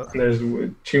talk about. There's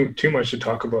too much to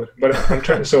talk about, but I'm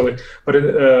trying.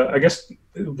 I guess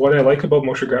what I like about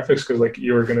motion graphics, because like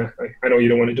I know you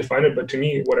don't want to define it, but to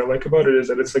me, what I like about it is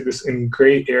that it's like this in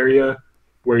gray area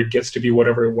where it gets to be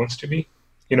whatever it wants to be.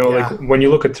 Like when you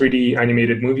look at 3D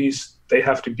animated movies, they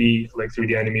have to be like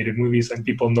 3D animated movies, and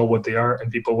people know what they are, and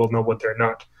people will know what they're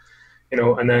not.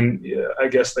 And then I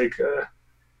guess like,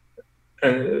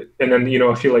 and then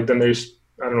I feel like then there's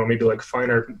I don't know, maybe like fine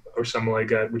art or something like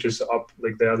that, which is up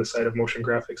like the other side of motion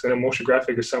graphics. And then motion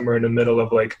graphic is somewhere in the middle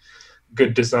of like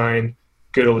good design,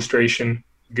 good illustration,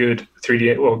 good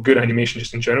 3D, well, good animation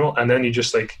just in general. And then you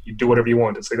just like, you do whatever you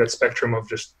want. It's like that spectrum of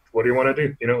just, what do you want to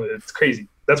do? It's crazy.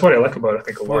 That's what I like about it, I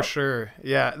think, a lot. For sure.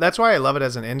 Yeah. That's why I love it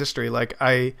as an industry. Like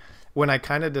when I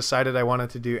kind of decided I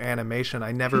wanted to do animation,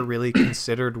 I never really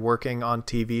considered working on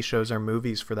TV shows or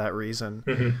movies for that reason.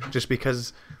 Mm-hmm. Just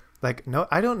because like, no,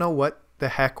 I don't know what the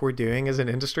heck we're doing as an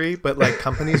industry, but like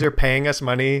companies are paying us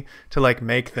money to like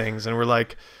make things, and we're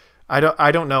like, I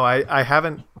don't know.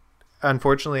 I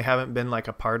unfortunately haven't been like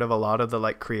a part of a lot of the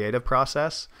like creative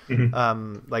process,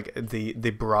 like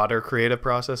the broader creative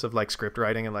process of like script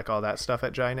writing and like all that stuff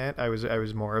at Giant. I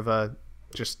was more of a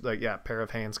just like pair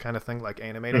of hands kind of thing, like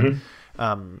animating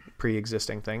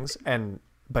pre-existing things.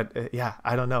 But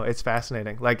I don't know, it's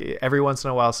fascinating. Like every once in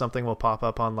a while something will pop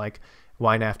up on like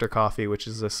Wine After Coffee, which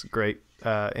is this great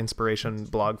inspiration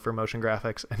blog for motion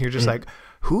graphics, and you're just like,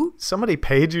 somebody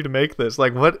paid you to make this?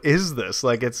 Like, what is this?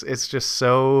 Like it's just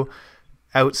so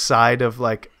outside of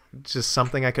like just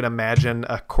something I could imagine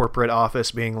a corporate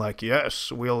office being like,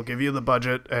 yes, we'll give you the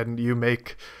budget and you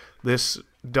make this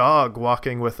dog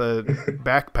walking with a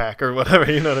backpack or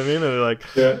whatever, you know what I mean? And like,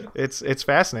 it's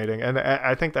fascinating, and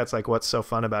I think that's like what's so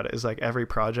fun about it is like every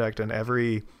project and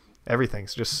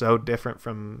everything's just so different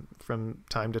from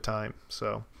time to time.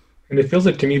 So, and it feels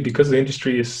like to me, because the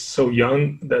industry is so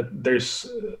young, that there's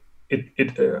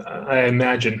I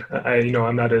imagine,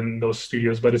 I'm not in those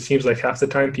studios, but it seems like half the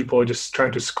time people are just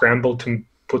trying to scramble to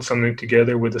put something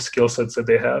together with the skill sets that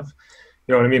they have.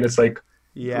 You know what I mean? It's like,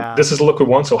 this is the look we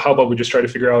want, so how about we just try to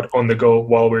figure out on the go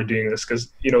while we're doing this?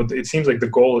 Because it seems like the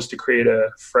goal is to create a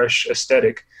fresh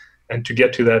aesthetic, and to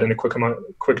get to that in a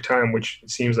quick time, which it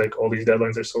seems like all these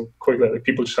deadlines are so quick that like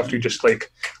people just have to just like,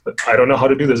 I don't know how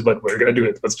to do this, but we're gonna do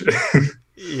it. Let's do it.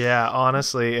 Yeah,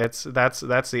 honestly, that's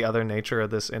the other nature of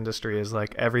this industry is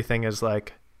like everything is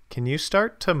like, can you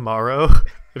start tomorrow?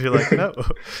 If you're like, no.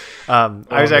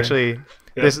 I was actually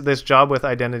this job with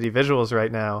Identity Visuals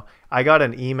right now. I got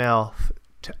an email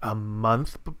a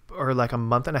month or like a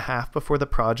month and a half before the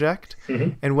project,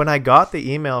 and when I got the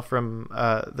email from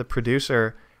the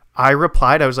producer, I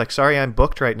replied, I was like, sorry, I'm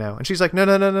booked right now. And she's like,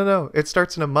 no. It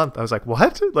starts in a month. I was like,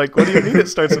 what? Like, what do you mean it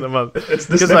starts in a month? This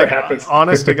never like, happens.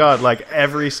 Honest to God, like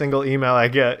every single email I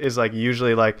get is like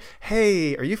usually like,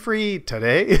 hey, are you free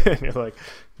today? And you're like,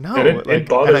 no. And it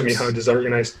bothers me how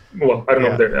disorganized. Well, I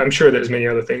don't know. I'm sure there's many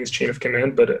other things, chain of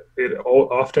command, but it all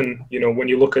often, when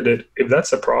you look at it, if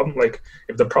that's a problem, like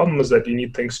if the problem is that you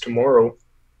need things tomorrow,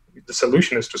 the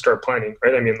solution is to start planning,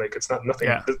 right? I mean, like it's not nothing.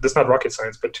 Yeah. That's not rocket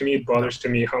science. But to me, it bothers to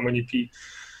me how many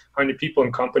people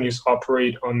and companies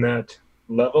operate on that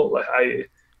level. Like I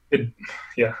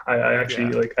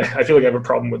actually like I feel like I have a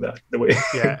problem with that the way.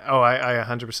 Yeah. Oh, I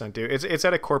 100% do. It's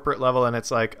at a corporate level, and it's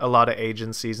like a lot of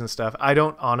agencies and stuff. I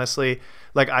don't honestly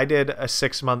like. I did a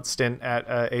 6-month stint at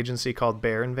an agency called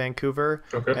Bear in Vancouver,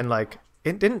 Okay. and like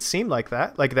it didn't seem like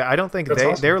that. Like that, I don't think That's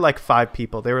awesome. they were like 5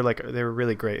 people. They were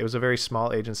really great. It was a very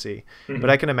small agency, but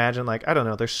I can imagine like I don't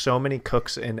know. There's so many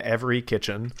cooks in every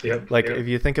kitchen. Yep, Like yep. if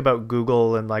you think about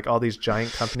Google and like all these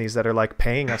giant companies that are like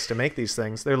paying us to make these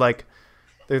things, they're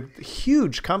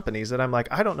huge companies that I'm like,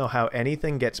 I don't know how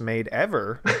anything gets made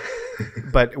ever,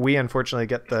 but we unfortunately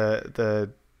get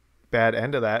the bad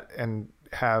end of that and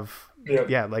have,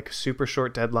 like super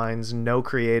short deadlines, no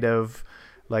creative,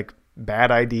 like bad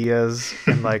ideas.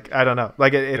 And like, I don't know,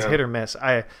 like it's hit or miss.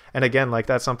 And again, like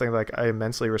that's something like I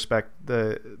immensely respect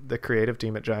the creative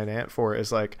team at Giant Ant for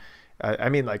is like, I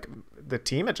mean, like the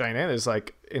team at Giant Ant is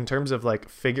like, in terms of like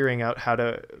figuring out how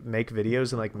to make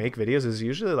videos and like make videos is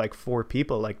usually like 4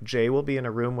 people. Like Jay will be in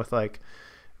a room with like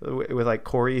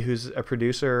Corey, who's a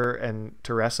producer, and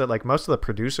Teresa. Like most of the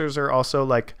producers are also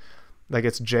like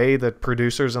it's Jay, the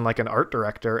producers, and like an art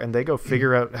director, and they go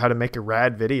figure out how to make a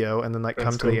rad video, and then like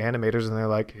come to the animators, and they're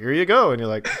like, here you go. And you're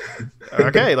like,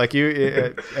 okay, like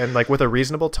and like with a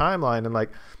reasonable timeline, and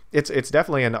like, it's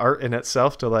definitely an art in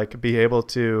itself to like be able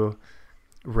to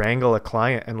wrangle a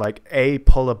client and like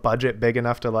pull a budget big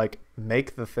enough to like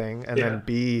make the thing, and then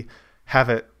have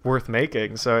it worth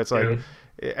making. So it's like,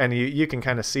 and you can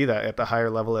kind of see that at the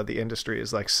higher level of the industry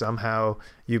is like somehow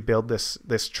you build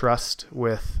this trust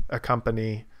with a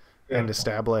company and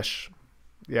establish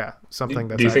something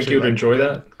that's. Do you think you would enjoy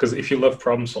that? Because if you love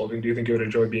problem solving, do you think you would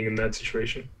enjoy being in that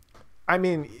situation? I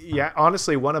mean, yeah,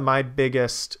 honestly, one of my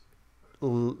biggest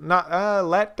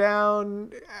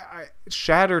letdown,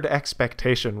 shattered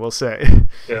expectation, we'll say,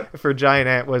 for Giant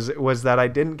Ant was that I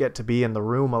didn't get to be in the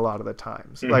room a lot of the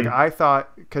times. Like I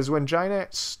thought, because when Giant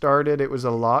Ant started, it was a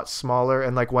lot smaller,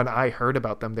 and like when I heard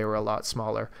about them, they were a lot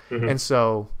smaller, and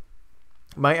so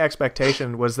my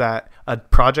expectation was that a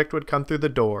project would come through the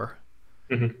door.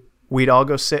 We'd all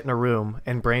go sit in a room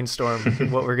and brainstorm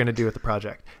what we're going to do with the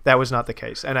project. That was not the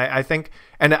case. And I think,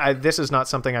 this is not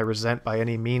something I resent by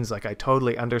any means. Like I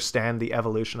totally understand the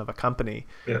evolution of a company.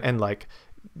 And like,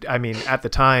 I mean, at the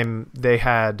time they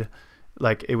had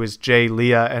like, it was Jay,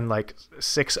 Leah, and like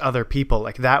 6 other people.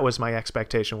 Like that was my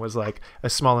expectation, was like a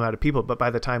small amount of people. But by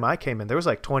the time I came in, there was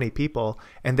like 20 people,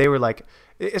 and they were like,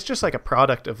 it's just like a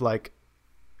product of like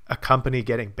a company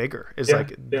getting bigger.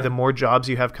 The more jobs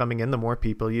you have coming in, the more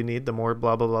people you need, the more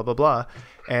blah, blah, blah, blah, blah.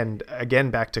 And again,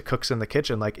 back to cooks in the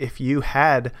kitchen. Like if you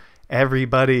had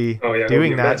everybody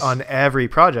doing that on every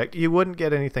project, you wouldn't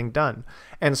get anything done.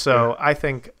 And so I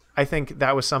think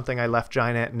that was something I left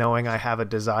Giant Ant knowing I have a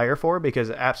desire for, because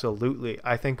absolutely,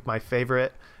 I think my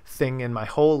favorite thing in my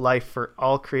whole life for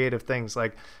all creative things,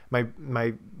 like my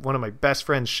one of my best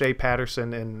friends, Shay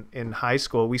Patterson, in high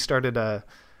school, we started a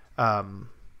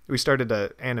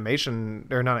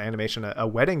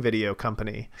wedding video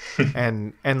company.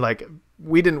 and like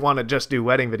we didn't want to just do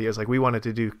wedding videos, like we wanted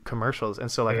to do commercials. And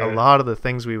so like a lot of the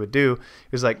things we would do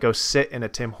was like go sit in a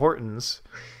Tim Hortons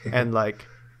and like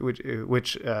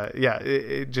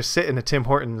just sit in a Tim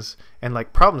Hortons and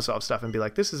like problem solve stuff and be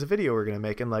like, this is a video we're going to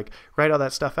make, and like write all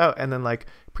that stuff out. And then like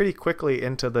pretty quickly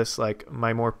into this, like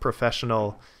my more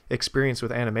professional experience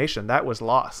with animation, that was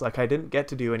lost. Like I didn't get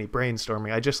to do any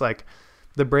brainstorming. I just like,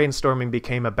 the brainstorming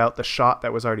became about the shot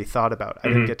that was already thought about. I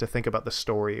didn't get to think about the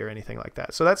story or anything like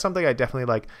that. So that's something I definitely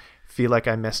like feel like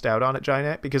I missed out on at Giant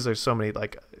Ant, because there's so many,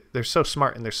 like they're so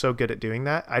smart and they're so good at doing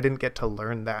that. I didn't get to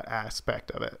learn that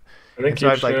aspect of it. I think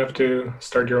you should have to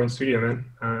start your own studio, man.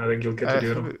 I think you'll get to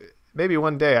do it. Maybe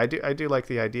one day. I do like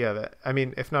the idea of it. I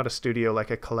mean, if not a studio, like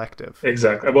a collective.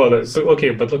 Exactly. Well,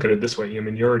 okay, but look at it this way. I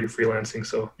mean, you're already freelancing,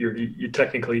 so you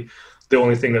technically, the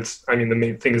only thing the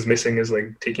main thing is missing is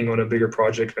like taking on a bigger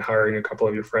project and hiring a couple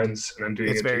of your friends and then doing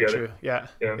it together. It's very true. Yeah.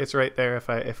 It's right there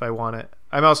if I want it.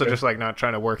 I'm also just like not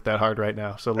trying to work that hard right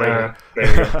now. So later. There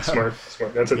you go. Smart.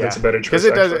 That's a better choice. Because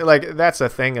it does, like, that's the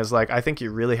thing is like, I think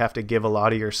you really have to give a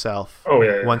lot of yourself.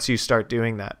 Once you start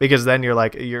doing that, because then you're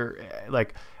like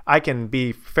I can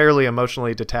be fairly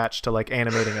emotionally detached to like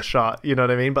animating a shot, you know what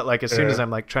I mean? But like as soon as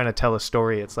I'm like trying to tell a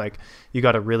story, it's like you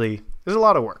got to really, there's a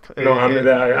lot of work. No,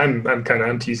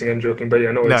 I'm teasing and joking, but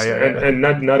and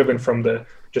not even from the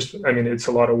it's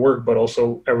a lot of work, but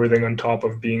also everything on top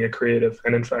of being a creative.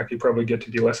 And in fact, you probably get to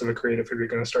be less of a creative if you're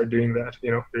going to start doing that.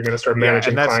 You know, you're going to start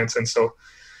managing clients, and so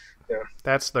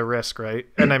that's the risk, right?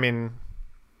 And I mean,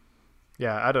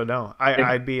 Yeah, I don't know.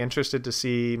 I'd be interested to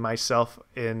see myself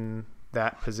in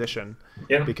that position.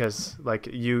 Yeah. Because like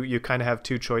you kind of have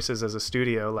two choices as a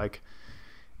studio. Like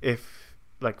if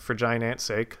like for Giant Ant's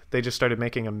sake, they just started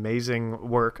making amazing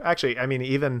work. Actually, I mean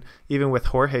even with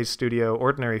Jorge's studio,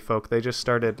 Ordinary Folk, they just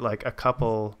started like a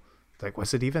couple, like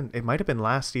was it even, it might have been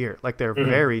last year. Like they're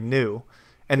very new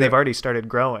and they've already started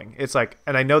growing. It's like,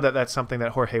 and I know that that's something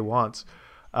that Jorge wants.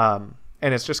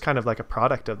 And it's just kind of like a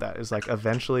product of that, is like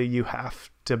eventually you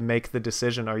have to make the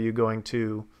decision. Are you going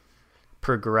to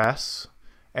progress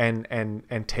and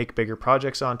take bigger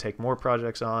projects on, take more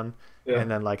projects on? Yeah.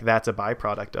 And then like that's a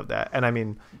byproduct of that. And I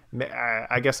mean,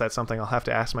 I guess that's something I'll have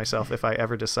to ask myself if I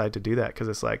ever decide to do that. Cause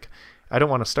it's like, I don't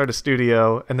want to start a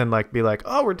studio and then like be like,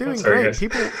 oh, we're doing great.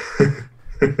 People,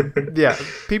 yeah,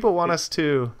 people want us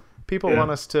to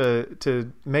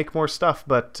make more stuff,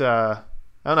 but,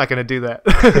 I'm not going to do that.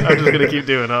 I'm just going to keep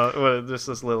doing just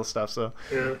this little stuff. So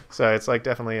it's like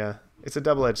definitely it's a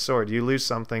double-edged sword. You lose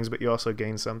some things, but you also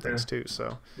gain some things too.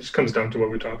 So it just comes down to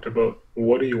what we talked about.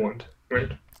 What do you want,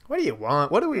 right? What do you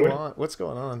want? What do we want? What's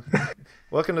going on?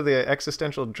 Welcome to the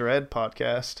Existential Dread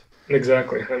podcast.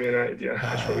 Exactly. I mean,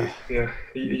 that's what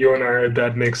you and I are a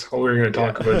bad mix. All we're going to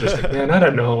talk about just like, man, I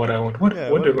don't know what I want. What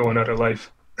do we want out of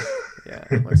life? Yeah,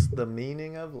 what's the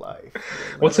meaning of life?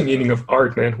 What's the meaning of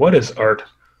art, man? What is art?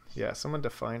 Yeah, someone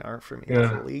define art for me,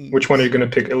 please. Which one are you going to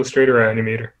pick, illustrator or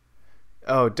animator?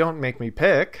 Oh, don't make me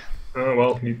pick. Oh,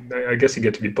 well, I guess you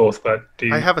get to be both, but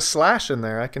I have a slash in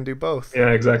there. I can do both. Yeah,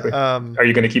 exactly. Are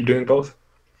you going to keep doing both?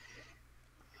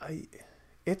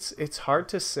 It's hard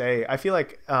to say. I feel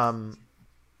like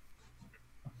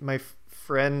my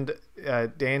friend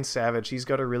Dan Savage, he's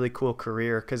got a really cool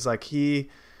career because like he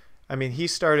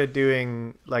started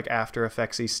doing like After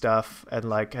Effects-y stuff and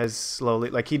like has slowly,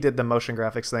 like he did the motion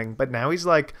graphics thing, but now he's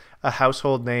like a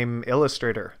household name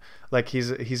illustrator. Like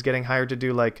he's getting hired to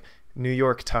do like New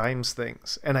York Times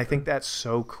things. And I think that's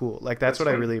so cool. Like that's what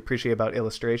fun. I really appreciate about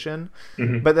illustration.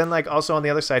 Mm-hmm. But then like also on the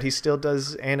other side, he still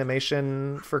does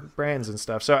animation for brands and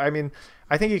stuff. So, I mean,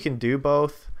 I think you can do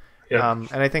both. Yeah.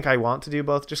 And I think I want to do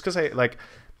both just because I like,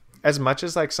 as much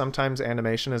as like sometimes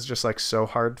animation is just like so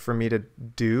hard for me to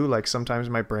do, like sometimes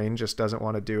my brain just doesn't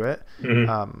want to do it.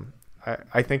 Mm-hmm.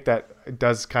 I think that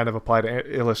does kind of apply to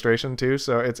illustration too.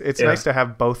 So it's nice to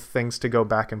have both things to go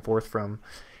back and forth from.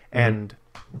 Mm-hmm. And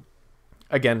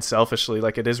again, selfishly,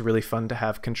 like it is really fun to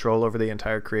have control over the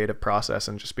entire creative process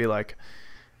and just be like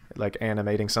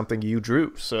animating something you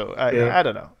drew. So I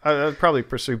don't know. I'd probably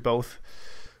pursue both.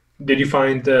 Did you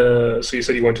find, so you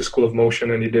said you went to School of Motion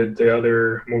and you did the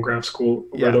other MoGraph school?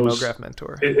 Yeah, MoGraph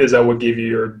Mentor. Is that what gave you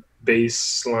your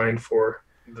baseline for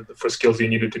skills you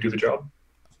needed to do the job?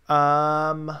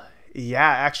 Yeah,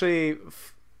 actually,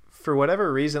 for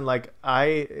whatever reason, like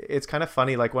it's kind of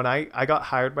funny. Like when I got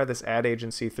hired by this ad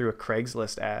agency through a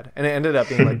Craigslist ad, and it ended up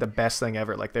being like the best thing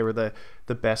ever. Like they were the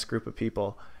best group of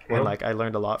people. And like I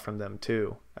learned a lot from them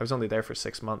too. I was only there for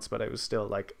 6 months, but it was still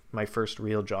like my first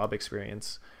real job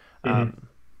experience. Mm-hmm.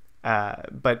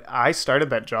 But I started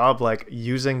that job like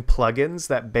using plugins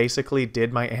that basically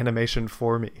did my animation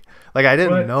for me. Like I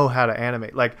didn't know how to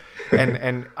animate. Like,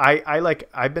 and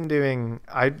I've been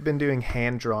doing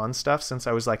hand drawn stuff since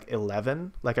I was like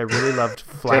 11. Like I really loved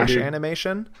Flash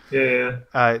animation. Yeah.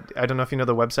 I don't know if you know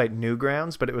the website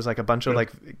Newgrounds, but it was like a bunch of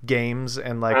like games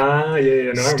and like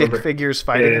stick figures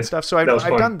fighting and stuff. So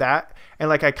I've done that, and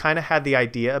like I kind of had the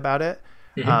idea about it.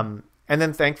 Mm-hmm. And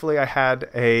then thankfully I had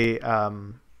I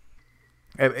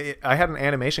had an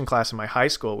animation class in my high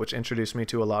school, which introduced me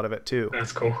to a lot of it too.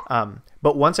 That's cool.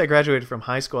 But once I graduated from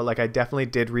high school, like I definitely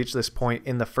did reach this point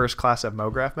in the first class of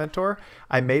MoGraph Mentor.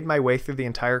 I made my way through the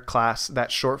entire class.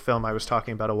 That short film I was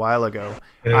talking about a while ago,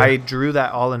 I drew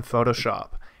that all in Photoshop.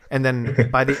 And then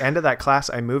by the end of that class,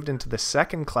 I moved into the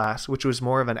second class, which was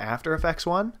more of an After Effects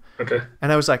one. Okay.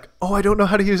 And I was like, oh, I don't know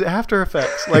how to use After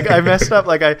Effects. Like I messed up.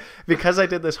 Like because I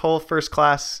did this whole first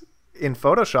class in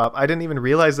Photoshop, I didn't even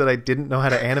realize that I didn't know how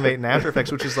to animate in After Effects,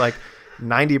 which is like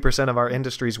 90% of our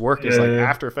industry's work is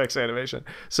After Effects animation.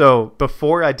 So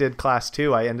before I did class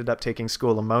 2, I ended up taking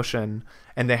School of Motion,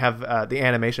 and they have the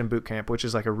animation boot camp, which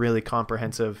is like a really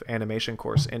comprehensive animation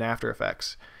course in After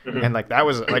Effects. Mm-hmm. And like that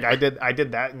was like I did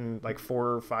that in like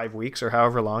 4 or 5 weeks or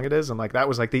however long it is, and like that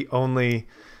was like the only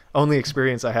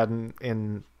experience I had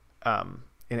in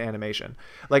animation.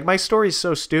 Like my story's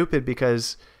so stupid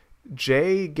because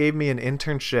Jay gave me an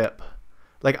internship.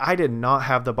 Like I did not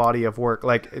have the body of work.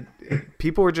 Like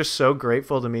people were just so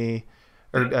grateful to me,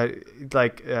 or I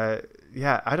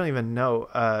don't even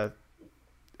know.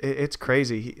 It's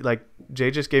crazy. Like Jay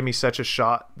just gave me such a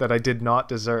shot that I did not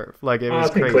deserve. Like it was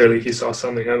I think crazy. Clearly he saw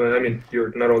something. I mean,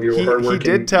 not all your hard work. He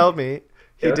did tell me.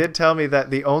 he did tell me that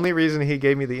the only reason he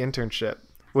gave me the internship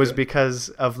was because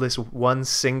of this one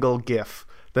single GIF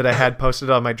that I had posted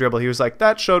on my Dribbble. He was like,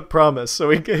 that showed promise, so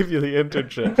he gave you the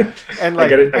internship. And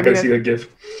like, I gotta see the GIF.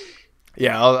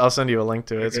 Yeah, I'll send you a link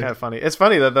to it. It's kind of funny. It's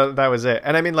funny that was it.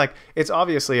 And I mean, like, it's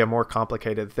obviously a more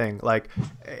complicated thing. Like,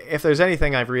 if there's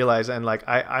anything I've realized, and like,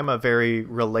 I'm a very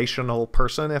relational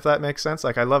person, if that makes sense.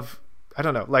 Like, I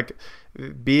don't know, like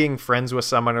being friends with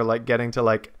someone or like getting to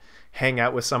like hang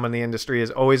out with someone in the industry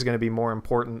is always going to be more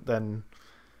important than,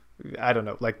 I don't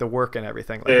know, like the work and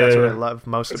everything. Like that's what I love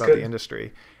most about the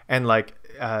industry. And like,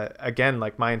 again,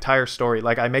 like my entire story,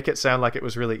 like I make it sound like it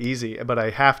was really easy, but I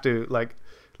have to like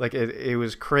it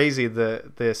was crazy,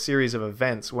 the series of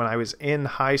events when I was in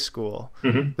high school.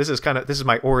 Mm-hmm. This is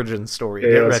my origin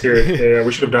story. Yeah, let's hear it. Yeah,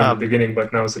 we should have done the beginning,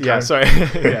 but now's the time. Yeah, sorry.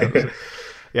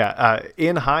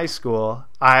 In high school,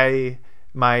 my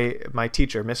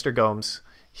teacher, Mr. Gomes,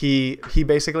 he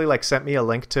basically like sent me a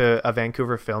link to a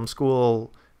Vancouver Film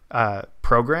School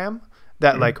program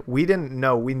that like we didn't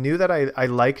know. We knew that I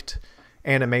liked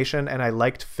animation and I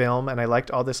liked film and I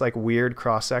liked all this like weird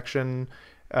cross section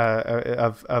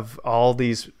of all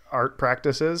these art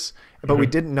practices, but we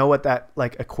didn't know what that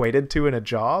like equated to in a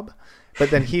job.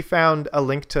 But then he found a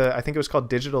link to, I think it was called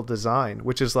digital design,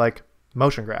 which is like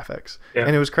motion graphics.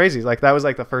 And it was crazy. Like that was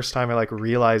like the first time I like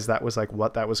realized that was like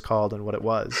what that was called and what it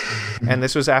was. And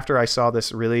this was after I saw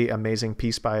this really amazing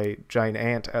piece by Giant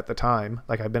Ant at the time.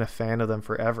 Like I've been a fan of them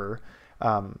forever.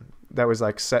 That was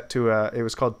like set to it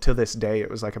was called To This Day. It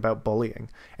was like about bullying,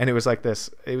 and it was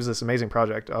this amazing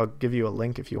project. I'll give you a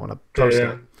link if you want to post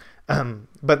it.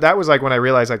 But that was like when I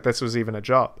realized like this was even a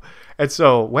job. And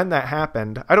so when that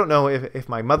happened, I don't know if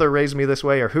my mother raised me this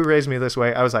way or who raised me this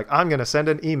way. I was like, I'm going to send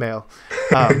an email.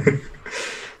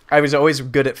 I was always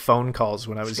good at phone calls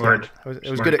when I was young. I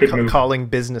was good at calling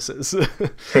businesses.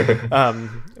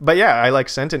 But yeah, I like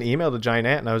sent an email to Giant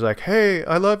Ant and I was like, hey,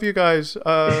 I love you guys.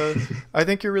 I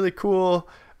think you're really cool.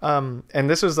 And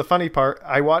this was the funny part.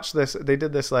 I watched this. They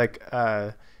did this like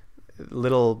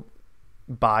little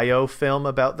bio film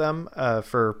about them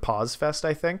for Pause Fest,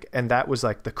 I think. And that was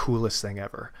like the coolest thing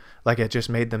ever. Like it just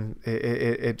made them,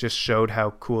 it just showed how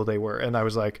cool they were. And I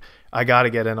was like, I got to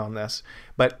get in on this.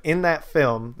 But in that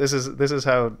film, this is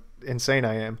how insane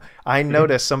I am. I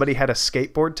noticed somebody had a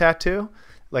skateboard tattoo,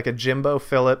 like a Jimbo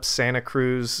Phillips Santa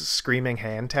Cruz screaming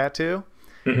hand tattoo.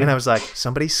 And I was like,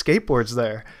 somebody skateboards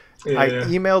there. I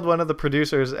emailed one of the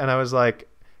producers and I was like,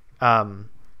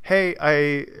 hey,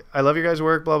 I love your guys'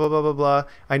 work, blah, blah, blah, blah, blah.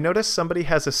 I noticed somebody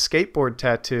has a skateboard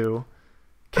tattoo.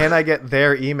 Can I get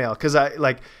their email? Because I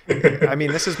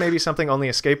mean, this is maybe something only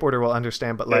a skateboarder will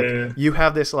understand, but like you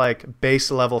have this like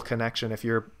base level connection if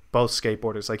you're both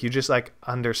skateboarders. Like you just like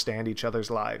understand each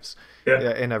other's lives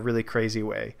in a really crazy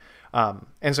way.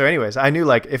 And so anyways, I knew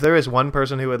like if there is one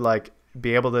person who would like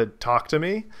be able to talk to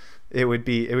me, it would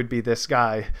be this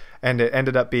guy. And it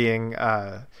ended up being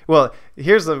well,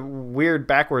 here's the weird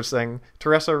backwards thing.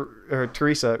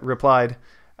 Teresa replied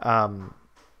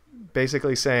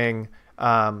basically saying,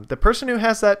 the person who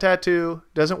has that tattoo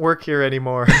doesn't work here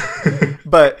anymore.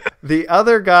 But the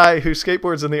other guy who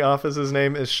skateboards in the office, his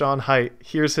name is Sean Height.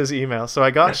 Here's his email. So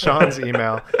I got Sean's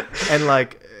email and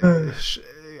like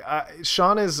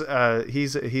Sean is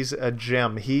he's a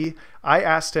gem. I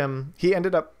asked him, he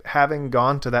ended up having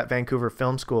gone to that Vancouver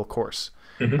Film School course.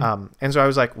 And so I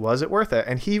was like, was it worth it?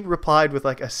 And he replied with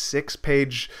like a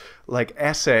 6-page like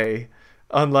essay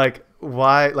on like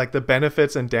why, like the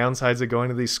benefits and downsides of going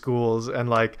to these schools, and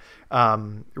like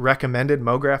recommended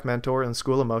MoGraph Mentor and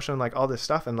School of Motion, like all this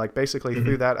stuff. And like basically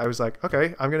through that, I was like,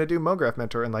 okay, I'm going to do MoGraph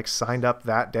Mentor, and like signed up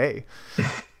that day.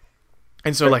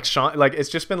 And so like Sean, like it's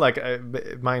just been like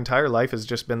my entire life has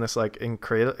just been this like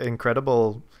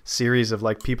incredible series of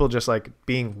like people just like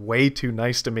being way too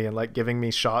nice to me and like giving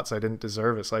me shots I didn't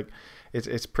deserve. It's like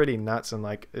it's pretty nuts. And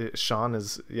like Sean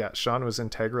was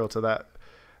integral to that.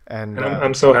 And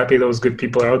I'm so happy those good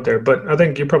people are out there. But I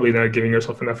think you're probably not giving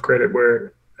yourself enough credit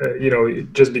where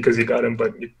just because you got them,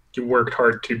 but you worked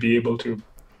hard to be able to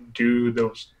do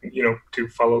those, to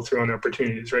follow through on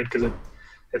opportunities, right? Because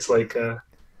it's like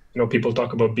people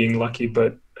talk about being lucky,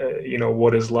 but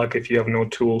what is luck if you have no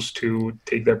tools to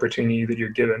take the opportunity that you're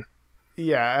given?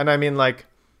 Yeah, and I mean, like,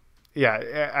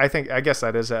 yeah, I guess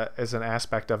that is an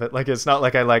aspect of it. Like, it's not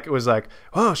like I like was like,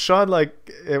 oh, Sean,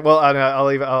 like, well,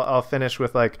 I'll finish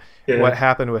with like what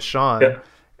happened with Sean.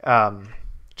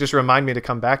 Just remind me to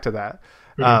come back to that.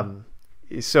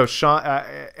 so Sean,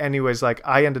 anyways, like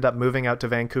I ended up moving out to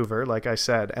Vancouver, like I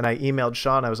said, and I emailed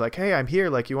Sean. I was like, hey, I'm here.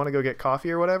 Like, you want to go get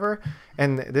coffee or whatever?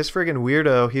 And this friggin'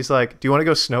 weirdo, he's like, do you want to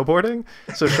go snowboarding?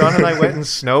 So Sean and I went and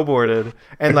snowboarded,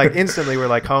 and like instantly we're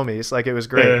like homies. Like, it was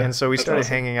great. Yeah, and so we started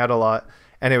hanging out a lot,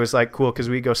 and it was like cool because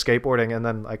we go skateboarding, and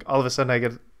then like all of a sudden I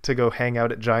get to go hang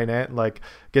out at Giant Ant and like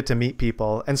get to meet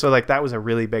people. And so like that was a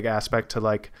really big aspect to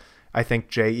like, I think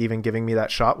Jay even giving me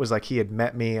that shot was like he had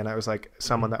met me, and I was like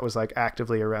someone that was like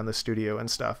actively around the studio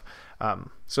and stuff.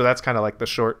 So that's kind of like the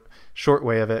short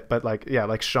way of it. But like, yeah,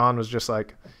 like Sean was just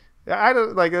like, I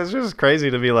don't like, it's just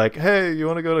crazy to be like, hey, you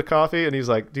want to go to coffee? And he's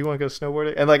like, do you want to go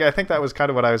snowboarding? And like, I think that was kind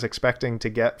of what I was expecting to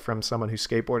get from someone who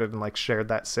skateboarded and like shared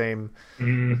that same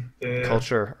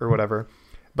culture or whatever.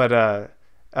 But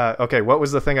okay, what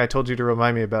was the thing I told you to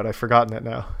remind me about? I've forgotten it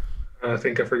now. I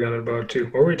think I forgot about too.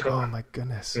 What were we talking? Oh my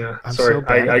goodness. Yeah, I'm sorry. so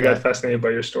bad I at got that. fascinated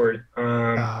by your story.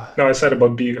 No, I said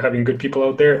about having good people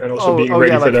out there and also being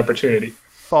ready yeah, for like the opportunity.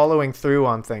 following through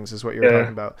on things is what you're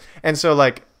talking about. And so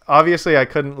like, obviously I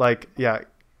couldn't like,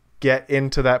 get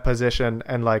into that position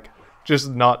and like just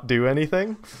not do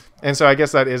anything. And so I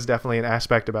guess that is definitely an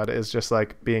aspect about it, is just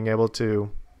like being able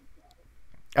to,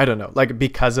 I don't know, like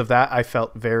because of that, I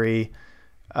felt very,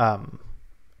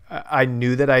 I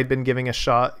knew that I'd been given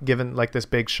like this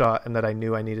big shot, and that I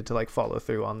knew I needed to like follow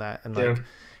through on that and like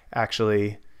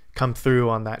actually come through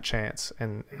on that chance.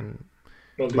 And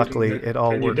Well, dude, luckily it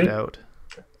all and you worked did. out.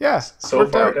 Yeah. So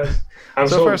worked far, out. yes. I'm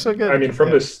So far, so good. I mean, from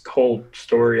Yeah. this whole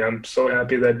story, I'm so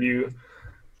happy that you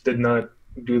did not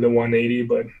do the 180,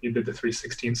 but you did the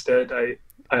 360 instead. I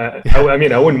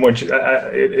mean, I wouldn't want you.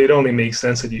 It only makes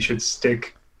sense that you should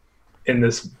stick in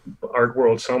this art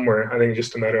world somewhere. I think it's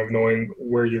just a matter of knowing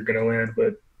where you're going to land.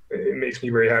 But it makes me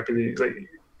very happy that like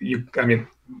you. I mean,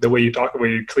 the way you talk about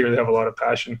it, you clearly have a lot of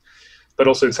passion. But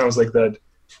also, it sounds like that.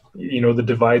 You know, the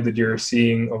divide that you're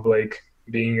seeing of like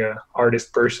being a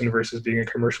artist person versus being a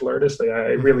commercial artist. Like,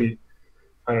 I really,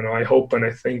 I don't know. I hope and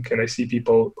I think and I see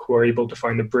people who are able to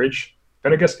find a bridge.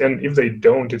 And I guess, and if they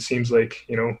don't, it seems like,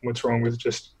 you know, what's wrong with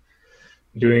just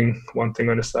doing one thing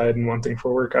on the side and one thing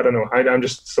for work? I don't know. I'm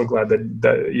just so glad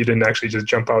that you didn't actually just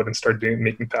jump out and start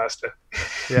making pasta.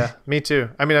 Yeah, me too.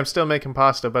 I mean, I'm still making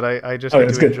pasta, but I just Oh, need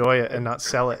that's to good. enjoy it and not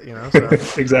sell it, you know? So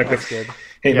Exactly. that's good.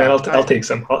 Hey, Yeah, man, I'll take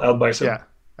some. I'll buy some. Yeah.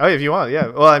 Oh, if you want, yeah.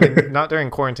 Well, I mean, not during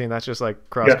quarantine. That's just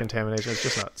like cross-contamination. It's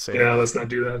just not safe. Yeah, let's not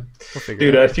do that. We'll figure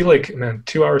Dude, it out. I feel like, man,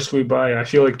 2 hours flew by. I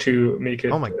feel like to make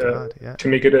it, Oh my God, yeah. to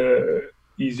make it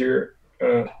easier,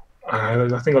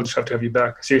 I think I'll just have to have you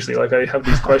back. Seriously, like I have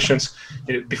these questions.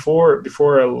 Before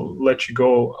I let you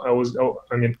go, I was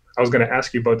going to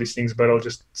ask you about these things, but I'll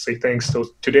just say thanks. So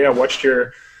today I watched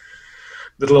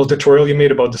the little tutorial you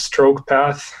made about the stroke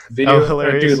path video. Oh,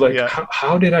 hilarious. Dude, like Yeah.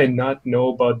 how did I not know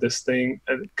about this thing?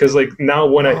 Because like now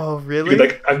when Oh, really? dude,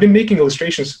 like I've been making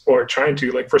illustrations or trying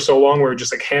to like for so long where I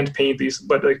just like hand paint these,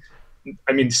 but like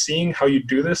I mean seeing how you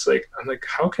do this, like I'm like,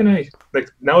 how can I,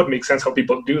 like now it makes sense how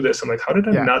people do this. I'm like, how did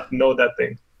I not know that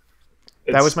thing?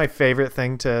 That was my favorite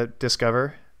thing to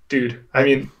discover. Dude, I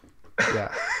mean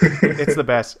Yeah. It's the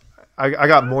best. I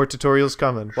got more tutorials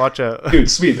coming. Watch out.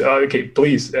 dude, sweet. Okay,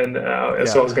 please. And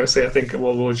so I was gonna say, I think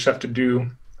we'll just have to do.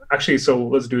 Actually, so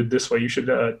let's do it this way. You should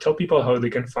tell people how they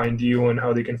can find you and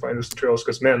how they can find those tutorials.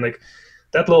 Because man, like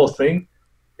that little thing,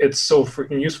 it's so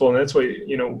freaking useful. And that's why,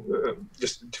 you know,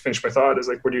 just to finish my thought is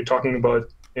like, what you're talking about,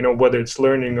 you know, whether it's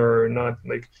learning or not,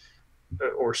 like,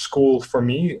 or school. For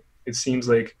me, it seems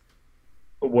like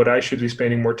what I should be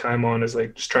spending more time on is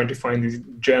like just trying to find these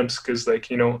gems, because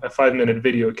like, you know, a 5-minute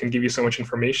video can give you so much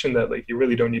information that like you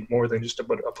really don't need more than just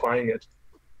about applying it.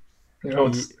 You know,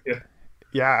 it's,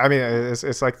 Yeah, I mean,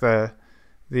 it's like the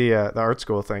art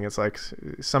school thing. It's like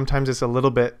sometimes it's a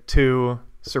little bit too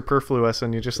superfluous,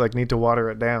 and you just like need to water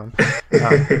it down.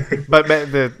 But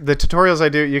the tutorials I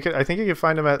do, I think you can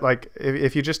find them at like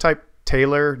if you just type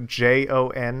Taylor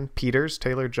Jon Peters,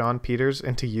 Taylor John Peters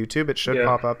into YouTube, it should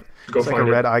pop up. It's like a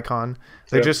red icon.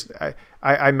 They just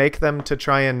I make them to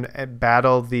try and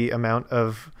battle the amount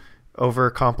of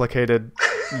overcomplicated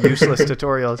useless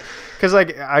tutorials, because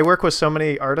like I work with so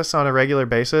many artists on a regular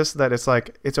basis that it's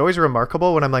like it's always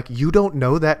remarkable when I'm like, you don't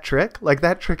know that trick? Like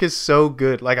that trick is so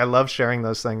good. Like I love sharing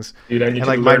those things. Dude, I need and to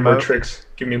like learn more tricks.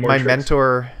 Give me more my tricks.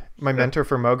 mentor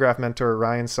for MoGraph mentor,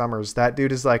 Ryan Summers, that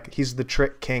dude is like, he's the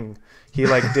trick king. He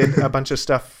like did a bunch of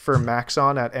stuff for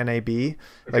Maxon at NAB,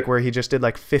 like where he just did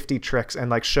like 50 tricks and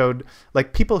like showed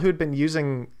like people who'd been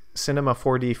using Cinema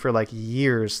 4D for like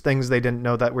years, things they didn't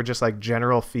know that were just like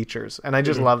general features. And I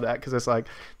just love that, because it's like,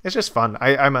 it's just fun.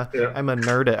 I'm a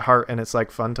nerd at heart, and it's like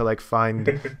fun to like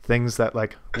find things that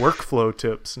like workflow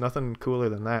tips, nothing cooler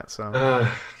than that. So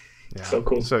Yeah. So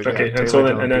cool. So, Okay, yeah, and so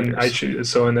Taylor then Dylan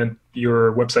Peters. and then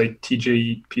your website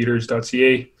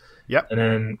tjpeters.ca. Yep. And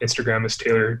then Instagram is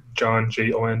Taylor John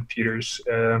Jon Peters.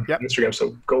 Yep. Instagram.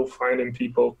 So go find him,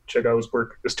 people. Check out his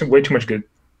work. There's way too much good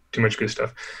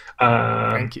stuff.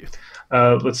 Thank you.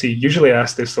 Let's see. Usually I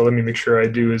ask this, so let me make sure I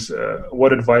do. Is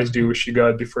what advice do you wish you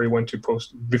got before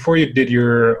you did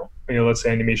your, let's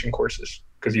say animation courses,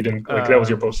 because you didn't that was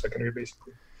your post-secondary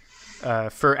basically.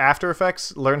 For After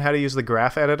Effects, learn how to use the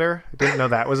graph editor. I didn't know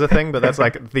that was a thing, but that's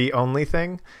like the only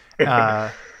thing.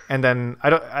 And then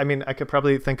I could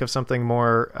probably think of something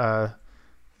more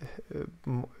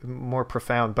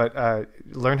profound, but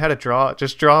learn how to draw.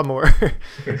 Just draw more.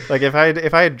 Like if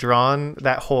I had drawn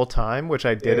that whole time, which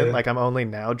I didn't, like I'm only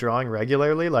now drawing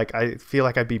regularly, like I feel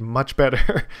like I'd be much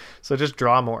better. So just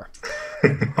draw more.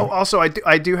 Oh, also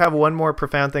I do have one more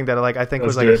profound thing that I think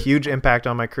was like a huge impact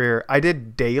on my career. I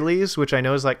did dailies, which I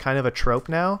know is like kind of a trope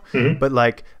now, but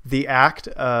like the act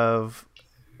of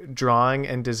drawing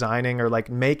and designing or like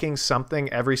making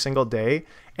something every single day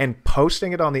and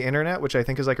posting it on the internet, which I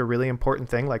think is like a really important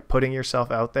thing, like putting yourself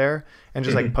out there and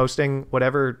just like posting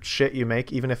whatever shit you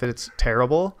make, even if it's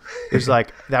terrible, is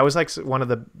like, that was like one of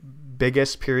the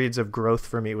biggest periods of growth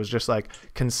for me, was just like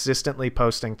consistently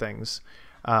posting things,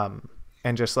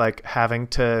 and just like having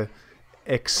to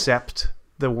accept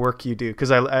the work you do. Cause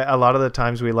a lot of the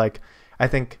times I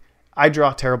think I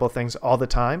draw terrible things all the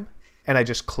time, and I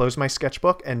just close my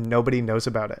sketchbook and nobody knows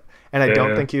about it. And I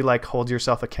don't think you like hold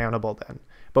yourself accountable then.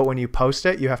 But when you post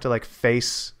it, you have to like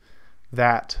face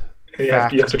that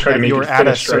fact you have to try to make you're it finished, at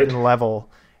a certain right? level.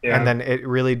 Yeah. And then it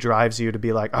really drives you to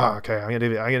be like, oh, okay, I'm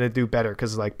gonna do better,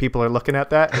 because like people are looking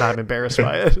at that and I'm embarrassed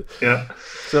by it. Yeah.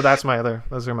 So those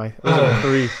are my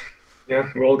three. Yeah,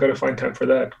 we all got to find time for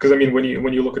that. Because I mean, when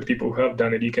you look at people who have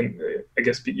done it, you can, I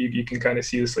guess, you can kind of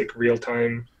see this like real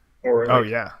time or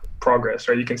like, progress,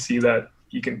 right? You can see that.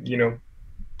 You can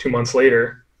 2 months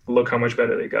later, look how much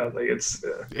better they got. Like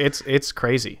it's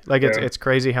crazy. Like it's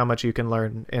crazy how much you can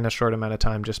learn in a short amount of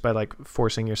time just by like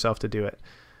forcing yourself to do it.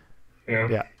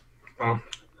 Yeah. Well,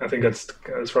 I think that's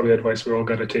probably advice we all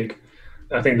got to take.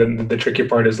 I think the tricky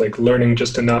part is like learning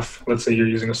just enough. Let's say you're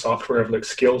using a software of like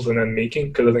skills and then making,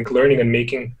 because I think learning and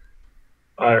making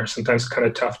are sometimes kind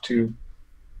of tough to.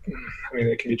 I mean,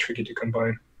 it can be tricky to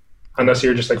combine, unless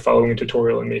you're just like following a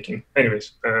tutorial and making.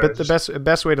 Anyways, but the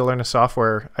best way to learn a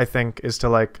software, I think, is to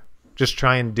like just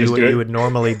try and do what you would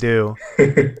normally do,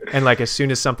 and like as soon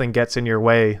as something gets in your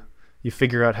way, you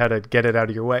figure out how to get it out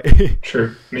of your way.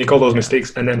 Sure. Make all those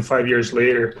mistakes, and then 5 years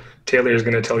later, Taylor is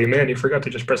going to tell you, "Man, you forgot to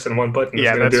just press in one button."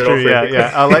 Yeah, that's true.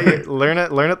 Yeah. I'll let you learn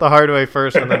it the hard way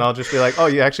first, and then I'll just be like, "Oh,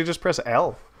 you actually just press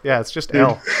L." Yeah, it's just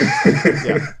L.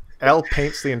 Yeah, L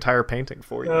paints the entire painting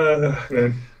for you.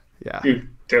 Man. Yeah. Dude,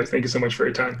 thank you so much for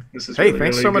your time. This is thanks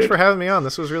really so much for having me on.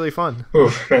 This was really fun.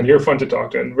 Oh man, you're fun to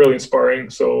talk to and really inspiring.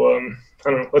 So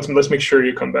I don't know. Let's make sure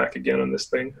you come back again on this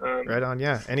thing. Right on.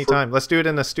 Yeah. Anytime. Let's do it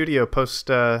in the studio post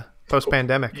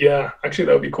pandemic. Yeah, actually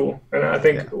that would be cool. And I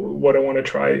think what I want to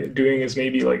try doing is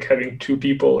maybe like having 2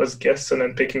 people as guests and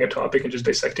then picking a topic and just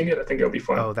dissecting it. I think that'll be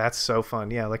fun. Oh, that's so fun.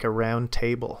 Yeah, like a round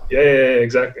table. Yeah,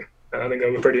 exactly. I think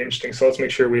that'll be pretty interesting. So let's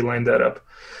make sure we line that up.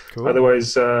 Cool.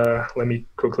 Otherwise, let me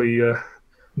quickly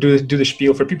do the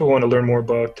spiel for people who want to learn more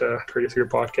about Creative Theory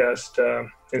Podcast,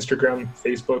 Instagram,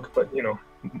 Facebook. But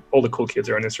all the cool kids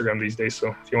are on Instagram these days.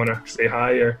 So if you want to say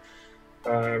hi or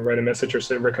write a message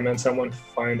or recommend someone,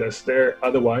 find us there.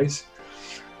 Otherwise,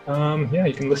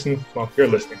 you can listen. Well, you're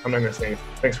listening. I'm not going to say anything.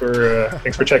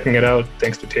 Thanks for checking it out.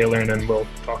 Thanks to Taylor, and then we'll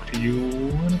talk to you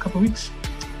in a couple of weeks.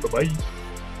 Bye-bye.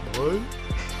 Bye.